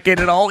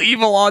eradicated all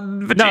evil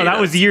on Vegeta. No, that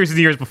was years and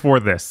years before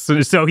this,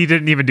 so he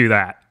didn't even do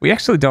that. We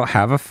actually don't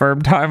have a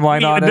firm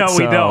timeline on it. No,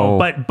 we don't.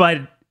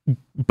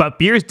 But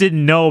Beerus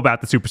didn't know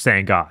about the Super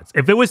Saiyan gods.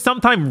 If it was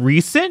sometime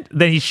recent,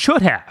 then he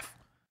should have.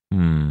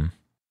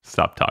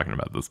 Stop talking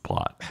about this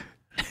plot.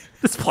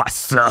 This plot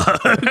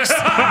sucks. This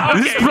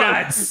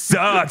plot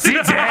sucks.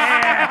 It's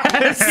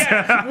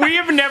ass. We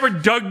have never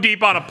dug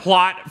deep on a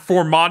plot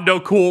for Mondo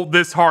Cool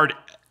this hard.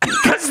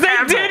 Because they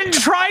didn't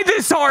try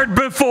this hard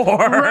before.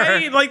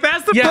 Right? Like,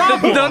 that's the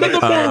problem. None of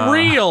them are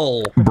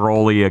real.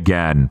 Broly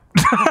again.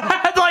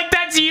 Like,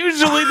 that's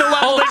usually the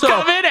level they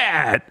come in.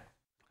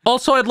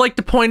 Also, I'd like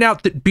to point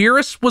out that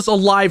Beerus was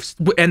alive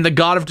and the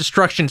god of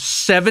destruction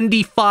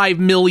 75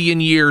 million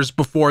years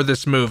before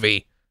this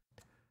movie.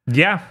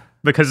 Yeah,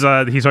 because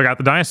he took out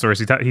the dinosaurs.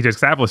 He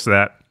established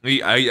that.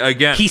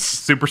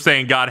 Super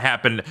Saiyan God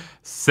happened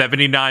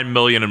 79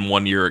 million and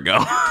 1 year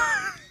ago.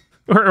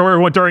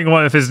 or during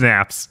one of his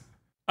naps.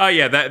 Oh,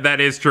 yeah, that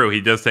is true.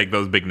 He does take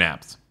those big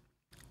naps.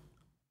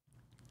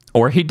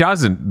 Or he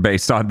doesn't,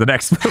 based on the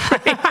next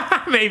movie.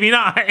 Maybe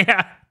not,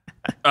 yeah.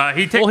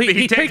 He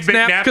takes big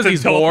naps because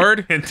he's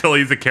bored. Until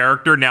he's a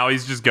character. Now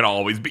he's just going to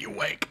always be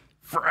awake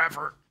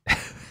forever.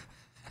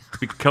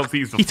 Because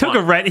he took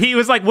a Red. He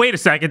was like, wait a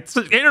second.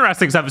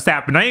 Interesting stuff has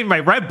happened. I need my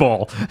Red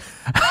Bull.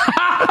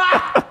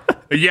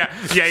 Yeah,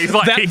 he's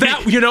like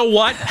you know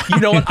what?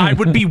 I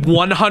would be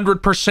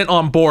 100%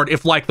 on board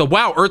if like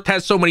Earth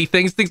has so many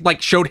things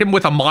like showed him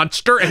with a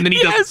monster and then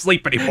he doesn't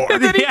sleep anymore.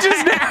 And then he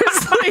just never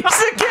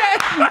sleeps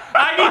again.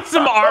 I need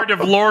some art of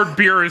Lord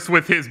Beerus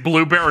with his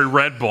blueberry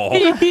Red Bull.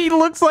 He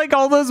looks like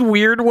all those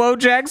weird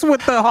Wojaks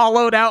with the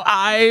hollowed out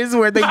eyes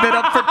where they've been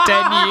up for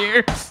 10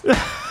 years.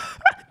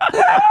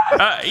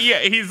 Yeah,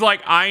 he's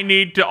like, I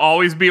need to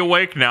always be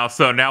awake now.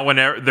 So now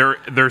whenever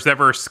there's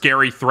ever a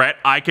scary threat,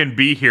 I can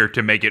be here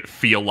to make it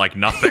feel like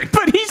nothing.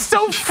 But he's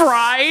so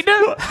fried.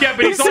 Yeah,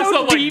 but he's also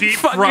so like deep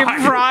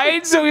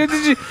fried. So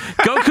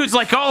Goku's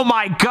like, oh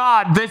my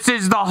god, this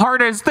is the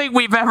hardest thing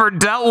we've ever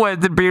dealt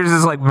with. And Beerus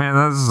is like, man,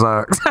 that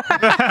sucks.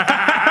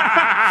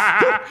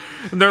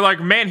 And they're like,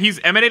 man,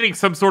 he's emanating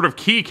some sort of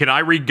key. Can I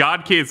read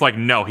God Key? It's like,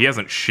 no, he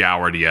hasn't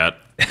showered yet.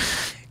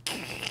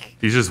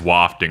 He's just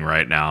wafting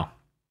right now.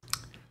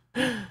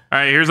 All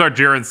right, here's our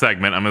Jiren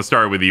segment. I'm going to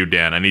start with you,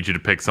 Dan. I need you to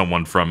pick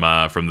someone from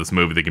this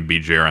movie that can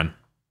beat Jiren.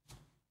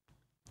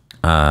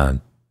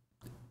 Lord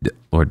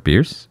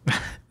Beerus?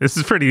 This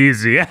is pretty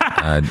easy.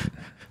 I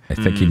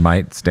think he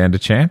might stand a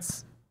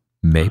chance.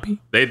 Maybe.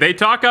 They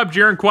talk up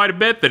Jiren quite a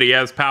bit, that he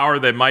has power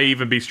that might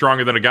even be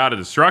stronger than a god of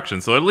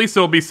destruction. So at least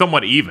it'll be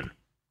somewhat even.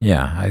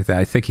 Yeah,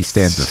 I think he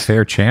stands a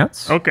fair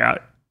chance. Okay.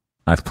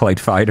 I've played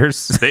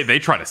fighters. They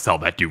try to sell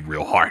that dude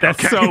real hard.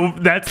 That's so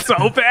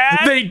bad.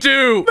 They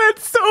do.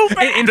 That's so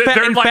bad. In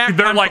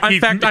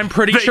fact, I'm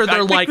pretty sure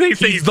they're like,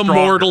 he's the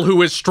mortal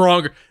who is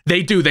stronger.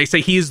 They do. They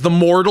say he's the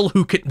mortal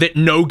that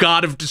no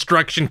god of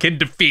destruction can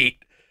defeat.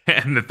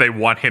 And that they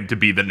want him to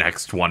be the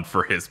next one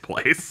for his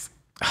place.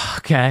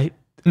 Okay.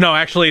 No,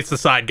 actually, it's the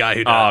side guy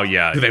who does. Oh,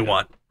 yeah. Who they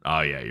want. Oh,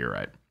 yeah, you're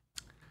right.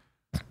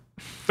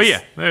 But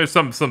yeah, there's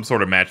some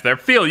sort of match there.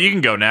 Phil, you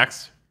can go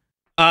next.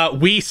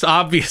 Whis,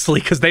 obviously,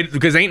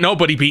 because ain't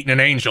nobody beating an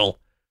angel.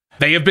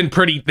 They have been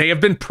pretty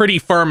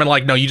firm and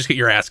like, no, you just get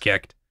your ass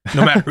kicked,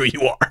 no matter who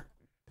you are.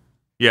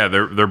 Yeah,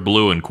 they're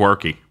blue and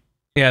quirky.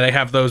 Yeah, they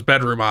have those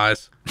bedroom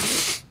eyes.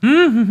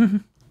 Okay,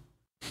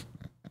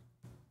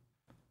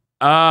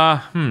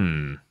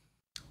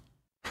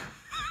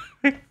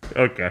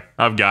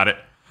 I've got it.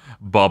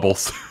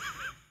 Bubbles.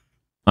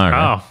 All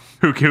right.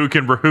 Oh. Who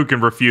can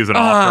refuse an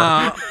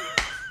offer?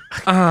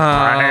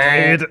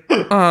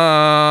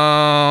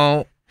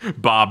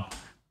 Bob.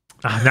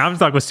 Now I'm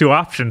stuck with two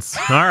options.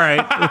 All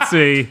right, let's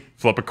see.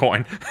 Flip a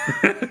coin.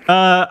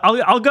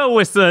 I'll go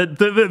with the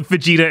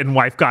Vegeta and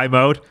wife guy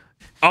mode.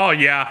 Oh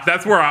yeah,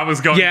 that's where I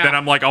was going. Yeah. Then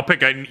I'm like, I'll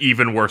pick an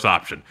even worse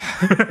option.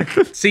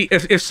 See,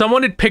 if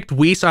someone had picked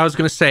Whis, I was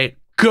gonna say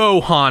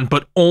Gohan,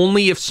 but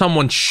only if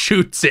someone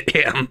shoots at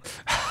him.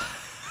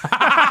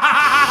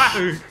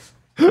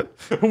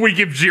 We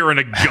give Jiren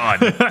a gun.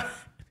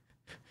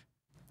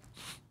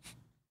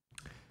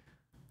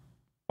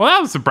 Well,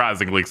 that was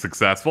surprisingly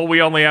successful.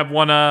 We only have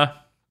one other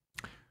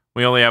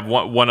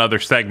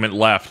segment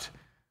left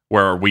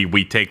where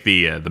we take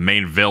the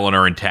main villain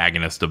or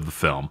antagonist of the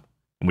film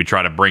and we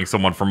try to bring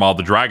someone from all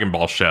the Dragon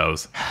Ball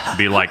shows and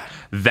be like,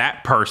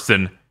 that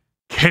person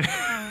can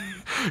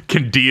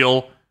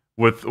deal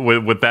with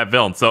that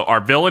villain. So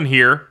our villain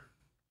here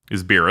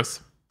is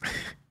Beerus.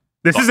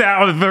 This is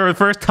out for the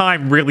first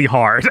time really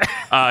hard.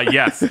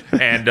 Yes,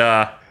 and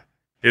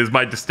it is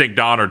my distinct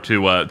honor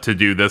to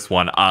do this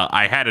one.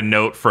 I had a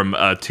note from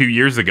 2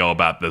 years ago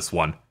about this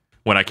one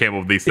when I came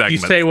up with these segments.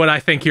 If you say what I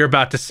think you're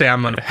about to say,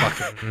 I'm gonna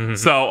fucking...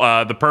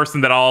 So the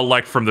person that I'll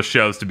elect from the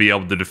shows to be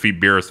able to defeat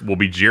Beerus will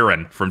be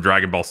Jiren from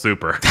Dragon Ball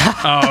Super.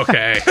 Oh,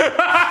 okay.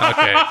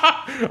 Okay.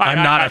 I'm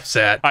not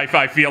upset.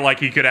 I feel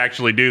like he could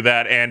actually do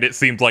that, and it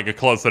seems like a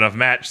close enough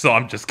match, so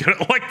I'm just gonna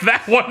elect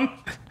that one.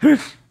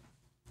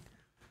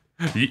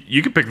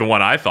 You can pick the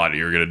one I thought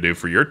you were gonna do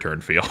for your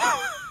turn, Phil.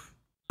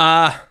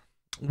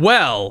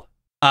 Well,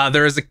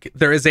 there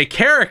is a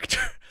character.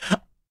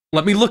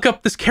 Let me look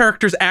up this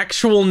character's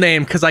actual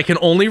name because I can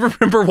only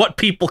remember what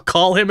people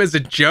call him as a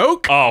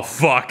joke. Oh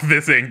fuck,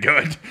 this ain't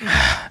good.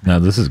 No,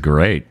 this is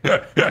great.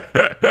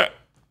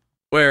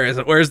 Where is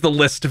it? Where's the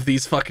list of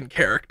these fucking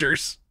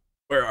characters?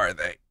 Where are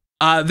they?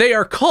 They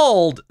are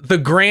called the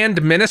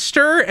Grand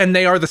Minister, and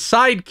they are the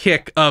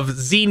sidekick of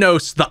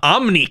Xenos, the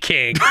Omni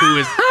King,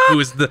 who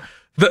is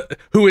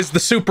the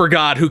super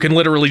god who can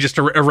literally just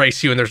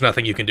erase you, and there's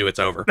nothing you can do. It's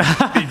over.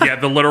 Yeah,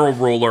 the literal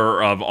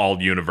ruler of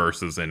all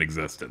universes in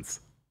existence.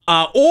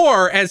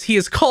 Or, as he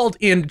is called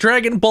in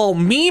Dragon Ball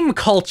meme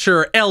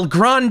culture, El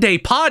Grande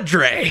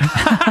Padre.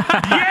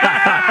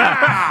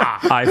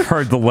 I've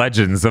heard the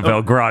legends of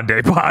El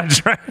Grande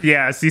Padre.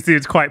 Yes, he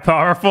seems quite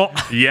powerful.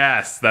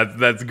 Yes,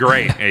 that's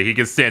great. Hey, he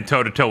can stand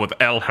toe to toe with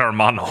El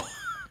Hermano.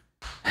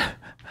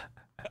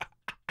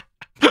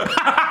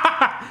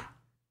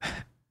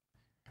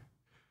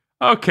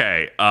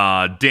 Okay,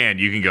 Dan,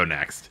 you can go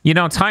next. You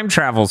know, time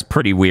travel's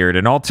pretty weird,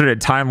 and alternate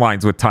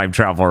timelines with time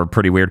travel are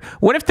pretty weird.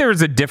 What if there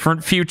was a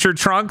different future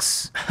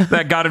Trunks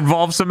that got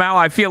involved somehow?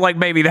 I feel like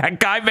maybe that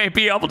guy may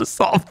be able to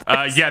solve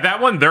this. Yeah, that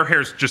one, their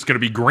hair's just going to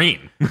be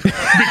green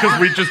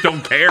because we just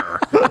don't care.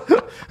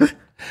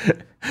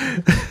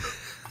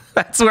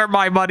 That's where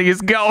my money is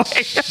going.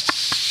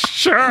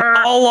 Sure.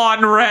 All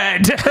on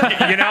red.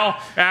 You know,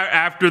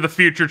 after the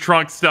future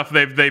Trunks stuff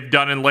they've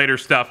done in later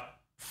stuff,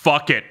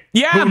 fuck it.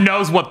 Yeah. Who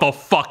knows what they'll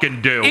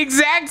fucking do?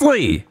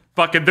 Exactly.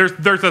 Fucking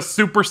there's a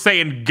Super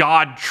Saiyan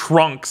God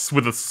Trunks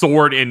with a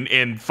sword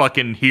in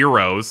fucking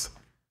Heroes.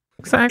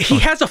 Exactly. He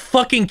has a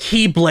fucking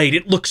keyblade.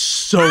 It looks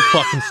so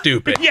fucking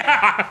stupid.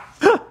 Yeah.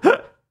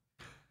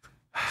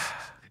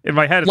 In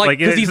my head, it's like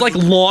because he's like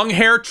long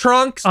hair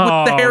Trunks with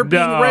the hair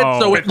being red,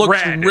 so it looks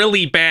red.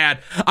 really bad.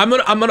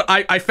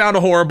 I found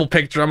a horrible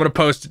picture. I'm gonna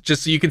post it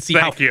just so you can see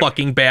Thank how you.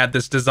 fucking bad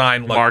this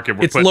design looks. Mark it,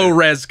 we're It's putting low it-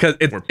 res because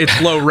it's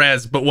low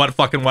res, but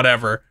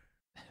whatever.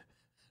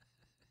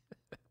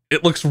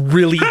 It looks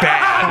really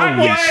bad.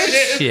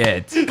 Holy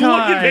shit. Look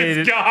at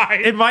this guy.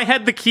 In my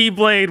head, the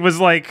Keyblade was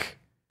like,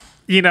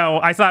 you know,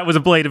 I thought it was a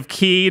blade of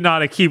Key,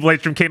 not a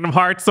Keyblade from Kingdom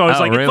Hearts. So I was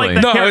Oh, like, really? it's like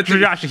the No, character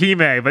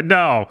Yashahime, but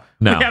no,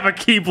 No. we have a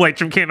Keyblade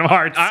from Kingdom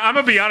Hearts. I'm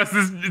gonna be honest.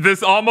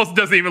 This almost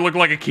doesn't even look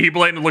like a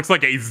Keyblade. It looks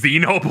like a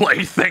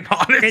Xenoblade thing.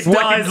 Honestly, it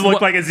does look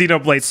like a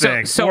Xenoblade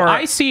thing. So Or-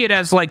 I see it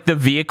as like the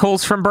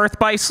vehicles from Birth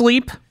by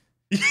Sleep.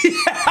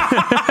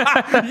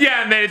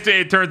 Yeah, and then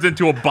it turns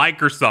into a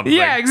bike or something.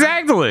 Yeah,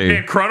 exactly.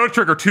 And Chrono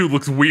Trigger 2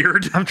 looks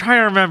weird. I'm trying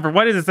to remember,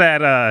 what is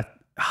that?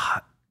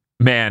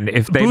 Man,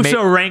 if they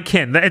Buso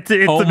Rankin. It's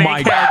Oh the main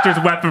my God.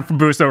 character's weapon from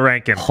Buso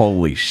Rankin.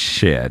 Holy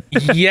shit.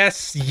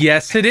 yes,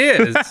 it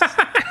is.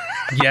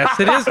 Yes,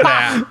 it is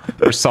that.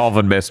 We're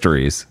solving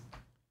mysteries.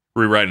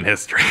 Rewriting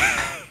history.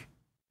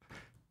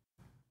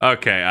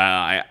 Okay,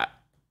 I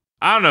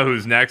don't know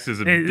who's next.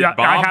 Is it I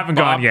Bob? haven't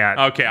gone yet.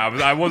 Okay,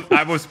 I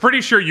was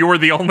pretty sure you were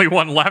the only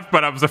one left,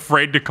 but I was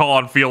afraid to call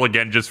on Phil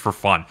again just for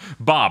fun.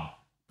 Bob.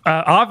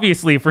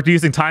 Obviously, if we're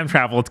using time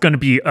travel, it's going to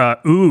be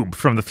Oob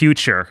from the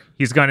future.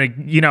 He's going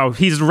to, you know,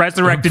 he's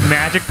resurrected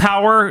magic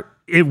power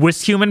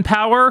with human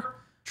power.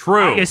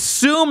 True. I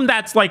assume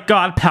that's like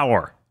God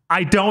power.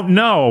 I don't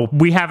know.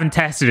 We haven't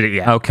tested it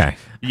yet. Okay.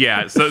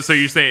 Yeah, so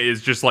you're saying it's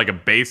just like a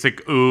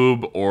basic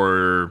oob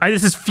or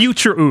This is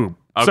future Oob.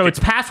 So Okay. it's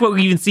past what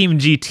we even see in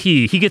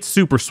GT. He gets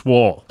super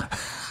swole.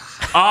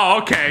 oh,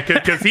 okay,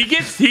 because he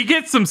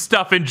gets some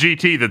stuff in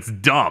GT that's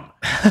dumb.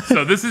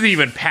 So this is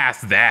even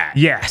past that.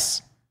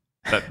 Yes.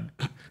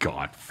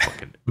 God,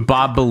 fucking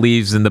Bob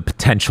believes in the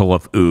potential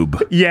of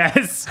Oob.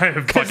 Yes.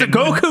 Because Fucking-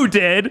 Goku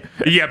did.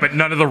 yeah, but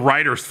none of the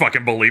writers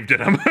fucking believed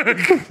in him.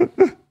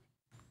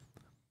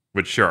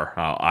 But sure,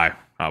 I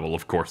will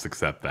of course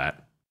accept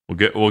that.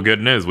 Well,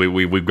 good news.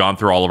 We've gone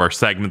through all of our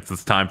segments.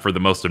 It's time for the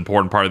most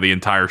important part of the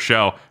entire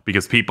show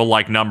because people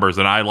like numbers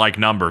and I like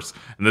numbers.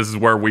 And this is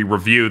where we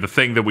review the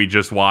thing that we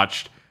just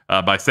watched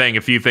by saying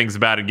a few things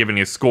about it, giving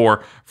a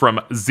score from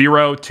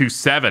 0 to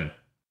 7.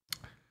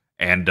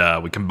 And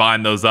we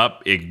combine those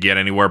up. It can get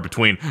anywhere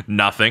between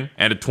nothing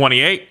and a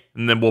 28.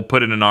 And then we'll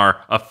put it in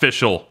our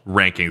official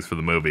rankings for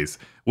the movies.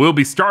 We'll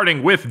be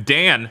starting with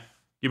Dan.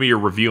 Give me your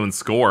review and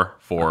score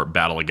for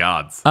Battle of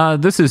Gods.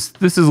 This is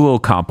a little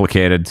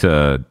complicated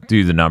to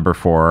do the number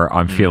for.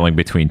 I'm feeling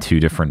between two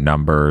different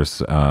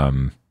numbers.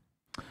 I'm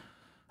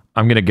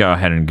going to go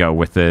ahead and go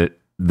with the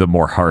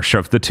more harsh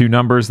of the two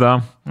numbers,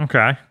 though.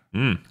 Okay.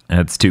 And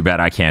it's too bad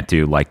I can't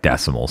do like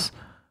decimals.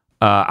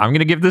 I'm going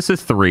to give this a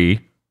 3.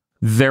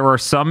 There are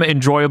some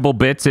enjoyable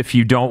bits if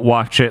you don't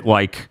watch it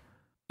like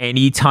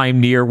anytime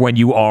near when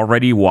you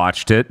already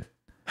watched it.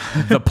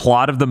 The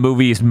plot of the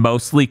movie is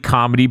mostly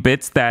comedy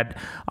bits that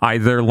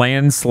either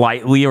land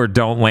slightly or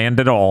don't land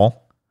at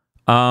all.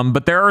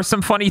 But there are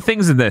some funny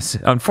things in this.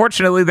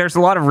 Unfortunately, there's a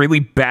lot of really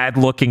bad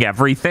looking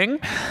everything.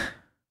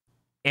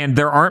 And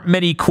there aren't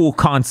many cool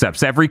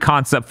concepts. Every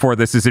concept for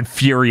this is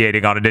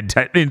infuriating on an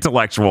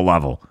intellectual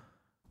level.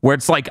 Where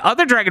it's like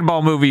other Dragon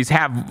Ball movies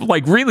have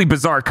like really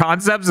bizarre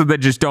concepts and then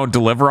just don't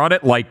deliver on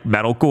it, like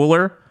Metal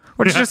Cooler.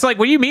 Where it's just like,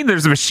 what do you mean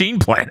there's a machine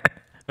planet?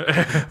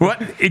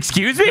 What?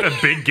 Excuse me? A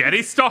big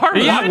Getty Star?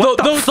 Yeah, What?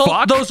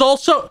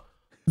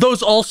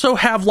 Those also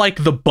have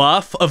like the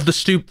buff of the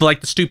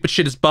stupid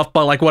shit is buffed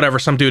by like whatever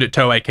some dude at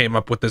Toei came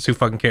up with this. Who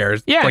fucking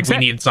cares? Yeah, like we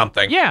need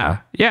something. Yeah,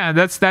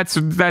 that's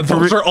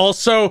Those are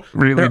also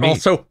really they're neat.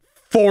 also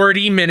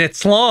 40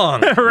 minutes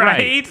long.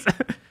 Right.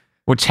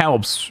 which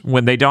helps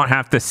when they don't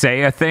have to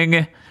say a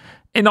thing.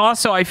 And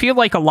also, I feel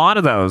like a lot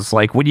of those,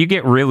 like when you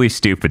get really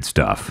stupid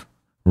stuff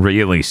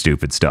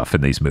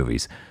in these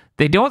movies,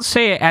 They don't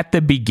say it at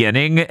the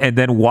beginning and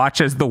then watch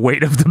as the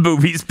weight of the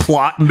movie's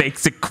plot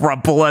makes it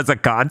crumple as a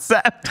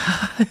concept.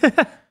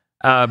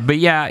 But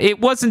yeah, it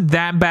wasn't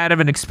that bad of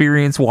an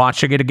experience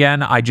watching it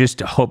again. I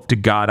just hope to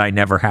God I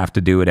never have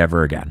to do it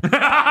ever again.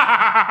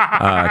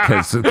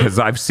 Because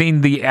I've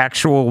seen the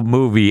actual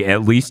movie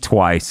at least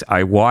twice.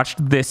 I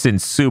watched this in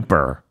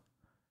Super.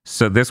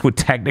 So this would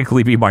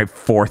technically be my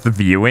 4th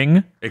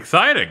viewing.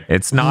 Exciting.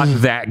 It's not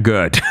that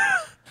good.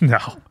 No.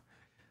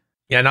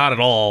 Yeah, not at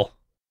all.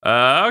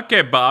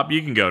 Okay, Bob,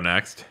 you can go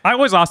next. I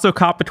was also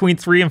caught between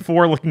 3 and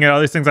 4 looking at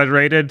other things I'd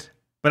rated,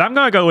 but I'm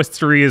going to go with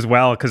 3 as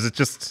well because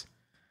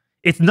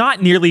it's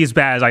not nearly as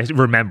bad as I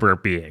remember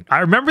it being. I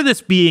remember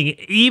this being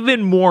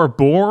even more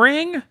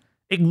boring.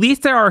 At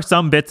least there are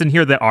some bits in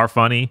here that are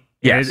funny.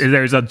 Yes.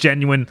 There's a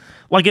genuine,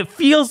 like, it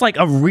feels like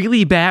a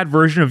really bad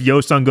version of Yo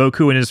Son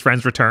Goku and his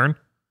friends return.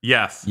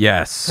 Yes.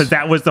 Yes. Because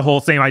that was the whole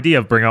same idea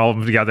of bringing all of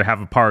them together,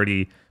 have a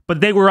party. But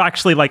they were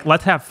actually like,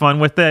 let's have fun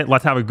with it.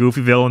 Let's have a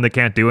goofy villain that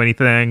can't do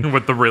anything.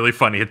 With the really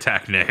funny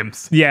attack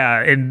names.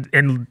 Yeah,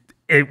 and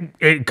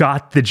it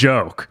got the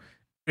joke.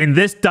 And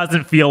this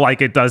doesn't feel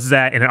like it does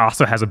that, and it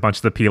also has a bunch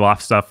of the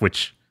peel-off stuff,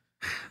 which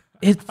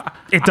it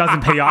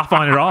doesn't pay off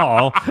on at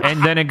all.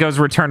 And then it goes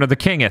Return of the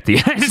King at the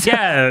end.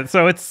 Yeah,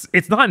 so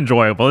it's not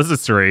enjoyable. This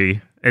is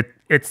 3.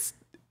 It's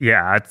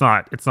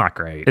not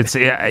great. It's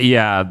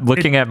yeah.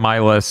 Looking at my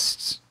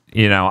list,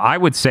 I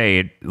would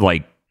say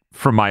like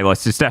for my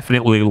list, it's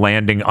definitely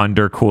landing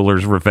under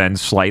Cooler's Revenge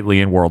slightly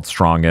in World's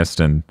Strongest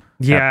and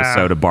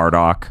episode of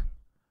Bardock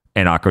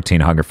and Aqua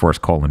Teen Hunger Force :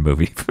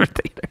 movie for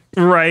theater.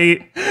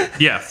 Right.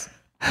 Yes.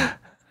 I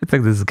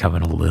think this is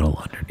coming a little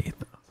underneath.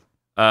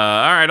 All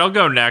right, I'll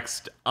go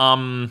next.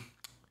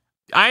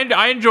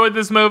 I enjoyed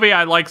this movie.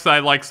 I like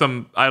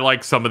some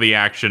of the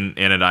action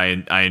in it.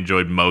 I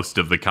enjoyed most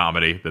of the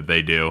comedy that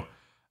they do.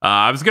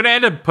 I was gonna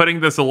end up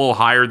putting this a little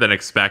higher than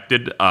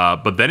expected,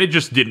 but then it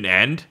just didn't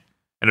end,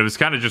 and it was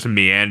kind of just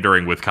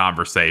meandering with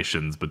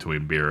conversations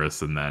between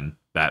Beerus and then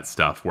that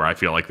stuff where I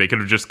feel like they could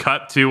have just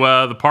cut to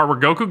the part where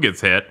Goku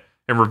gets hit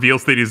and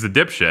reveals that he's a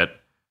dipshit.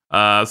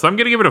 So I'm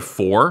gonna give it a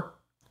 4.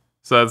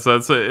 So it's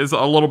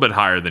a little bit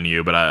higher than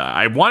you, but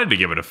I wanted to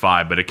give it a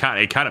 5, but it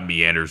kind of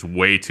meanders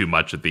way too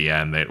much at the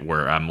end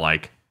where I'm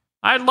like,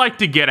 I'd like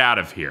to get out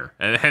of here,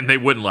 and they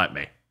wouldn't let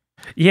me.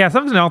 Yeah,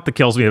 something else that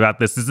kills me about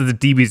this is a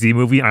DBZ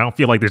movie. And I don't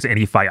feel like there's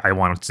any fight I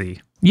want to see.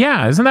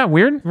 Yeah, isn't that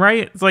weird?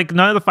 Right? It's like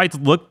none of the fights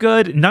look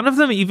good. None of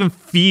them even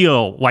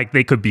feel like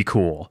they could be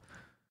cool.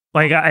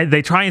 Like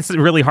they try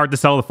really hard to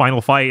sell the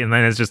final fight, and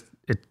then it's just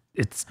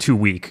it's too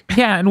weak.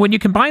 Yeah, and when you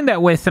combine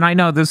that with, and I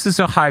know this is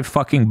a high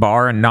fucking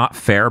bar and not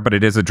fair, but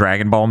it is a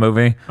Dragon Ball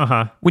movie.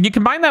 Uh-huh. When you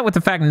combine that with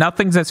the fact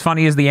nothing's as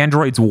funny as the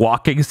androids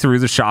walking through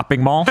the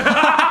shopping mall.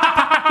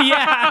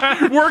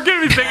 Yeah, we're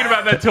gonna be thinking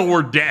about that till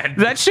we're dead.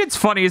 That shit's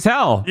funny as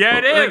hell. Yeah,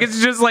 it is. Like,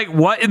 it's just like,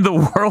 what in the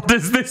world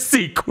is this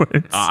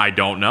sequence? I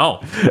don't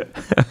know.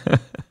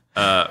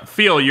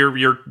 Phil,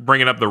 you're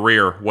bringing up the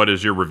rear. What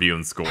is your review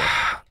and score?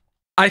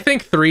 I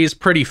think 3 is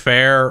pretty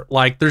fair.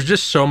 Like, there's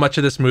just so much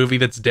of this movie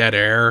that's dead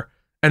air,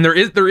 and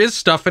there is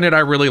stuff in it I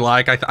really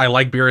like. I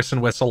like Beerus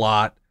and Whis a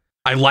lot.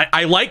 I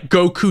like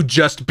Goku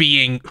just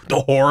being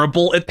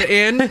horrible at the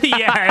end.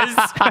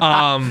 Yes.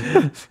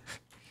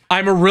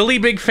 I'm a really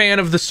big fan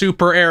of the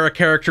Super era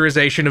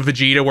characterization of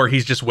Vegeta where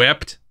he's just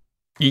whipped.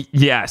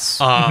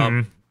 Yes.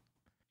 And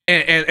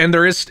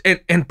there is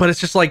but it's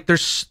just like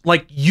there's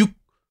like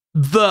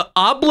the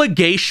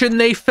obligation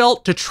they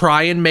felt to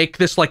try and make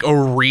this like a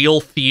real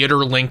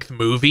theater length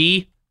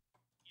movie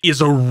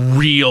is a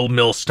real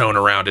millstone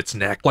around its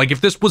neck. Like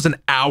if this was an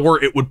hour,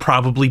 it would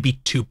probably be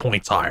 2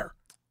 points higher.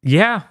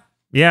 Yeah.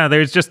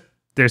 There's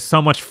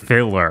so much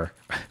filler.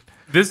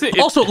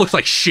 Also, it looks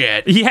like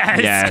shit.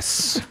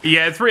 Yes.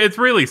 Yeah, it's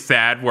really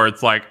sad where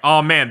it's like,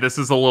 oh man, this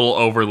is a little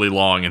overly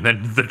long, and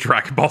then the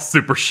Dragon Ball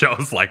Super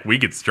shows like we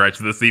could stretch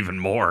this even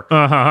more.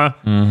 Uh-huh.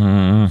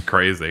 Mm-hmm.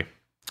 Crazy.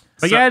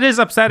 But yeah, it is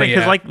upsetting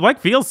because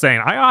like Phil's saying,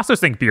 I also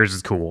think Beers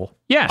is cool.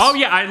 Yes. Oh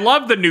yeah, I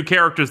love the new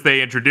characters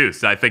they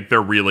introduced. I think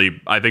both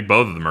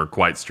of them are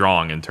quite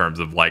strong in terms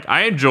of like,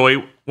 I enjoy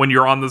when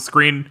you're on the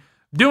screen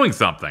doing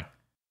something.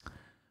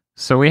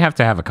 So we have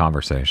to have a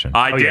conversation.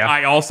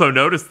 I also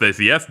noticed this.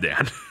 Yes,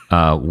 Dan.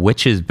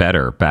 Which is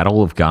better,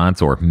 Battle of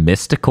Gods or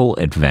Mystical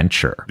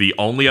Adventure? The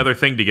only other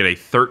thing to get a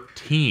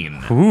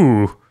 13.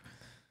 Ooh.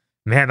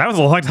 Man, that was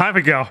a long time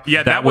ago.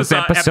 Yeah, that was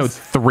episode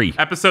 3.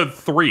 Episode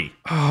 3.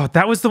 Oh,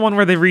 that was the one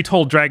where they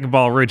retold Dragon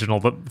Ball Original,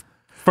 but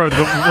for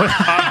the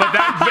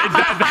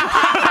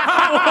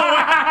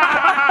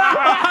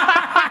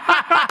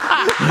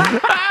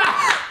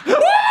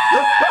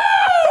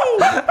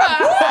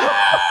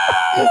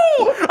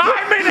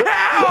I'm in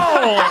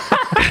hell!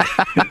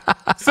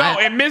 So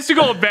in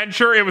Mystical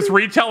Adventure, it was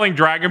retelling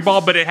Dragon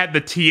Ball, but it had the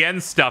Tien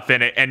stuff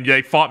in it, and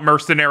they fought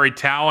Mercenary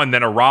Tao, and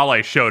then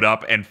Arale showed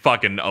up and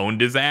fucking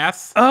owned his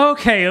ass.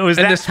 Okay, it was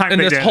And that this, time.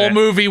 and they this did whole it.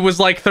 movie was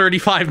like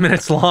 35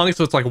 minutes long,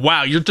 so it's like,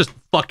 wow, you're just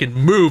fucking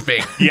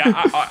moving. Yeah,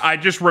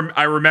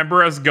 I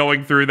remember us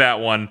going through that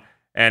one,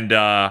 and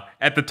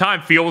at the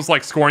time, Phil was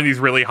like scoring these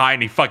really high,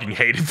 and he fucking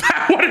hated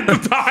that one at the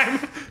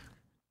time.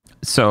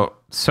 So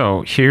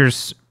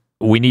here's,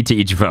 we need to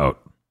each vote.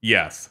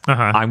 Yes.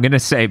 I'm going to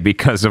say,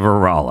 because of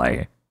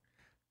Arale,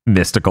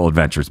 Mystical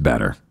Adventure's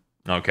better.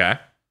 Okay.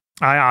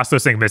 I also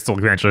think Mystical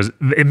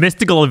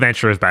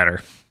Adventure is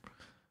better.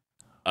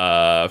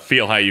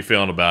 Feel how you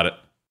feeling about it?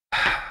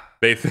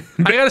 I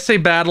gotta say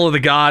Battle of the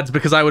Gods,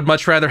 because I would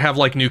much rather have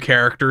like new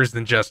characters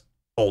than just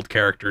old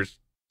characters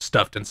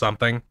stuffed in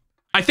something.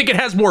 I think it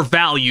has more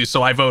value,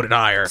 so I voted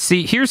higher.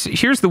 See, here's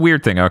the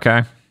weird thing,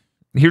 okay?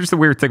 Here's the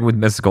weird thing with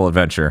Mystical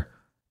Adventure.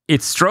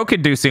 It's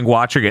stroke-inducing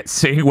watching it,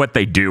 seeing what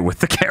they do with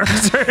the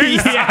characters.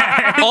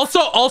 Yeah.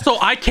 Also,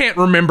 I can't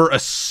remember a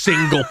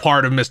single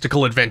part of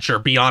Mystical Adventure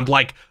beyond,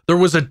 like, there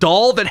was a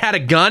doll that had a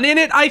gun in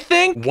it, I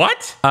think.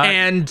 What?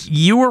 And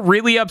you were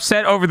really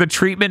upset over the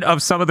treatment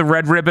of some of the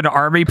Red Ribbon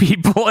Army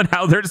people and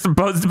how they're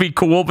supposed to be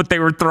cool, but they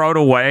were thrown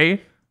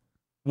away.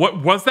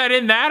 What was that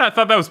in that? I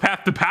thought that was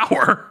Path to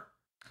Power.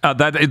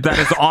 That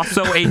is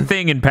also a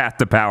thing in Path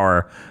to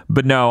Power,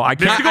 but no, I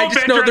can't. I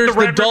just know there's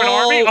the doll.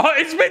 Oh,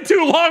 it's been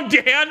too long,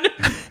 Dan.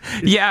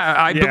 Yeah,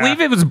 I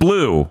believe it was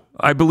Blue.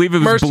 I believe it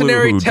was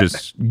Mercenary Blue who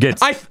just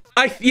gets.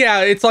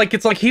 Yeah, it's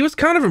like he was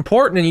kind of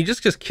important and you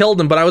just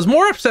killed him. But I was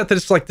more upset that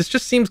it's like this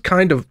just seems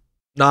kind of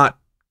not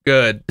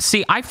good.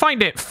 See, I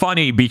find it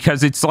funny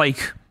because it's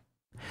like,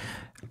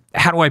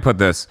 how do I put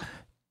this?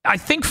 I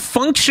think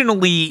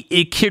functionally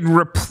it can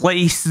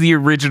replace the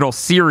original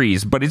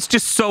series, but it's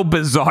just so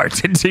bizarre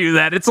to do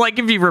that. It's like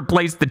if you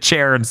replace the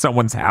chair in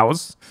someone's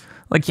house.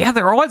 Like, yeah,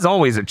 there was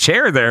always a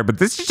chair there, but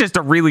this is just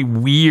a really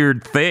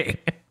weird thing.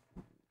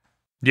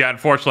 Yeah,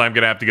 unfortunately, I'm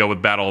going to have to go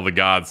with Battle of the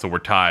Gods, so we're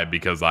tied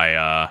because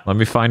Let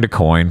me find a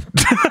coin.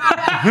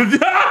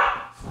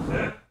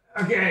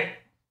 Okay.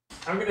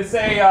 I'm going to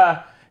say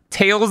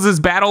Tails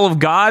is Battle of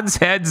Gods,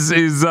 Heads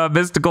is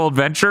Mystical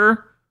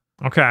Adventure.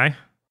 Okay.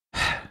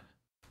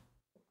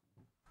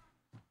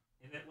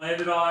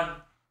 Landed on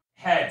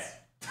Heads.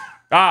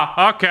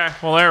 okay.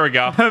 Well, there we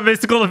go.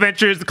 Mystical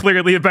Adventure is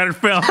clearly a better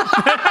film.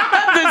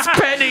 This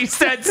penny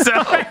said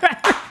so.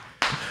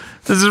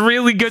 This is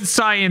really good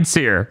science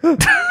here.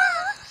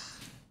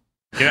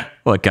 Yeah.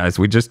 Look, guys,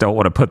 we just don't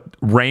want to put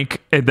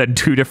rank and then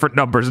two different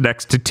numbers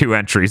next to two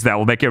entries. That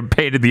will make it a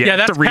pain in the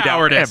ass to read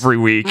out every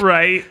week.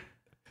 Right.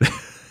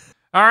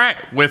 All right.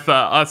 With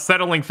us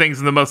settling things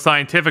in the most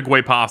scientific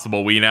way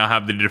possible, we now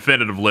have the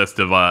definitive list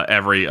of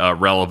every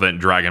relevant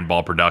Dragon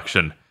Ball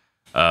production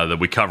that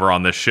we cover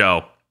on this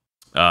show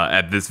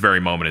at this very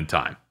moment in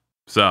time.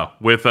 So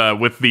with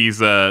these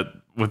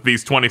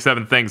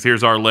 27 things,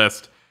 here's our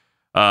list.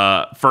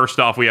 First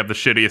off, we have the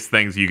shittiest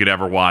things you could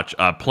ever watch.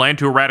 Plan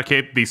to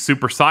Eradicate the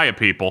Super Saiyan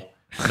People,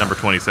 number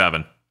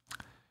 27.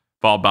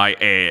 Followed by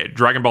a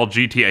Dragon Ball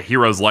GT: A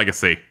Hero's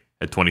Legacy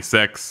at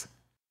 26.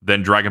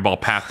 Then Dragon Ball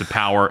Path to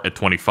Power at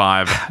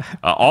 25.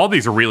 All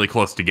these are really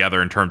close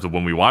together in terms of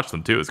when we watch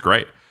them, too. It's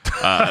great.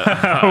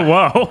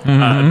 Whoa.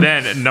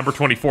 Then number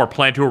 24,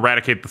 Plan to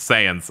Eradicate the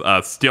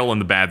Saiyans, still in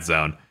the bad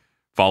zone.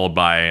 Followed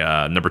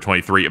by number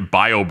 23,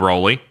 Bio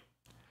Broly.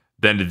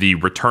 Then the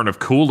Return of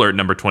Cooler at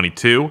number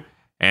 22.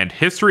 And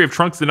History of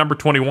Trunks at number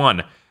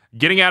 21.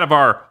 Getting out of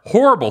our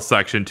horrible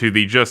section to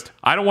the just,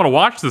 I don't want to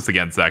watch this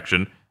again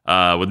section,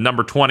 with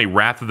number 20,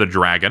 Wrath of the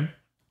Dragon.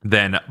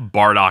 Then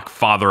Bardock,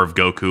 Father of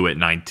Goku at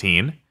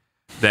 19.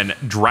 Then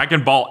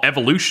Dragon Ball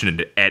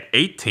Evolution at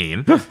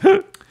 18.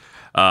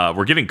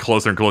 We're getting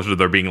closer and closer to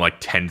there being like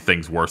 10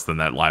 things worse than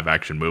that live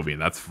action movie,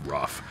 and that's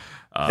rough.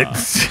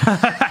 Yes.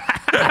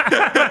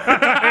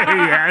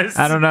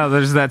 I don't know.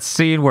 There's that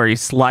scene where he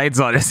slides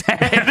on his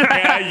head.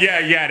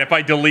 Yeah. And if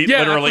I delete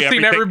literally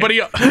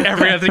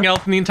everything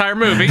else in the entire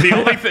movie,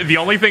 the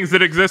only things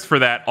that exist for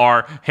that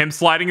are him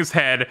sliding his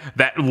head,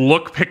 that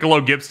look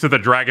Piccolo gives to the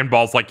Dragon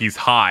Balls like he's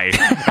high,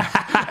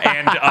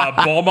 and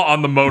Bulma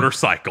on the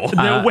motorcycle.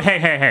 No,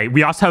 hey.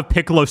 We also have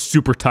Piccolo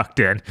super tucked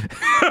in.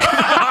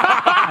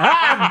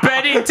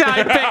 Benny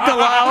time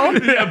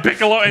Piccolo. Yeah,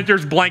 Piccolo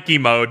enters blanky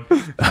mode.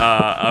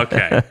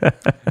 Okay.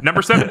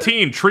 Number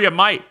 17, Tree of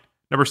Might.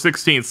 Number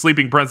 16,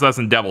 Sleeping Princess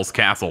and Devil's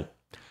Castle.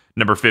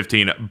 Number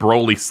 15,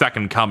 Broly's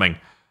Second Coming.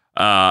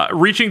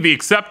 Reaching the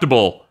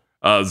acceptable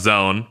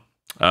zone,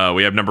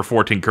 we have number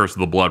 14, Curse of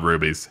the Blood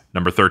Rubies.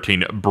 Number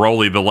 13,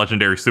 Broly, the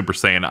Legendary Super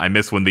Saiyan. I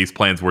miss when these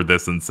plans were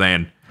this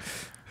insane.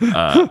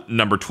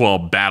 Number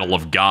 12, Battle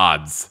of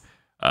Gods.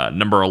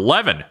 Number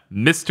 11,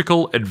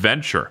 Mystical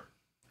Adventure.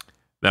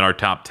 Then our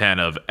top 10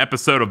 of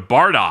Episode of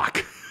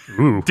Bardock.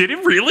 Ooh. Did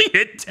it really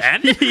hit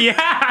 10?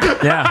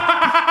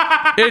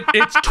 Yeah.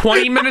 it's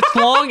 20 minutes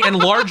long and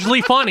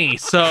largely funny.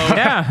 So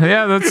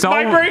Yeah, that's all.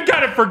 My brain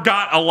kind of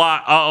forgot a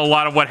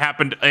lot of what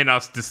happened in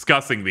us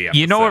discussing the episode.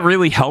 You know what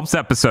really helps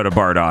Episode of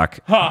Bardock?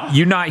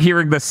 You not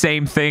hearing the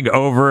same thing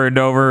over and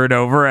over and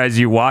over as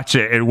you watch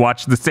it, and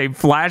watch the same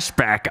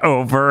flashback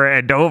over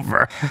and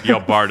over.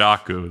 Yo,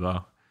 Bardaku,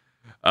 though.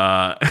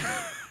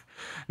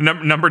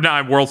 Number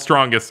 9, World's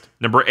Strongest.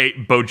 Number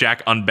 8,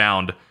 BoJack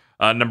Unbound.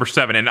 Number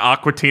 7, an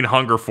Aqua Teen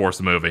Hunger Force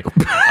movie.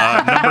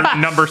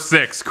 Number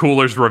 6,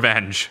 Cooler's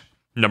Revenge.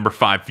 Number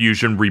 5,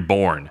 Fusion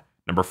Reborn.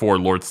 Number 4,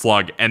 Lord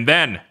Slug. And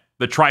then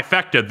the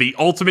trifecta, the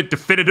ultimate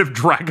definitive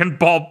Dragon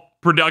Ball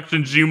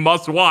productions you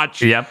must watch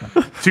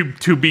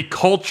to be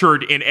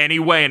cultured in any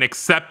way and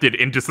accepted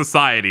into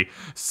society.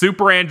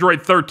 Super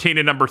Android 13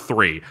 at number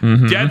 3,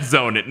 Dead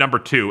Zone at number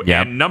 2,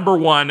 and number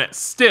 1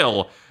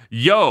 still,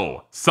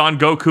 Yo, Son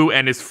Goku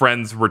and His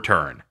Friends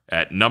Return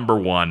at number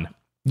 1.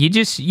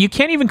 You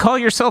can't even call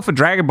yourself a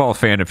Dragon Ball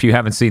fan if you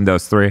haven't seen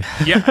those 3.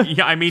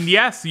 Yeah, I mean,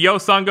 yes, Yo,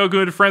 Son Goku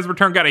and His Friends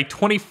Return got a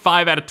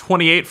 25 out of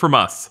 28 from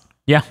us.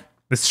 Yeah.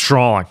 It's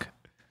strong.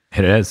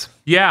 It is.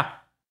 Yeah,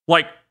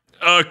 like,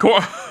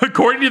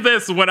 according to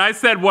this, when I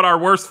said what our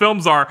worst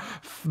films are,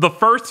 the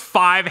first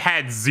 5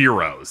 had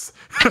zeros.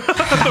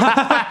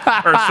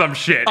 Or some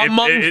shit.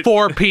 Among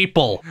 4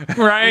 people.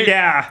 Right?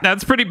 Yeah.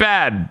 That's pretty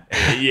bad.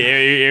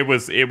 Yeah, it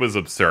was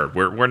absurd.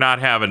 We're not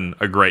having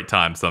a great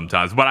time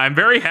sometimes. But I'm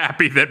very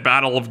happy that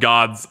Battle of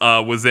Gods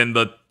was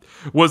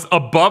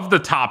above the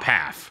top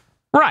half.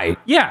 Right.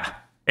 Yeah.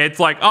 It's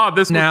like, oh,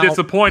 this was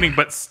disappointing,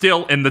 but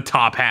still in the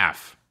top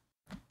half.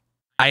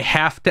 I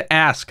have to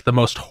ask the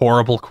most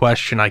horrible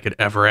question I could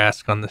ever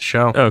ask on the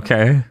show.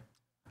 Okay.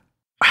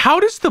 How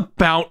does the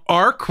Bount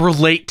arc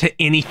relate to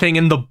anything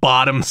in the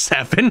bottom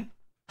 7?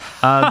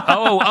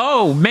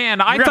 Oh,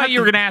 man. I thought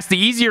you were going to ask the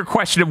easier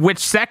question of which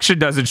section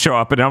does it show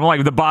up in. I'm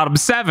like, the bottom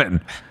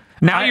 7.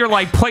 Now you're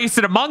like, place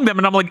it among them,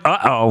 and I'm like,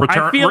 uh-oh.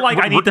 I feel like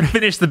I need to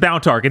finish the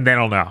Bount arc, and then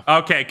I'll know.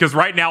 Okay, because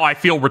right now I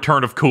feel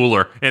Return of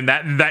Cooler in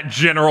that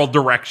general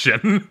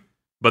direction.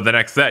 But the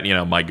next set,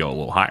 might go a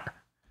little higher.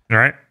 All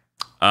right.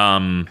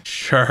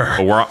 Sure.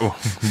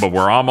 But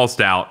we're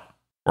almost out.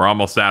 We're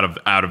almost out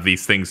of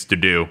these things to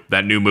do.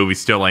 That new movie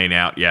still ain't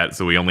out yet,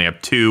 so we only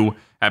have 2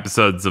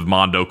 episodes of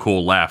Mondo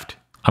Cool left.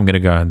 I'm going to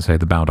go ahead and say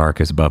the Bount arc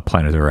is about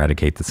planning to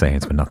eradicate the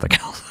Saiyans, but nothing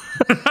else.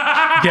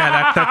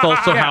 Yeah, that's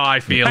also how I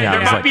feel. Hey,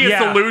 there might be a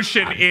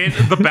solution in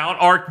the Bount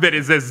arc that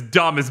is as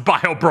dumb as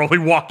Bio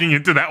Broly walking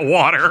into that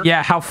water.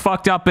 Yeah, how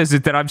fucked up is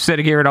it that I'm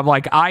sitting here and I'm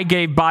like, I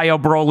gave Bio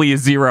Broly a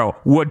 0.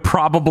 Would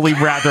probably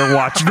rather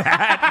watch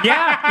that.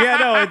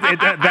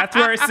 That's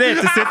where it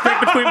sits. It sits right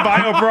between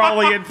Bio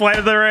Broly and Planet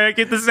of the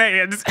Eradicate the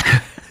Saiyans.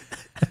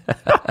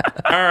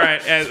 All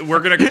right, and we're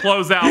going to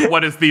close out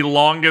what is the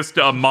longest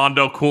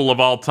Mondo Cool of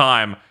all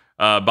time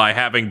by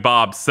having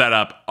Bob set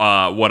up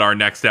what our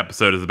next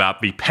episode is about,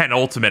 the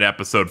penultimate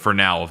episode for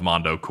now of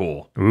Mondo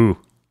Cool. Ooh.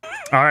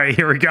 All right,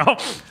 here we go.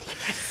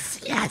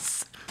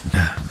 Yes.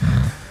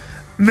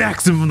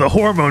 Maximum the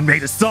Hormone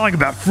made a song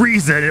about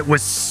Frieza, and it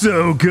was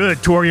so good.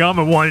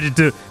 Toriyama wanted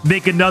to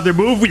make another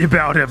movie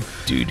about him.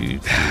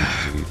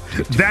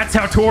 That's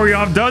how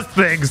Toriyama does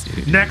things.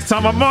 Next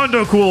time on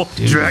Mondo Cool,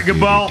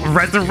 Dragon Ball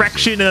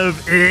Resurrection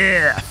of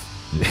F.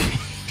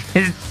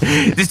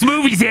 This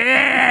movie's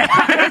Get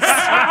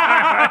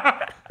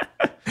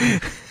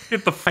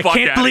the fuck out of here. I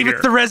can't believe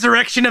it's the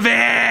resurrection of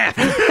F.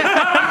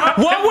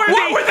 What were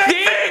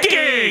they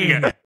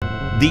thinking?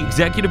 The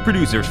executive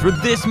producers for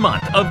this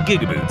month of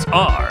GigaBoots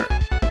are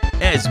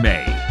Esme,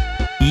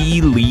 E.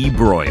 Lee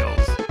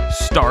Broyles,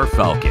 Star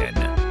Falcon,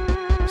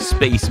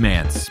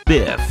 Spaceman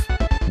Spiff,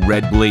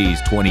 Red Blaze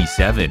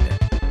 27,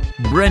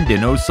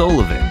 Brendan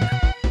O'Sullivan,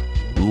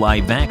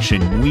 Live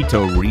Action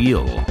Muito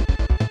Real,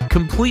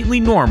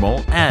 Completely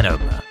Normal Adam,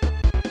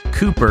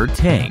 Cooper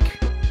Tank,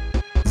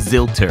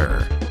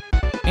 Zilter,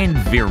 and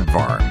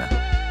Virvarm.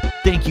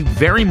 Thank you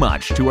very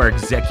much to our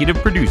executive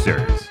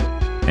producers,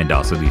 and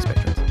also these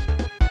patrons.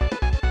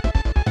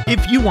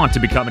 If you want to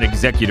become an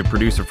executive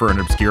producer for an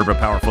obscure but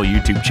powerful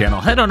YouTube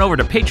channel, head on over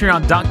to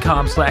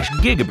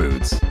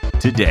patreon.com/gigaboots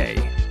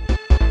today.